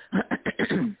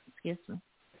 Excuse me.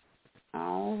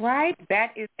 All right,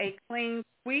 that is a clean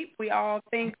sweep. We all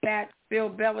think that Bill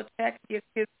Belichick gets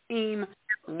his team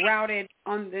routed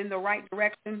in the right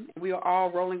direction. We are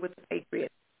all rolling with the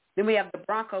Patriots. Then we have the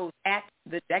Broncos at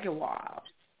the Jaguars.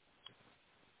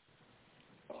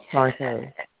 Broncos.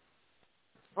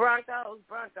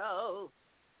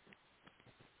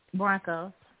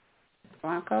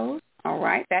 All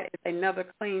right, that is another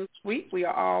clean sweep. We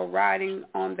are all riding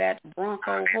on that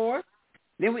Bronco horse.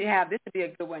 Then we have, this would be a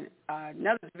good one,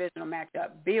 another divisional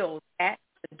matchup, Bills at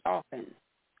the Dolphins.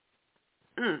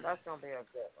 That's going to be a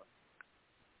good one.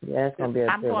 Yeah, it's going to be a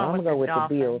good one. I'm going to go with the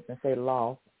Bills and say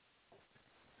loss.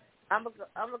 I'm going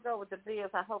to go with the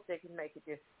Bills. I hope they can make it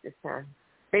this time.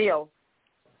 Bills.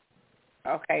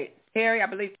 Okay. Terry, I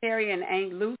believe Terry and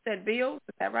Aunt Lou said Bills.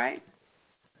 Is that right?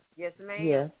 Yes, ma'am.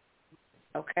 Yes.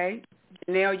 Okay.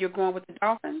 Janelle, you're going with the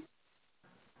Dolphins?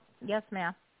 Yes,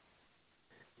 ma'am.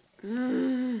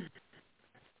 Okay,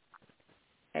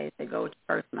 they go with the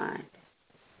first line.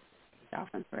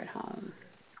 Dolphins are at home.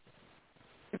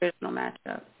 Divisional matchup.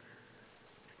 I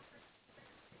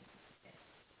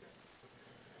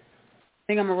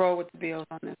think I'm going to roll with the Bills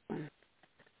on this one.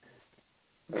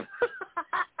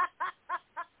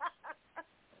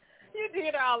 You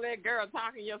did all that, girl,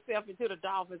 talking yourself into the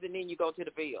Dolphins, and then you go to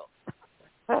the Bills.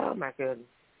 Oh, my goodness.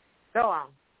 Go on.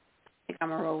 I think I'm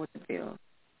going to roll with the Bills.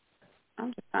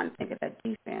 I'm just trying to think of that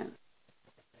defense.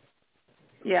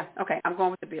 Yeah, okay, I'm going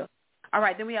with the Bills. All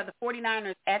right, then we have the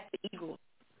 49ers at the Eagles.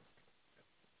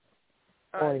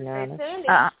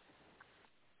 49ers.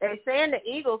 They saying the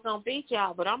Eagles don't beat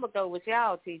y'all, but I'm going to go with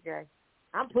y'all, TJ.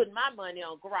 I'm putting my money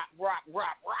on rock.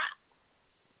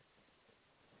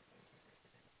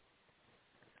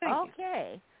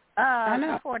 Okay.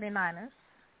 The 49ers.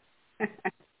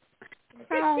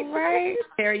 All right.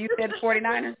 Terry, you said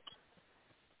 49ers?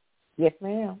 Yes,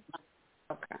 ma'am.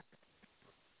 Okay.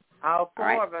 All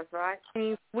four of us, right?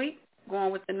 Team sweep,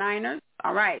 going with the Niners.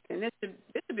 All right. And this should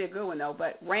be a good one, though.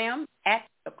 But Rams at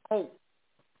the Colts.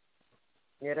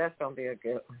 Yeah, that's going to be a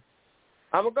good one.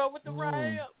 I'm going to go with the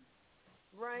Rams.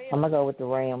 I'm going to go with the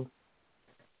Rams.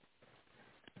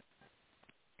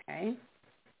 Okay.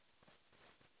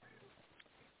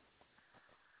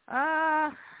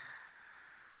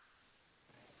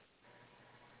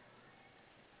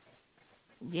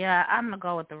 Yeah, I'm going to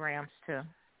go with the Rams, too.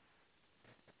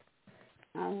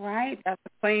 All right. That's a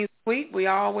clean sweep. We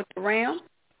all with the Rams.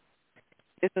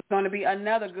 This is going to be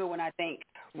another good one, I think.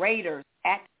 Raiders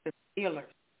at the Steelers.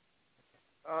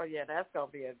 Oh, yeah, that's going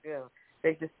to be a good one. I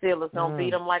think the Steelers don't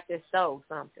beat them like they stole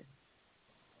something.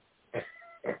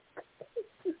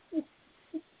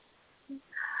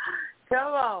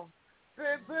 Come on.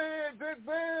 Big.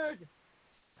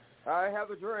 I have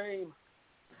a dream.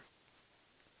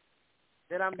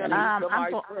 Then I'm going to eat some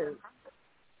ice cream.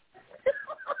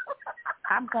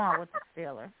 I'm going with the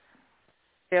Steelers.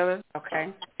 Steelers,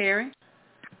 okay. Terry?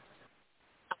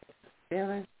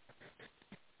 Steelers.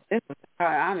 The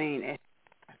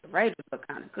Ravens look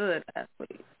kind of good last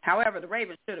week. However, the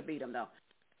Ravens should have beat them, though.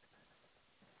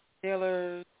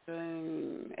 Steelers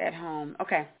at home.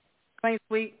 Okay. Clean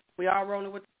sweep. We all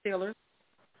rolling with the Steelers.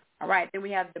 All right. Then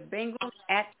we have the Bengals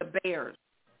at the Bears.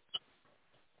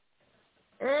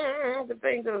 The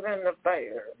Bengals and the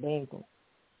Bears. Bengals.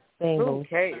 Who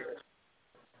cares?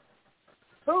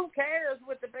 Who cares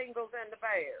with the Bengals and the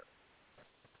Bears?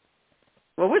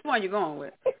 Well, which one you going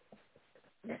with?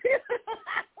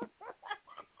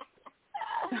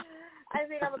 I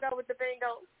think I'm going to go with the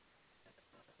Bengals.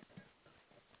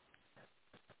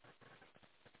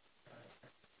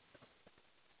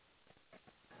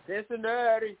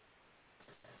 Cincinnati.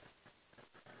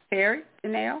 Terry,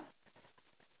 Janelle?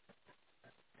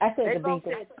 I said the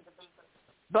Bengals.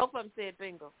 Both of them said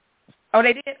Bengals. Oh,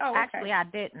 they did? Oh, okay. Actually, I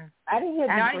didn't. I didn't hear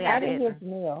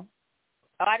Janelle.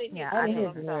 Oh, I didn't hear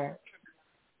Janelle.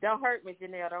 Don't hurt me,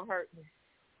 Janelle. Don't hurt me.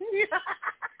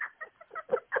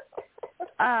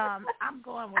 I'm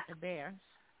going with the Bears.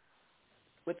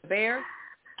 With the Bears?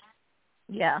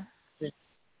 Yeah.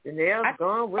 Janelle's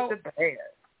going with the Bears.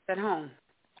 At home.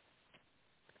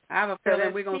 I have a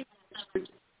feeling we're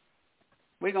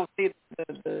going to see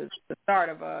the start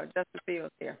of Justin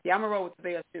Fields here. Yeah, I'm going to roll with the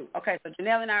Bears, too. Okay, so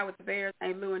Janelle and I with the Bears,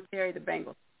 Aunt Lou and Terry, the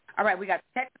Bengals. All right, we got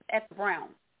Texas at the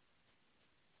Browns.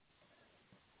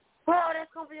 Oh,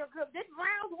 that's gonna be a good. Did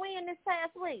Browns win this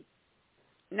past week?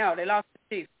 No, they lost to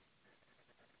the Chiefs.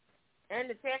 And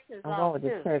the Texans I'm lost going with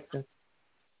too. the Texans.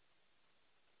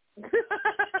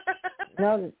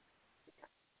 No,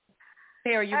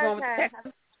 Terry, you going with the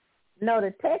Texans? no,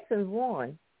 the Texans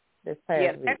won this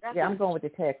past week. Yeah, I'm going with the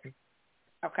Texans.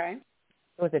 Okay.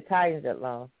 It was the Titans that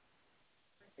lost.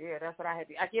 Yeah, that's what I had.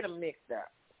 I get them mixed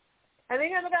up. I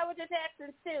think I'm going to go with the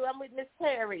Texans, too. I'm with Miss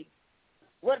Terry.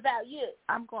 What about you?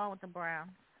 I'm going with the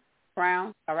Browns.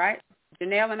 Browns, all right.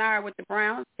 Janelle and I are with the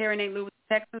Browns. Terry and Nate Lou with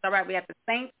the Texans. All right, we have the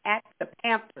Saints at the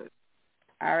Panthers.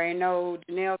 I already know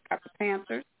Janelle got the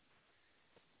Panthers.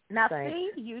 Now, Saints.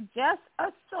 see, you just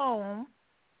assume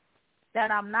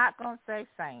that I'm not going to say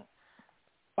Saints.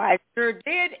 Well, I sure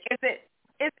did.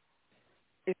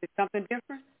 Is it something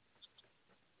different?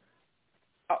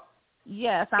 Oh.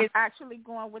 Yes, I'm actually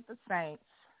going with the Saints.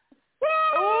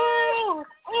 Ooh.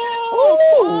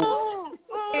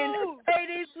 In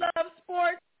ladies love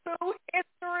sports through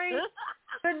history,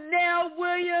 Janelle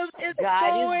Williams is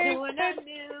doing a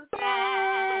new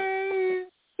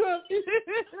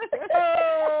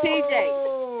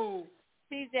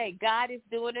TJ, God is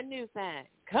doing a new thing.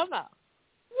 Come on.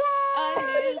 A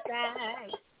new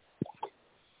thing.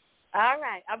 All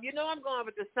right. You know I'm going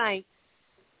with the Saints.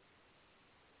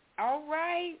 All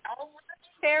right.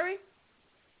 Terry?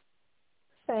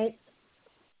 Saints.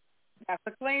 That's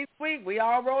a clean sweep. We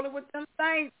all rolling with them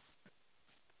Saints.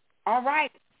 All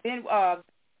right. Then these are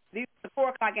the 4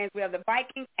 o'clock games. We have the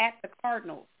Vikings at the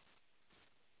Cardinals.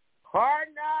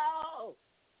 Cardinals.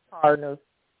 I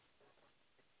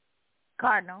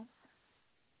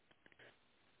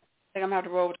think I'm going to have to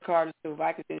roll with the Cardinals, too.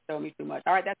 Vikings didn't show me too much.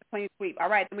 All right, that's a clean sweep. All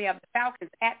right, then we have the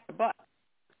Falcons at the Bucs.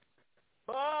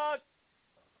 Bucs.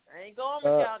 I ain't going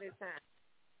with y'all this time.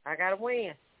 I got to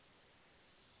win.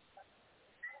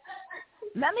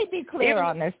 Let me be clear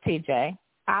on this, TJ.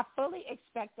 I fully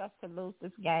expect us to lose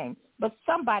this game, but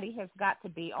somebody has got to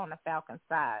be on the Falcons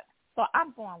side. So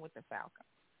I'm going with the Falcons.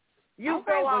 You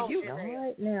go on, Janelle. All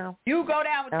right now. You go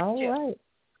down with the All chip. right.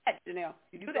 Janelle,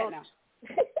 you do that now.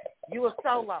 You were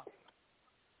solo.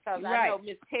 Because I know Right.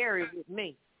 Miss Terry with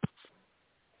me.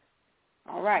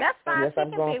 All right. That's fine. Yes, she I'm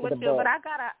can going be for with the you, Bucs. but I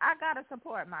gotta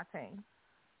support my team.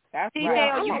 That's TJ,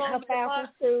 right. are you I going like with the the Bucs?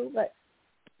 Falcons too, but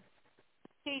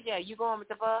TJ, you going with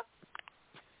the Bucs?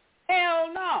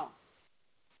 Hell no.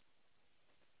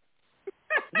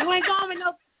 You ain't going with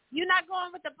no. You're not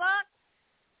going with the Bucs?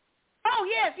 Oh,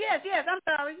 yes. I'm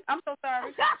sorry. I'm so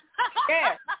sorry.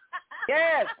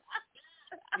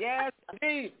 Yes,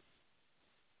 indeed.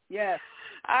 Yes.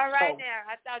 All right, now.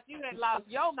 I thought you had lost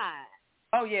your mind.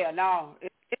 Oh, yeah, no.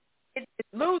 It's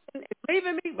losing. It's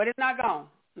leaving me, but it's not gone.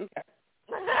 Okay.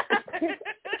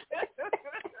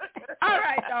 All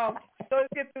right, y'all. So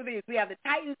let's get through these. We have the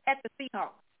Titans at the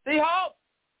Seahawks.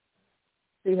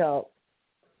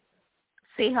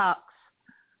 Seahawks.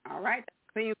 All right.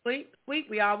 Clean sweep.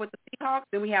 We are with the Seahawks.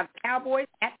 Then we have the Cowboys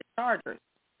at the Chargers.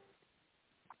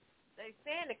 They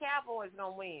saying the Cowboys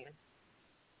going to win.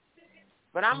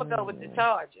 But I'm going to go with the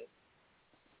Chargers.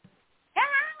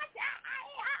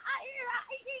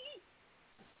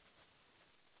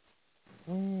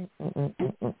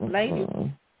 Lady.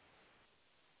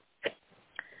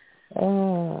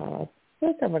 I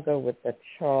think I'm going to go with the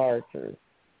Chargers.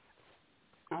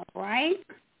 All right.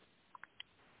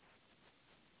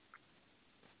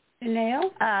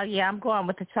 Janelle? Yeah, I'm going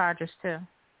with the Chargers, too.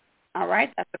 All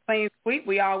right. That's a clean sweep.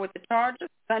 We are with the Chargers.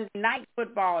 Sunday night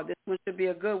football. This one should be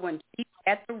a good one. Chiefs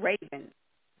at the Ravens.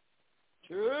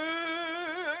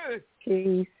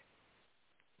 Chiefs.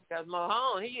 Because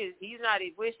Mahomes, he's not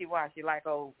wishy-washy like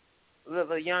old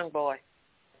little young boy.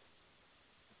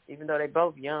 Even though they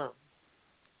both young.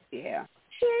 Yeah.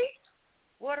 Chiefs.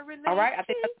 What a relief. All right. I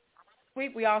think that's a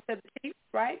sweep. We all said the Chiefs,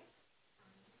 right?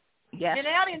 Yes.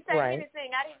 Janelle didn't say Right.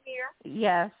 anything. I didn't hear.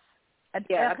 Yes.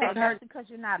 Yeah, Okay, I heard. that's because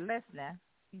you're not listening.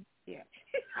 Yeah.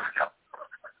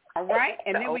 All right.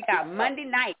 And then we got Monday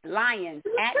night, Lions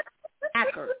at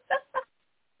Packers.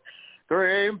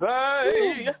 Green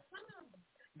Bay.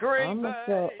 I'm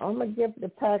gonna give the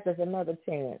Packers another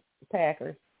chance.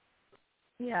 Packers.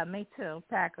 Yeah, me too.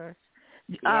 Packers.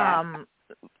 Yeah.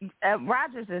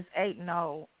 Rodgers is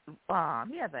 8-0.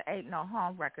 He has an 8-0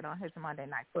 home record on his Monday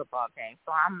night football game.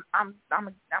 So I'm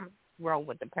roll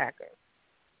with the Packers.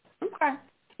 Okay.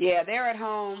 Yeah, they're at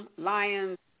home.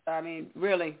 Lions. I mean,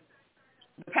 really,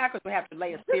 the Packers would have to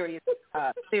lay a serious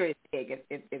egg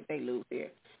if they lose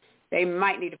here. They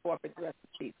might need to forfeit the rest of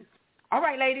the season. All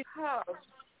right, ladies.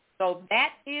 So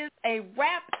that is a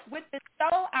wrap with the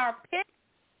show. Our pick.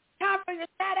 Time for your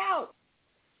shout out.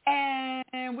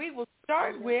 And we will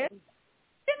start with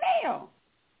Janelle.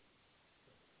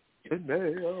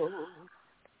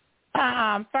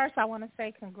 First, I want to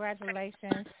say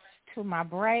congratulations to my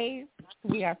Braves.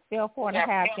 We are still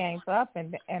 4.5 games up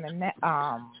in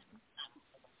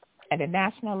the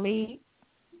National League.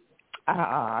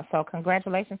 So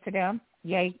congratulations to them.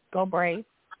 Yay, go Braves.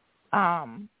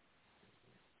 And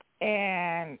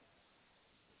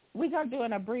we're gonna do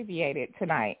an abbreviated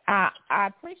tonight. I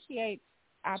appreciate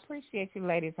you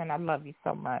ladies, and I love you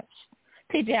so much.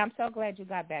 PJ, I'm so glad you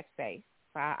got back safe.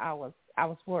 I was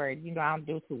worried. You know, I don't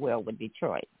do too well with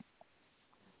Detroit.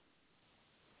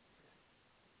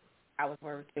 I was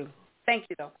worried too. Thank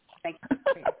you, though. Thank you.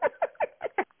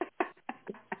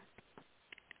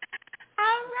 All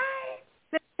right,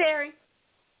 Miss Terry.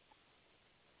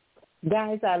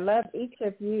 Guys, I love each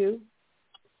of you.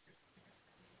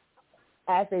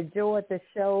 I've enjoyed the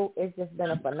show. It's just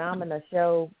been a phenomenal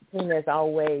show. Tina, as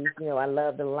always, you know, I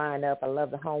love the lineup. I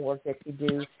love the homework that you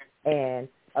do. And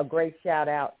a great shout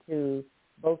out to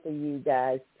both of you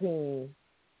guys. Team,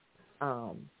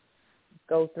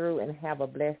 go through and have a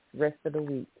blessed rest of the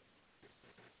week.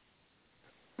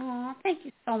 Oh, thank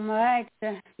you so much.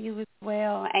 You as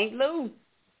well. Aunt Lou.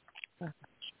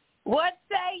 What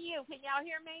say you? Can y'all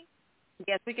hear me?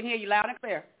 Yes, we can hear you loud and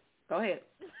clear. Go ahead.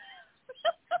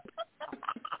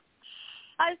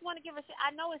 I just want to give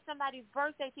I know it's somebody's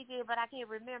birthday she did, but I can't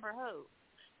remember who.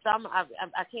 So I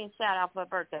can't shout out for her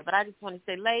birthday. But I just want to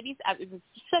say, ladies, it was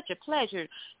such a pleasure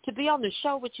to be on the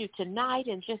show with you tonight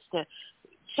and just to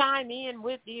chime in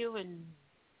with you and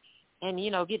you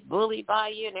know, get bullied by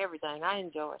you and everything. I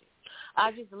enjoyed it.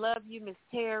 I just love you, Miss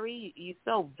Terry. You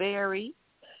so very.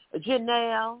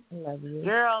 Janelle, love you.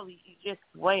 Girl, you just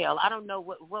swell. I don't know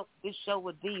what this show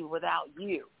would be without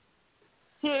you.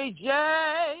 TJ,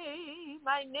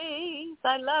 my niece,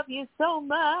 I love you so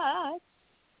much.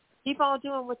 Keep on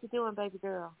doing what you're doing, baby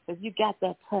girl, because you got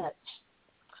that touch.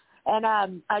 And I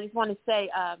just want to say,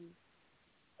 I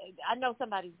know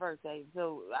somebody's birthday,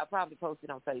 so I'll probably post it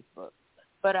on Facebook.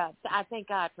 But I thank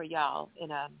God for y'all,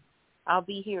 and I'll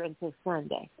be here until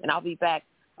Sunday, and I'll be back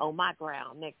on my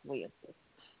ground next Wednesday.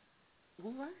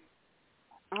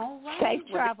 All right. Safe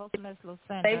travels, Miss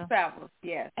Lucinda. Safe travels,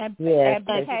 yes. And Yes,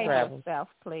 behave travels. yourself,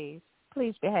 please.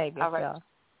 Please behave yourself. All right.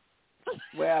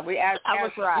 Well, I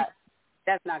was right.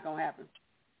 That's not going to happen.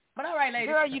 But all right, ladies.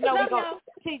 Girl, you know we're going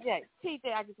to...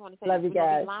 TJ, I just want to say love you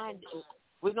guys.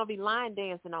 We're going to be line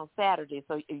dancing on Saturday,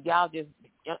 so y'all just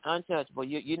untouchable.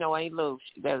 You know Ain't Lou.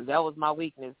 That was my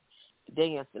weakness,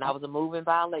 dancing. I was a moving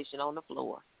violation on the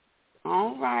floor.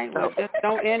 All right. Well, just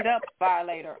don't end up a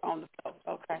violator on the floor.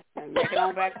 Okay. And make it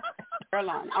on back to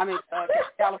Carolina. California.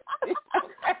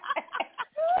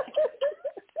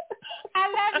 I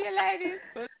love you, ladies.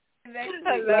 I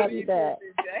love you back.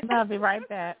 Love you right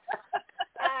back.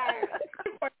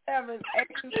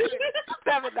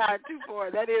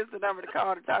 247-826-7924. That is the number to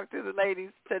call to talk to the ladies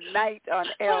tonight on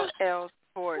LL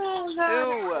Sports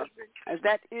 2. As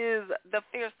that is the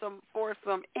fearsome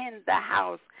foursome in the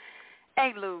house.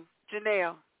 Hey, Lou,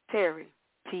 Janelle, Terry,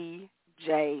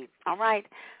 TJ. All right.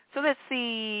 So let's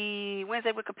see.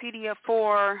 Wednesday Wikipedia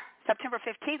for September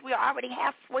 15th. We are already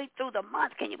halfway through the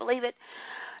month. Can you believe it?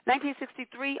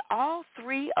 1963, all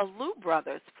three Alou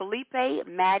brothers, Felipe,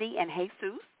 Matty, and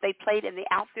Jesus, they played in the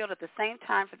outfield at the same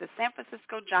time for the San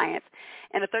Francisco Giants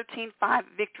in a 13-5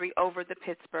 victory over the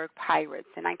Pittsburgh Pirates.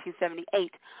 In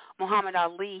 1978, Muhammad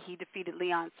Ali, he defeated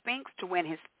Leon Spinks to win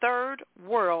his third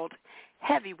world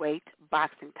heavyweight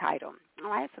boxing title. All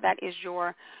right, so that is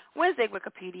your Wednesday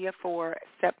Wikipedia for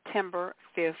September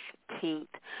 15th.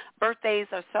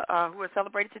 Birthdays are who are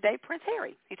celebrated today. Prince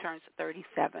Harry, he turns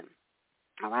 37.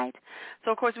 All right.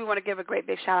 So, of course, we want to give a great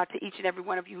big shout-out to each and every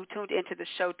one of you who tuned into the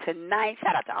show tonight.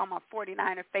 Shout-out to all my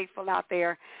 49er faithful out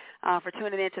there for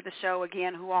tuning into the show,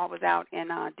 again, who all was out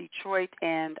in Detroit,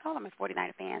 and all of my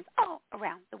 49er fans all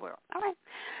around the world. All right.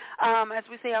 As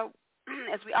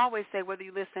we always say, whether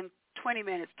you listen 20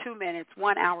 minutes, 2 minutes,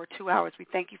 1 hour, 2 hours, we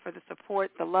thank you for the support,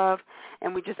 the love,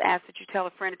 and we just ask that you tell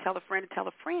a friend to tell a friend to tell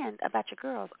a friend about your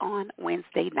girls on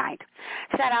Wednesday night.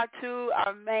 Shout out to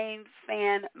our main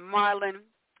fan, Marlon.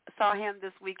 Saw him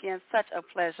this weekend. Such a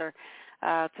pleasure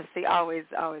to see. Always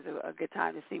a good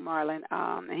time to see Marlon.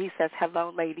 And he says, hello,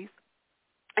 ladies,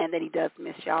 and that he does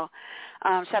miss y'all.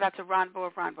 Shout out to Ronbo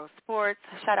of Ronbo Sports.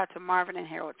 Shout out to Marvin and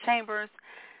Harold Chambers.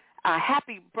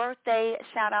 Happy birthday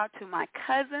shout out to my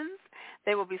cousins.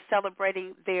 They will be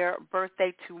celebrating their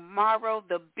birthday tomorrow,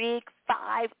 the big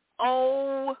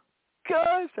 5-0.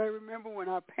 gosh, I remember when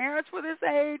our parents were this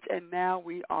age, and now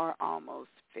we are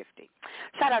almost 50.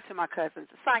 Shout out to my cousins,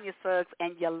 Sonia Suggs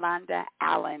and Yolanda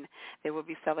Allen. They will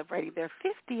be celebrating their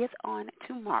 50th on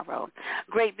tomorrow.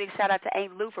 Great big shout out to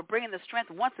Aunt Lou for bringing the strength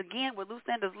once again with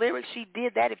Lucinda's lyrics. She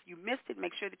did that. If you missed it,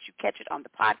 make sure that you catch it on the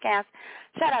podcast.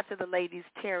 Shout out to the ladies,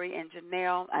 Terry and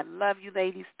Janelle. I love you,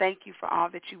 ladies. Thank you for all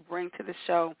that you bring to the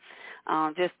show,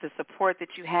 just the support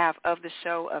that you have of the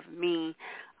show, of me,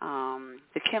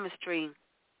 the chemistry,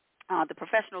 the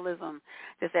professionalism,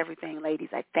 just everything, ladies.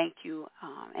 I thank you,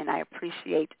 and I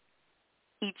appreciate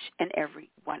each and every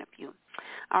one of you.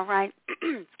 All right.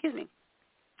 Excuse me.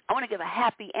 I want to give a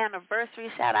happy anniversary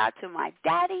shout out to my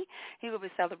daddy. He will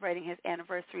be celebrating his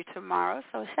anniversary tomorrow.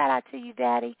 So shout out to you,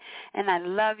 Daddy. And I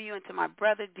love you. And to my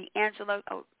brother, D'Angelo.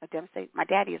 Oh, I didn't say my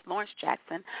daddy is Lawrence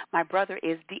Jackson. My brother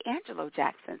is D'Angelo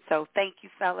Jackson. So thank you,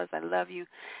 fellas. I love you.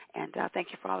 And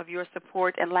thank you for all of your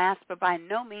support. And last but by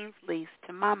no means least,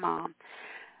 to my mom,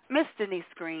 Miss Denise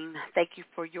Green, thank you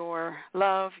for your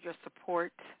love, your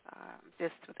support,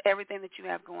 just with everything that you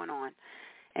have going on.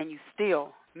 And you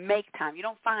still make time. You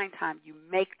don't find time. You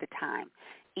make the time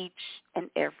each and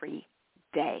every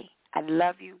day. I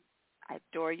love you. I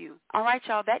adore you. All right,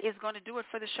 y'all, that is going to do it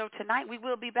for the show tonight. We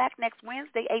will be back next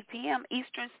Wednesday, 8 p.m.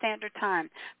 Eastern Standard Time,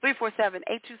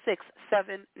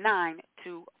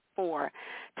 347-826-7924.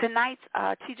 Tonight's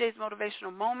TJ's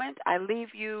Motivational Moment, I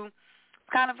leave you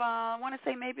kind of, I want to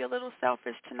say maybe a little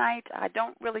selfish tonight. I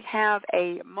don't really have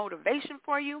a motivation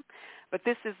for you, but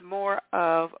this is more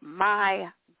of my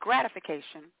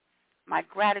gratification, my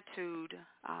gratitude,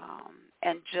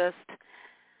 and just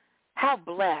how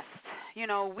blessed. You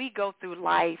know, we go through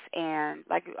life, and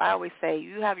like I always say,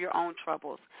 you have your own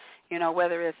troubles, you know,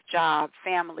 whether it's job,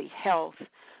 family, health,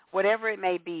 whatever it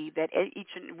may be that each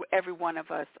and every one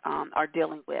of us are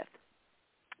dealing with.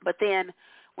 But then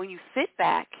when you sit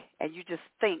back and you just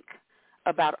think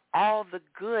about all the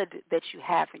good that you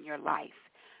have in your life,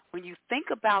 when you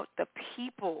think about the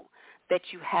people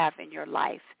that you have in your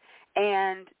life,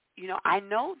 and, you know, I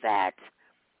know that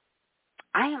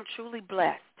I am truly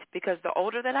blessed because the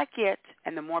older that I get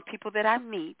and the more people that I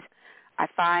meet, I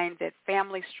find that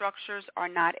family structures are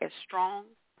not as strong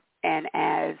and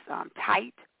as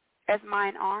tight as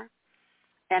mine are.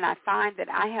 And I find that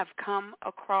I have come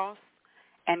across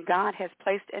and God has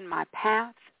placed in my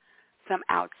path some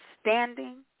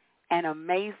outstanding and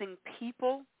amazing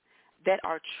people that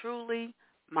are truly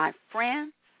my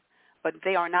friends, but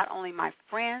they are not only my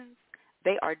friends,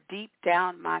 they are deep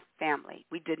down my family.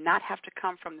 We did not have to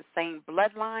come from the same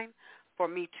bloodline for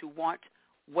me to want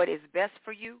what is best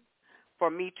for you, for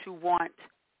me to want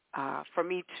as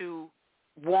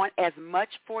much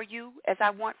for you as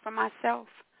I want for myself.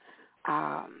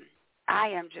 I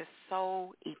am just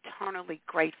so eternally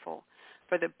grateful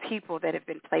for the people that have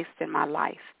been placed in my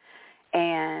life.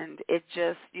 And it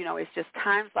just, you know, it's just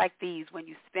times like these when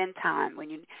you spend time, when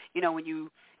you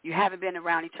haven't been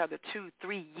around each other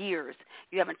 2-3 years,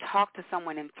 you haven't talked to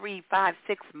someone in 3, 5,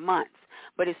 6 months,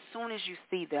 but as soon as you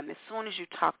see them, as soon as you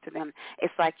talk to them,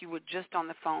 it's like you were just on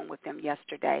the phone with them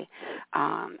yesterday.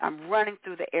 I'm running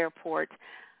through the airport,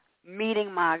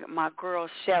 meeting my girl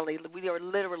Shelly. We were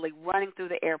literally running through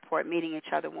the airport, meeting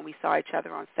each other when we saw each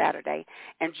other on Saturday,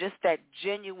 and just that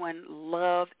genuine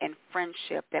love and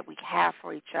friendship that we have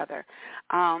for each other.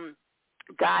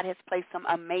 God has placed some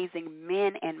amazing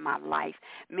men in my life,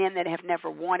 men that have never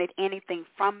wanted anything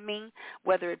from me,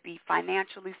 whether it be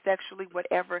financially, sexually,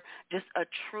 whatever, just a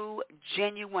true,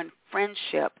 genuine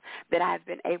friendship that I've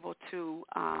been able to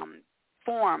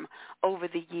form over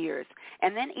the years.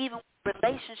 And then even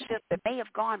relationships that may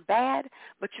have gone bad,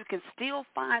 but you can still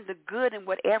find the good in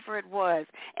whatever it was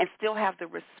and still have the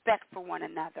respect for one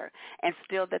another and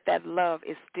still that love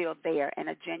is still there and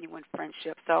a genuine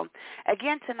friendship. So,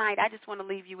 again, tonight I just want to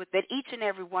leave you with that each and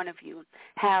every one of you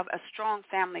have a strong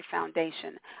family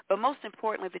foundation, but most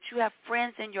importantly that you have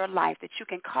friends in your life that you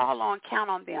can call on, count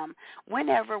on them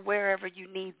whenever, wherever you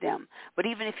need them. But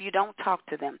even if you don't talk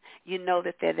to them, you know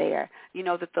that they're there. You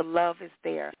know that the love is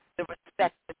there, the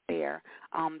respect is there,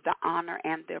 the honor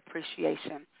and the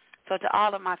appreciation. So to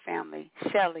all of my family,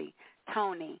 Shelly,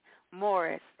 Tony,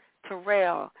 Morris,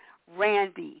 Terrell,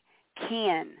 Randy,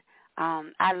 Ken,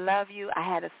 I love you. I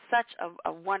had such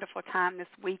a wonderful time this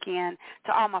weekend.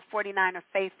 To all my 49er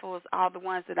faithfuls, all the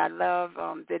ones that I love,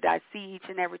 that I see each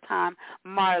and every time,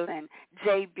 Marlon,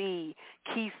 JB,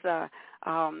 Keisa,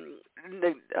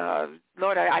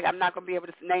 Lord, I'm not going to be able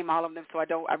to name all of them, so I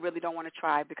really don't want to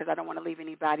try because I don't want to leave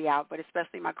anybody out, but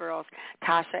especially my girls,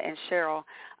 Tasha and Cheryl.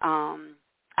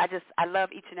 I love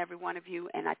each and every one of you,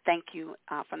 and I thank you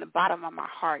from the bottom of my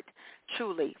heart,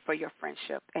 truly, for your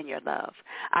friendship and your love.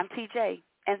 I'm TJ,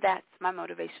 and that's my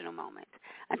motivational moment.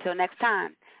 Until next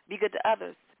time, be good to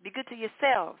others, be good to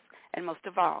yourselves, and most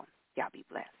of all, y'all be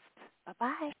blessed.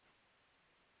 Bye-bye.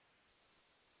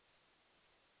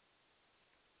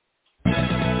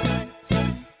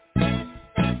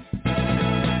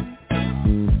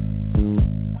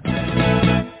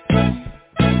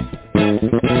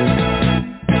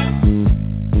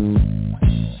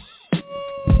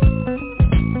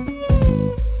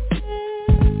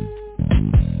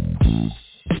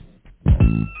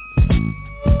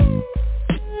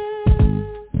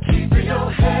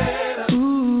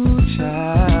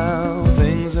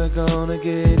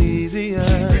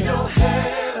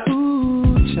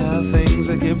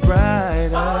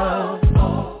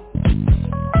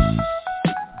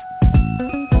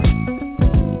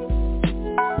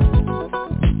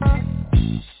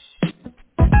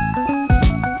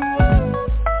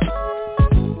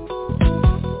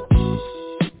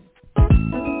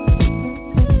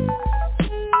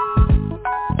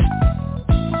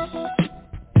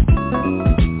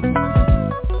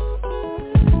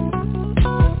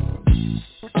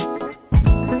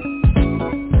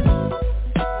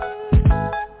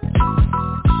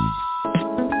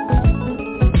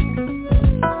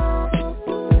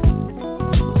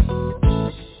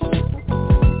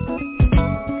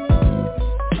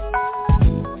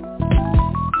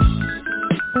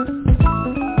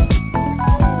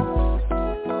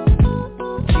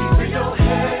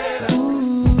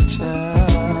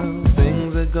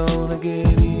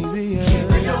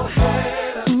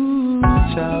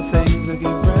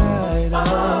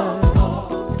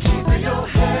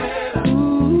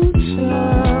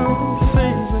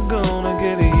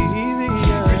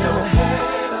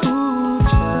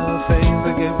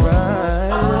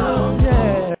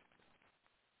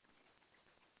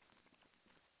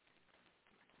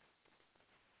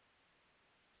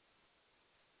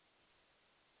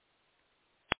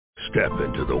 Step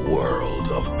into the world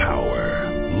of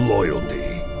power, loyalty,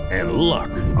 and luck.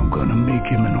 I'm gonna make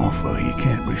him an offer he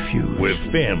can't refuse. With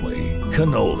family,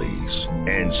 cannolis,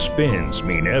 and spins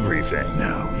mean everything.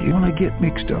 Now, you wanna get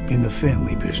mixed up in the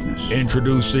family business.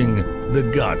 Introducing The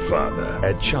Godfather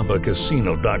at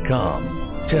ChumbaCasino.com.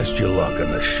 Test your luck in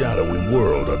the shadowy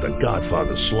world of The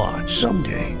Godfather slot.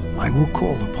 Someday, I will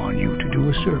call upon you to do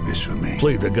a service for me.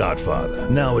 Play The Godfather,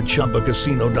 now at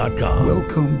ChumbaCasino.com.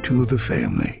 Welcome to the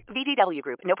family. VGW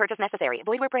Group. No purchase necessary.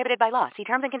 Void where prohibited by law. See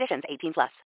terms and conditions. 18+.